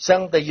សឹ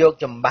ងតែយក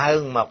ចំបើង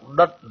មក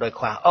ដុតដោយ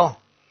ខ្វះអស់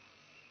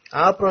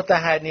ព្រោះតែ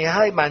ហេតុនេះ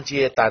ហើយបាន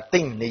ជាតាទិ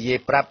ញនិយាយ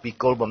ប្រាប់ពី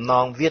គោលបំណ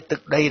ងវាទឹក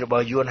ដីរប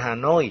ស់យួនហា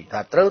ណូយ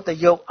ថាត្រូវតែ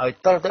យកឲ្យ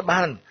តល់ទៅ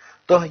បាន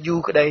ទោះយូរ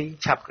ក្តី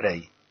ឆាប់ក្តី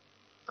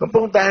កំ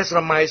ពុងតែស្រ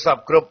មៃសព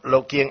គ្រប់លោ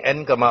កគៀងអិន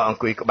ក៏មកអ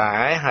ង្គុយក្បែ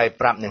រហើយ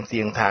ប្រាប់នាង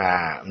ទៀងថា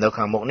នៅ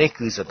ខាងមុខនេះ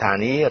គឺស្ថា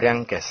នីយ៍រាំង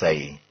កែសី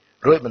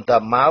រួចបន្ទា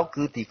ប់មក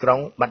គឺទីក្រុង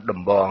បាត់ដំ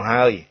បង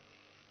ហើយ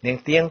នាង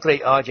ទៀងត្រេក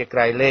អរជាក្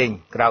រៃលែង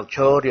ក្រោកឈ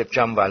ររៀប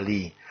ចំវ៉ា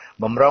លី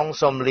បំរុង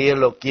សុំលា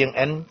លោកគៀង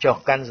អិនចុះ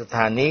កាន់ស្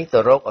ថានីយ៍ទៅ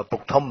រកឪពុ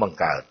កធំបង្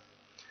កើត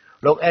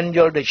លោកអិនយ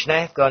ល់ដូច្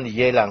នេះក៏និ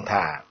យាយឡើង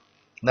ថា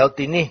នៅ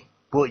ទីនេះ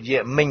ពួកយា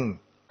មិញ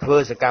ធ្វើ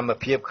សកម្ម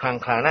ភាពខ្លាំង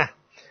ៗណាស់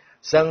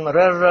សឹង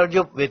រិលយ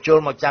ប់វាចូល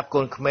មកចាប់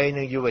កូនក្មេង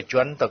និងយុវជ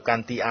នទៅកា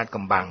ន់ទីអាត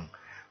កំបាំង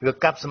វា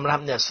កាប់សម្លា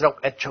ប់អ្នកស្រុក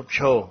អិតឈប់ឈ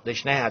រដូ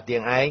ច្នេះអាទៀ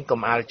ងឯងកុំ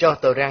អាលចុះ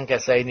ទៅរាំងកែ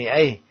សីនេះ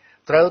អី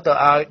ត្រូវទៅ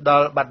ឲ្យដ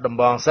ល់បាត់ដំ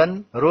បងសិន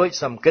រួច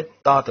សំគិត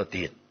តទៅ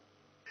ទៀត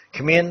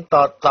គ្មានត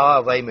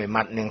អ្វីមួយ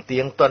ម៉ាត់នាងទៀ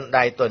ងទន់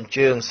ដៃទន់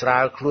ជើងស្រា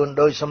លខ្លួន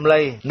ដោយសំ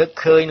ឡេងនឹក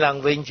ឃើញឡើង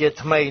វិញជា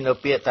ថ្មីនៅ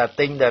ពាក្យតា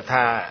ទិញដែល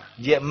ថា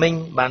យាមិញ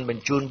បានប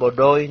ញ្ជូនបូ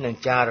ដោយនិង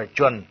ចារ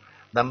ជន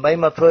ដើម្បី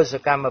មកធ្វើស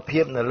កម្មភា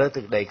ពនៅលើ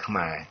ទឹកដីខ្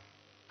មែរ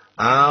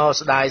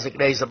ស្ដាយសេច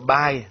ក្តីសប្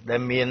បាយដែ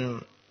លមាន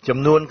ចំ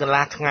នួនកន្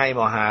លះថ្ងៃ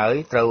មកហើយ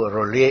ត្រូវរ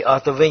លាយអ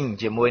ស់ទៅវិញ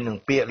ជាមួយនឹង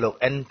ពាក្យលោក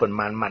អិនប៉ុន្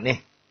មានម៉ាត់នេះ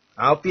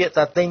ពាក្យ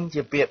តាទិញ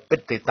ជាពាក្យពិត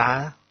ទេតា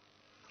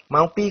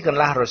ម៉ោង 2 កន្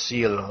លះរ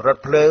សៀលរថ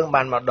ភ្លើង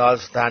បានមកដល់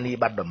ស្ថានីយ៍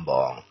បាត់ដំប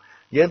ង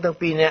យើងទាំង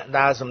ពីរនាក់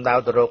ដើរសម្ដៅ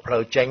ទៅរកផ្លូ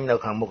វចេញនៅ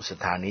ខាងមុខស្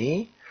ថានីយ៍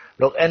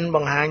លោកអិនប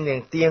ង្ហាញនាង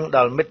ទៀងដ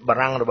ល់មិត្តបា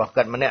រាំងរបស់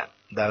គាត់ម្នាក់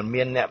ដែល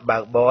មានអ្នកបើ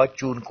កបរ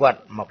ជូនគាត់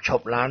មកឈ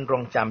ប់ឡានរ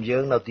ងចាំយើ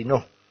ងនៅទី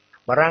នោះ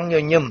បារាំងញ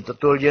ញឹមទ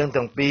ទួលយើង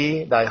ទាំងពីរ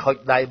ដោយហុច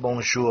ដៃបង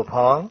សួរផ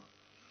ង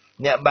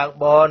អ្នកបើក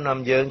បរនាំ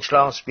យើងឆ្ល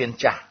ងស្ពាន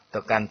ចាស់ទៅ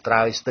កាន់ត្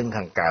រើយស្ទឹង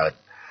ខាងកើត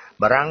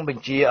បារាំងប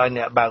ញ្ជាឲ្យ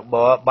អ្នកបើកប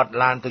របត់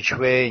ឡានទៅឆ្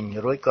វេង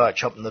រួចក៏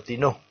ឈប់នៅទី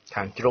នោះ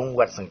ខាងជ្រុងវ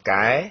ត្តសង្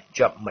កែ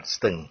ជាប់មាត់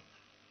ស្ទឹង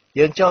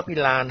យើងចុះពី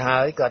ឡានហើ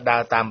យក៏ដើ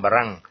រតាមបា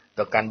រាំង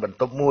ទៅកាន់បន្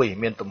ទប់មួយ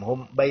មានទំហំ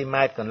3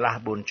 ម៉ែត្រកន្លះ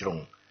4ជ្រុង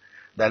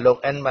ដែលលោក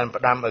អិនបាន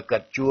ផ្ដាំឲ្យកា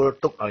ត់ជួល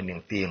ទុកឲ្យនា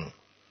ងទៀង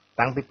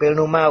តាំងពីពេល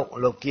នោះមក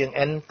លោកគៀង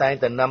អិនតែង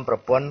តែនាំប្រ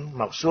ពន្ធ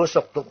មកសួរ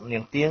សុខទុក្ខនា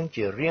ងទៀង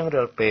ជារៀង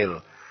រាល់ពេល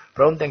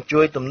ព្រមទាំងជួ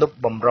យទំនប់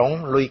បំរុង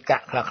លុយកា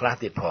ក់ខ្លះៗ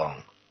ទៀតផង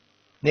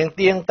នាង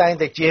ទៀងតែង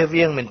តែជៀស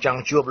វាងមិនច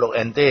ង់ជួបលោក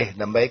អិនទេ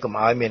ដើម្បីកុំ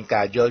ឲ្យមាន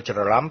ការយល់ច្រ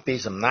ឡំពី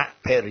សំណាក់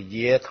ភរិ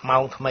យាថ្មោ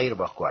ងថ្មីរ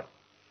បស់គាត់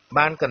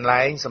បានកន្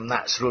លែងសំណា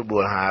ក់ស្រួលបួ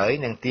លហើយ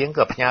នាងទៀង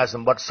ក៏ផ្ញើស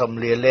ម្បត្តិសុំ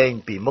លាលែង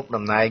ពីមុខ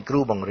តំណែងគ្រូ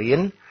បង្រៀន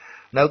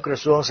នៅក្រ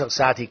សួងសិក្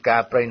សាធិកា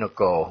រព្រៃន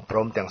គរព្រ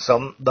មទាំង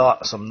សុំដក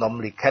សំណុំ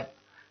លិខិត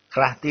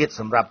ខ្លះទៀត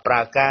សម្រាប់ប្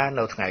រើការ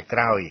នៅថ្ងៃក្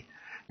រោយ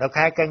នៅ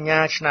ខែកញ្ញា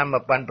ឆ្នាំ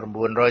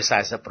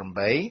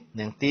1948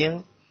នាងទៀង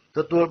ទ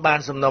ទួលបាន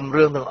សំណុំ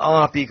រឿងទាំងអ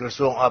ស់ពីក្រ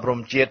សួងអប់រំ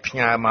ជាតិផ្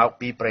ញើមក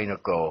ពីព្រៃន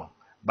គរ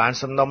បាន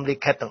សំណុំលិ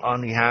ខិតទាំងអ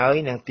ស់នេះហើយ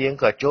នាងទៀង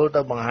ក៏ចូល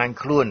ទៅបង្ហាញ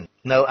ខ្លួន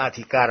នៅអ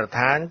ធិការដ្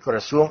ឋានក្រ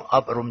សួងអ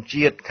ប់រំ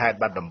ជាតិខេត្ត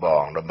បាត់ដំប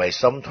ងដើម្បី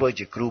សុំធ្វើ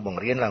ជាគ្រូប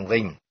ង្រៀនឡើងវិ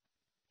ញ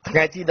ថ្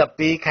ងៃទី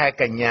12ខែ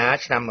កញ្ញា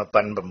ឆ្នាំ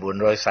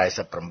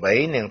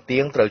1948នាងទៀ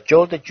ងត្រូវចូ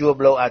លទៅជួប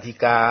លោកអធិ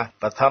ការ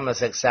បឋម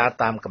សិក្សា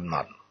តាមកំណ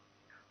ត់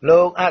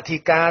លោកអធិ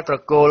ការត្រ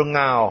កូល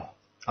ងោ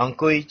អង្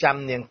គុយចាំ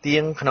នាងទៀ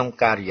ងក្នុង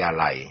ការិយា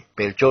ល័យ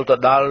ពេលចូលទៅ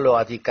ដល់លោក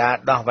អធិការ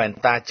ដោះវ៉ែន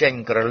តាចេញ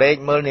ក្រឡេក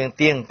មើលនាង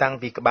ទៀងតាំង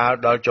ពីក្បាល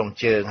ដល់ចុង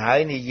ជើងហើយ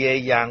និយាយ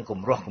យ៉ាងគំ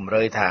រោះគំ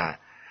រើយថា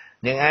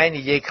នាងឯង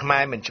និយាយខ្មែ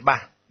រមិនច្បា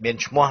ស់មាន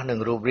ឈ្មោះនិង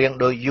រូបរាង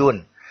ដូចយួន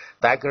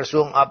តែក្រ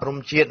សួងអប់រំ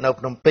ជាតិនៅ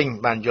ភ្នំពេញ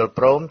បានយល់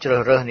ព្រមជ្រើ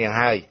សរើសនាង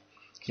ហើយ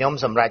ខ្ញុំ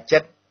សម្រេចចិ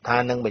ត្តថា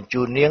នឹងបញ្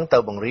ជូននាងទៅ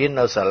បង្រៀន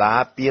នៅសាលា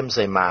ពីម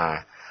សីមា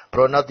ព្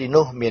រោះនៅទី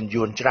នោះមាន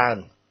យួនច្រើន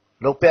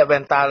លោកពាក់វ៉ែ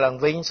នតាឡើង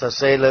វិញសរ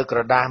សេរលើក្រ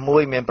ដាសមួ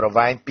យមានប្រ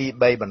វែង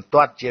 2-3 បន្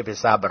ទាត់ជាភា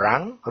សាបារាំ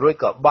ងរួច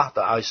ក៏បោះ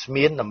ទៅឲ្យស្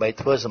មៀនដើម្បី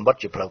ធ្វើសម្បត្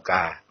តិជាផ្លូវ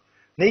ការ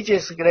នេះជា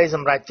សេចក្តីស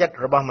ម្រេចចិត្ត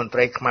របស់មន្ត្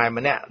រីខ្មែរ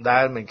ម្នាក់ដែ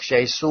លមិនខ្ចី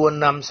សួរ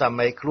នាំសា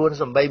មីខ្លួន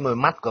សម្បីមួយ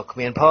ម៉ាត់ក៏គ្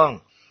មានផង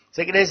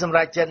សេចក្តីសម្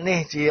រេចចិត្តនេះ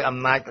ជាអំ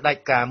ណាចផ្ដា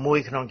ច់ការមួយ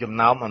ក្នុងចំ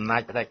ណោមអំណា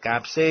ចផ្ដាច់ការ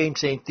ផ្សេង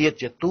ទៀត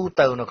ជាទូ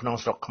ទៅនៅក្នុង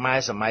ស្រុកខ្មែរ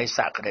សម័យស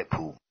ក្តិ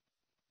ភូមិ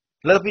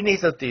លើពីនេះ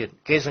ទៅទៀត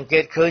គេសង្កេ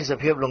តឃើញស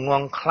ភាពល្ង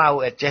ង់ខ្លៅ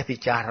ឥតចេះពិ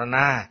ចារ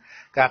ណា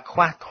ការខ្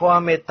វះធ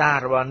ម៌មេត្តា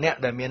របស់អ្នក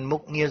ដែលមានមុ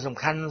ខងារសំ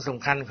ខាន់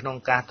ក្នុង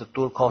ការទ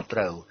ទួលខុសត្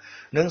រូវ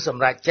និងស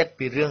ម្រេចចិត្ត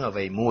ពីរឿងអ្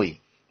វីមួយ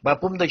បើ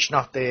ពុំដូច្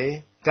នោះទេ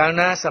កាល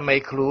ណាសម័យ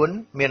ខ្លួន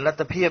មានលទ្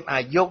ធភាពអា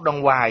ចយកដ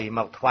ង្វាយម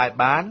កថ្វាយ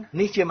បាន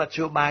នេះជាមធ្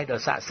យោបាយដ៏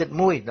ស័ក្តិសិទ្ធិ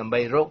មួយដើម្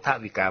បីរកថ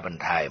វិកាប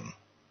ន្ថែម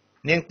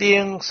នាងទៀ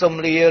ងសុំ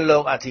លាលោ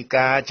កអធិ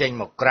ការចេញ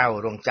មកក្រៅ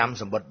រងចាំ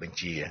សម្បត្តិបញ្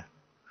ជា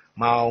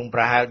ម៉ោងប្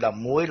រហែល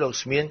11លោក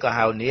ស្មៀនក៏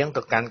ហៅនាង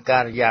ទៅកាន់កា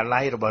រិយាល័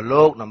យរបស់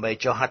លោកដើម្បី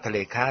ចុះហត្ថ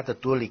លេខាទ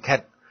ទួលលិខិ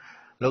ត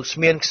លោកស្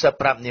មៀនខ្សឹប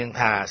ប្រាប់នាង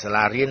ថាសា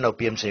លារៀននៅ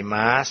ពីមសី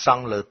មាស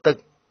ង់លើទឹក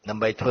ដើ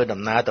ម្បីធ្វើ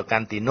ដំណើរទៅកា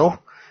ន់ទីនោះ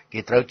គេ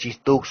ត្រូវជិះ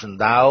ទូកសណ្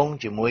ដោង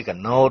ជាមួយកា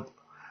ណូត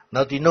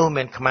នៅទីនោះ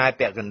មានខ្មែរ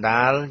ពាក់កណ្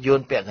ដាលយួ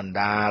នពាក់កណ្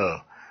ដាល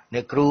អ្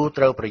នកគ្រូ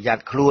ត្រូវប្រយ័ត្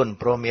នខ្លួន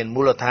ព្រោះមាន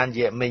មូលដ្ឋាន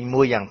យៈមិញ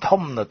មួយយ៉ាង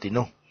ធំនៅទី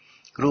នោះ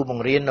គ្រូប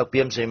ង្រៀននៅ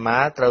ពីមសីមា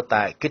ត្រូវ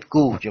តែគិត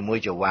គូរជាមួយ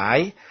ចៅវាយ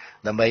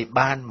ដើម្បី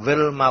បានវិ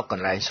លមកក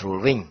ន្លែងស្រួល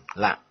វិញ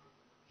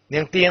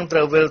នាងទៀងត្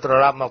រូវវិលត្រ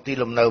ឡប់មកទី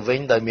លំនៅវិញ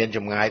ដោយមានច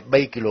ម្ងាយ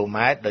3 គីឡូ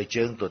ម៉ែត្រដោយ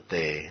ជើងទ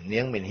ទេ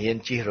នាងមិនហ៊ាន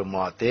ជិះរ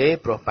មាល់ទេ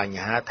ព្រោះប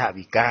ញ្ហាថ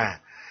វិកា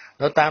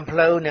នៅតាមផ្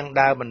លូវនាង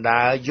ដើរបណ្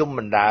ដើរយំ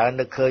បណ្ដើរ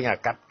នឹកឃើញអា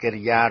កប្បកិ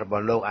រិយារប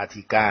ស់លោកអ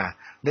ធិការ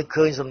នឹក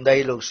ឃើញសម្ដី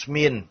លោកស្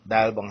មៀន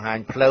ដែលបង្ហាញ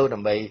ផ្លូវដើ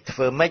ម្បីធ្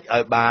វើម៉េចឲ្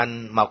យបាន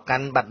មកកា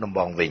ន់បាត់ដំប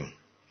ងវិញ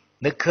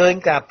នឹកឃើញ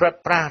ការប្រត់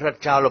ប្រាស់រត់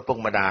ចោលឪពុក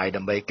ម្ដាយ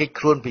ដើម្បីគេច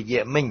ខ្លួនពី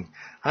យៈមិញ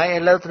ហើយឥ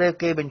ឡូវត្រូវ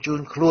គេបញ្ជូន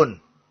ខ្លួន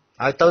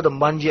ឲ្យទៅតំ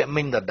បន់យៈ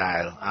មិញដដែ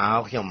ល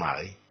ខ្ញុំហើ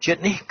យជា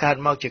តិនេះកើត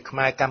មកជាខ្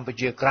មែរកម្ពុ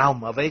ជាក្រោម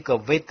អ្វីក៏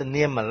វេទ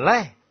នាម្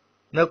លេះ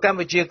នៅកម្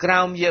ពុជាក្រោ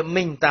មយៈ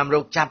មិញតាមរោ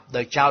គចាប់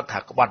ដោយចោទថា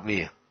ក្បត់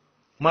វា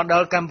មកដ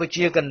ល់កម្ពុ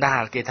ជាកណ្ដា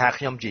លគេថា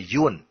ខ្ញុំជា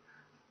យួន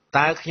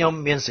តើខ្ញុំ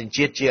មានសញ្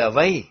ជាតិជាអ្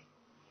វី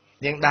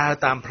នាងដើរ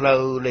តាមផ្លូ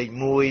វលេខ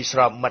1ស្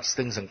របមិត្តស្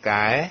ទឹងសង្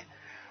កែ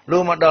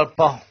លុះមកដល់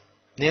ប៉ុស្តិ៍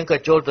នាងក៏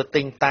ចូលទៅ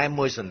ទិញតែ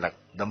មួយសន្លឹក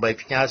ដើម្បី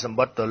ផ្ញើសម្ប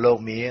ត្តិទៅលោក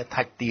មា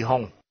ថាច់ទីហុ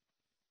ង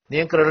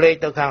នាងក្រឡេក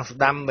ទៅខាងស្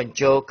ដាំបញ្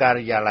ចូលកា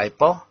រិយាល័យ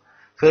ប៉ុស្តិ៍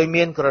ឃើញ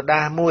មានក្រដា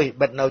សមួយ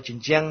បិទនៅជ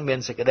ញ្ជាំងមាន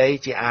សេចក្តី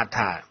ជាអាត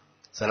ថា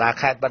សាលា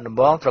ខេត្តបាត់ដំ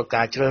បងត្រូវ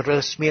ការជ្រើសរើ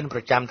សស្មៀនប្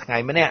រចាំថ្ងៃ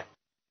ម្នាក់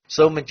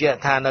សូមបញ្ជាក់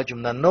ថានៅចំ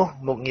នួននោះ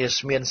មុខងារ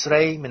ស្មៀនស្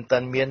រីមិនទា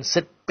ន់មាន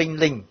សិទ្ធិពេញ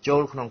លេញចូ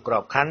លក្នុងក្រ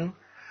បខ័ណ្ឌ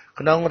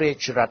ក្នុងរា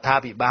ជរដ្ឋា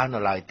ភិបាលនៅ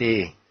ឡើយទេ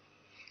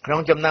ក្នុង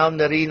ចំណោម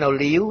នារីនៅ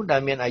លាវដែ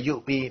លមានអាយុ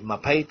ពី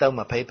20ទៅ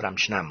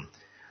25ឆ្នាំ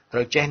ត្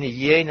រូវចេះនិ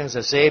យាយនិងស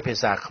រសេរភា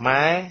សាខ្មែ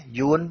រ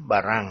យួនបា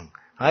រាំង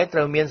ហើយត្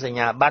រូវមានសញ្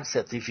ញាបត្រ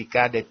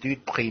Certificat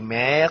d'études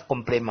primaires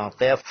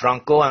complémentaires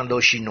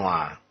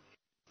franco-indo-chinois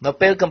នៅ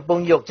ពេលកំពុង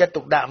យកចិត្ត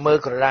ទុកដាក់មើល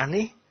ក្រដាស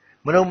នេះ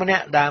មនុស្សម្នា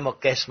ក់ដើរមក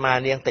កេះស្មា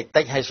នាងតិច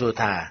ៗហើយសួរ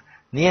ថា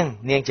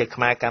នាងជាខ្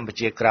មែរកម្ពុ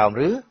ជាក្រោម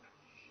ឬ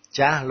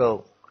ចាស់លោក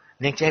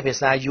នាងចេះភា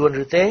សាយួន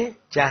ឬទេ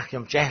ចាស់ខ្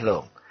ញុំចេះលោ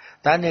ក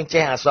តើនាង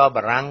ចេះអក្សរ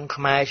បារាំង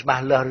ខ្មែរច្បា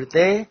ស់លាស់ឬ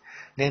ទេ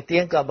នាងទៀ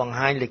ងក៏បង្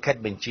ហាញលិខិត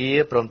បញ្ជា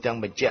ព្រមទាំង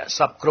បញ្ជាក់ស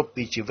ពគ្រប់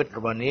ពីជីវិតរ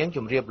បស់នាងជ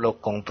ម្រាបលោក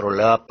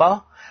Controller ប៉ុស្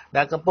តិ៍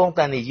ដែលកំពុង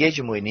តែនិយាយ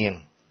ជាមួយនាង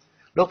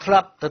លោកធ្លា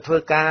ប់ទៅធ្វើ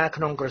ការ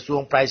ក្នុងក្រសួ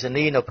ងប្រៃស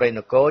ណីយ៍នៅព្រៃន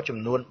គរចំ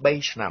នួន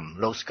3ឆ្នាំ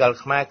លោកស្គាល់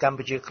ខ្មែរកម្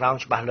ពុជាក្រោម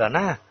ច្បាស់លាស់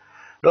ណាស់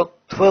លោក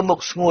ធ្វើមុខ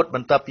ស្ងួតប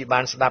ន្ទាប់ពីបា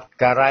នស្ដាប់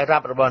ការរាយរា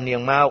ប់របស់នា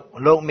ងមក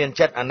លោកមាន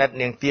ចិត្តអាណិត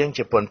នាងទៀង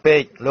ជាពន់ពេ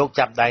កលោក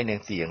ចាប់ដៃនាង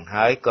ទៀង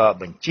ហើយក៏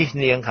បញ្ជិះ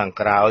នាងខាង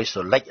ក្រោយ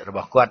សូលិចរប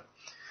ស់គាត់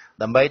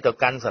ដើម្បីទៅ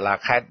កាន់សាលា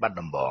ខេត្តបាត់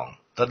ដំបង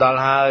ទៅដល់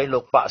ហើយលោ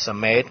កប៉ាក់ស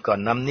មេតក៏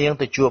នាំនាង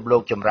ទៅជួបលោ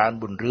កចម្រើន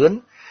ប៊ុនរឿន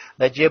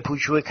ដែលជាผู้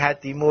ជួយខេត្ត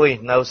ទី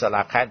1នៅសា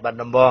លាខេត្តបាត់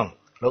ដំបង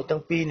លោកទាំ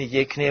ងពីរនិ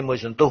យាយគ្នាមួយ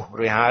សន្ទុះ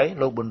រួចហើយ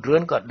លោកប៊ុនរឿ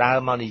នក៏ដើរ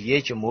មកនិយាយ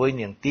ជាមួយ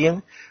នាងទៀង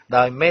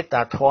ដោយមេត្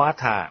តាធម៌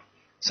ថា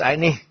ស្អែក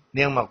នេះ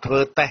នាងមកធ្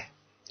វើតេស្ត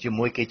ជា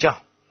មួយគេចោះ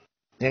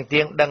នាង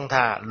ទៀងដឹង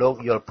ថាលោក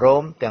យល់ព្រ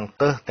មទាំង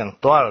ទើសទាំង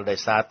ទាល់ដោយ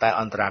សារតែ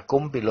អន្តរាគ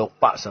មពីលោក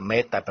ប៉ាក់សមេ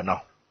តតែប៉ុណ្ណោះ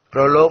ព្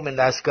រោះលោកមិន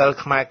ដែលស្គាល់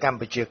ខ្មែរកម្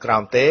ពុជាក្រោ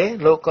មទេ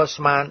លោកក៏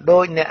ស្មានដូ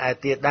ចអ្នកឯ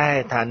ទៀតដែរ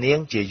ថានាង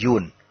ជាយួ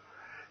ន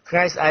ថ្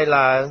ងៃស្អែក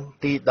ឡើង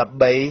ទី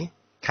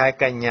13ខែ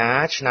កញ្ញា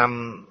ឆ្នាំ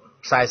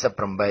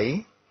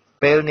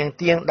48ពេលនាង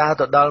ទៀងដើរ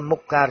ទៅដល់មុ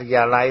ខការិ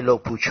យាល័យលោក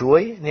ผู้ជួ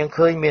យនាង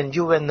ឃើញមាន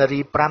យុវនារី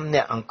5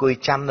នាក់អង្គុយ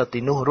ចាំនៅទី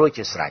នោះរួច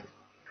ជាស្រេច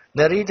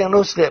នារីទាំង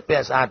នោះស្លៀកពា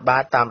ក់ស្អាតបា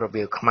តតាមរ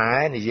បៀបខ្មែរ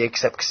និយាយ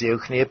ខ្សឹបខ្សៀវ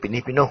គ្នាពី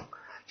នេះពីនោះ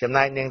ចំ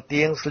ណែកនាង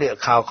ទៀងស្លៀក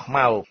ខោខ្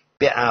មៅ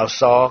ពាក់អាវ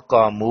សក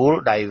មូល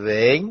ដៃ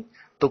វែង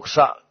ទុកស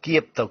ក់គៀ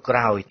បទៅក្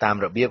រោយតាម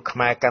របៀបខ្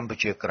មែរកម្ពុ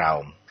ជាក្រោ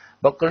ម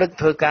បុគ្គលិក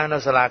ធ្វើការនៅ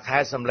សាលាខេ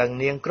ត្តសម្លឹង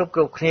នាងគ្រប់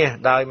គ្នា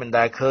ដោយមិន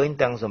ដែលឃើញ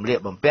ទាំងសម្លៀក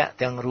បំពាក់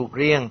ទាំងរូប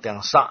រាងទាំង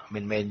សក់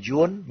មិនមែន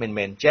យួនមិន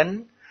មែនចិន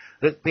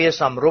ឬពា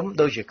សំរុំ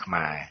ដូចជាខ្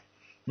មែរ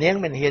នាង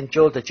មិនហ៊ាន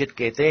ចូលទៅជិត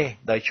គេទេ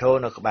ដោយឈរ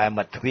នៅក្បែរ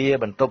មាត់ទ្វារ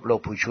បន្ទប់លោក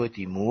ผู้ជួយ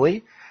ទី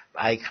1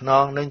ផ្អែកខ្ន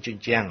ងនឹងជ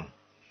ញ្ជាំង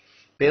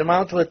ពេលម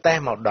កធ្វើតេស្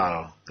តមកដល់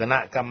គណៈ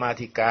កម្មា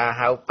ធិការ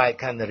ហៅបេ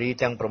ក្ខនារី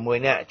ទាំង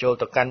6នាក់ចូល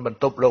ទៅកាន់បន្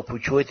ទប់លោកผู้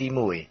ជួយទី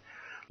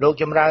1លោក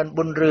ចម្រើន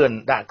ប៊ុនរឿន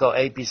ដាក់កៅ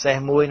អីពិសេស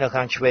មួយនៅ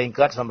ខាងឆ្វេង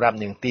គាត់សម្រាប់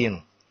នាងទៀង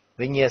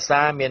វិញ្ញា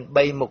សាមាន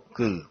3មុខ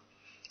គឺ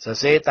សរ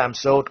សេរតាម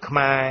សូត្រខ្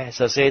មែរ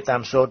សរសេរតា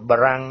មសូត្របា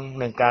រាំង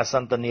និងការស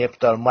ន្ទនាផ្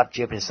ទាល់មាត់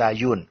ជាភាសា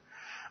យួន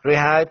រួច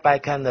ហើយបេ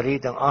ក្ខនារី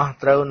ទាំងអស់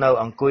ត្រូវនៅ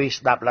អង្គុយ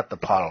ស្ដាប់លទ្ធ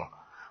ផល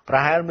ប្រ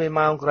ហែល1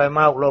ម៉ោងក្រោយ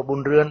មកលោកប៊ុ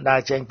នរឿនដើ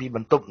រចេញពីប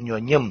ន្ទប់ញ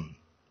ញឹម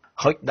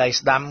ហុចដៃ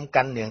ស្ដាំ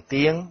កាន់នាង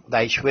ទៀង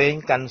ដៃឆ្វេង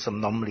កាន់សំ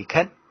ណុំលិ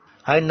ខិត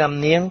ហើយនាំ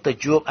នាងទៅ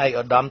ជួបឯក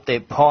ឧត្តមទេព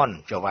ផន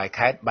ចៅហ្វាយ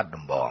ខេត្តបាត់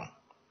ដំបង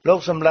លោក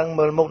សម្លឹង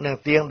មើលមុខនាង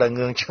ទៀងដោយ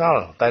ងឿងឆ្ង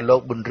ល់តែលោក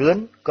ប៊ុនរឿន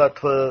ក៏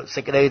ធ្វើ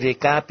សេចក្តីរាយ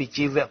ការណ៍ពី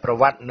ជីវប្រ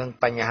វត្តិនិង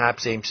បញ្ហា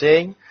ផ្សេ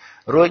ង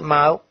រួចម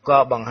កក៏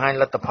បង្ហាញ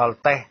លទ្ធផល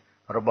តេស្ត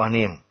របស់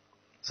នាង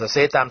សរ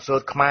សេរតាមសូ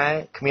ត្រខ្មែរ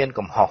គ្មាន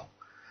កំហុស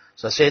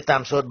សរសេរតា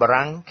មសូត្របា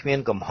រាំងគ្មាន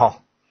កំហុស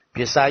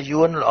ភាសា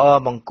យួនល្អ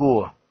បង្គួ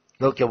រ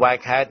លោកចៅហ្វាយ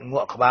ខេត្តង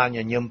ក់ក្បាលញ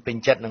ញឹមពេញ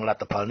ចិត្តនឹងល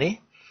ទ្ធផលនេះ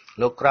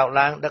លោកក្រោក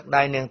ឡើងដឹក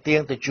ដៃនាងទៀ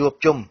ងទៅជួប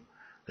ជុំ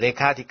លេ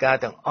ខាធិការ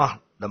ទាំងអស់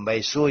ដើម្បី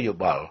សួរយោ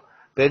បល់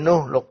ពេលនោះ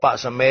លោកប៉ាក់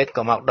សមេត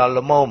ក៏មកដល់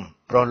ល្មម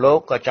ព្រោះលោក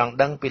ក៏ចង់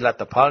ដឹងពីលទ្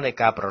ធផលនៃ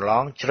ការប្រឡ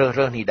ងជ្រើស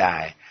រើសនេះដែ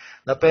រ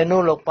ដល់ពេល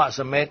នោះលោកប៉ាក់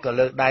សមេតក៏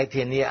លើកដៃ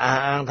ធានាអះ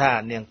អាងថា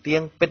នាងទៀ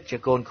ងពិតជា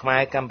កូនខ្មែ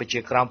រកម្ពុជា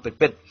ក្រោម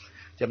ពិត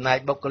ចំណែក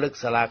បុគ្គលិក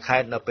សាលាខេ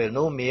ត្តនៅពេល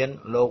នោះមាន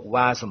លោក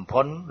វ៉ាសំ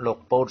ផុនលោក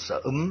ពោតស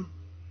អ៊ឹម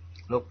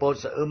លោកពោត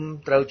សអ៊ឹម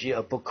ត្រូវជា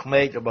ឪពុកក្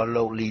មេករបស់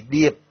លោកលី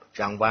ឌៀប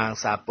ចង់វាង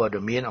សារព័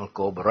ត៌មានអង្គ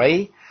របុរី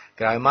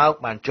ក្រោយមក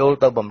បានចូល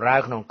ទៅបម្រើ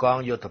ក្នុងកង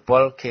យោធព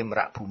លខេម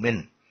រៈភូមិន្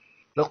ទ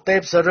លោកទេ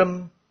ពសរឹម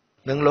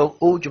និងលោក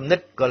អ៊ូជំនិត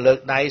ក៏លើក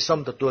ដៃសុំ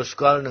ទទួលស្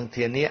គាល់និង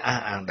ធានាអះ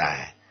អាងដែរ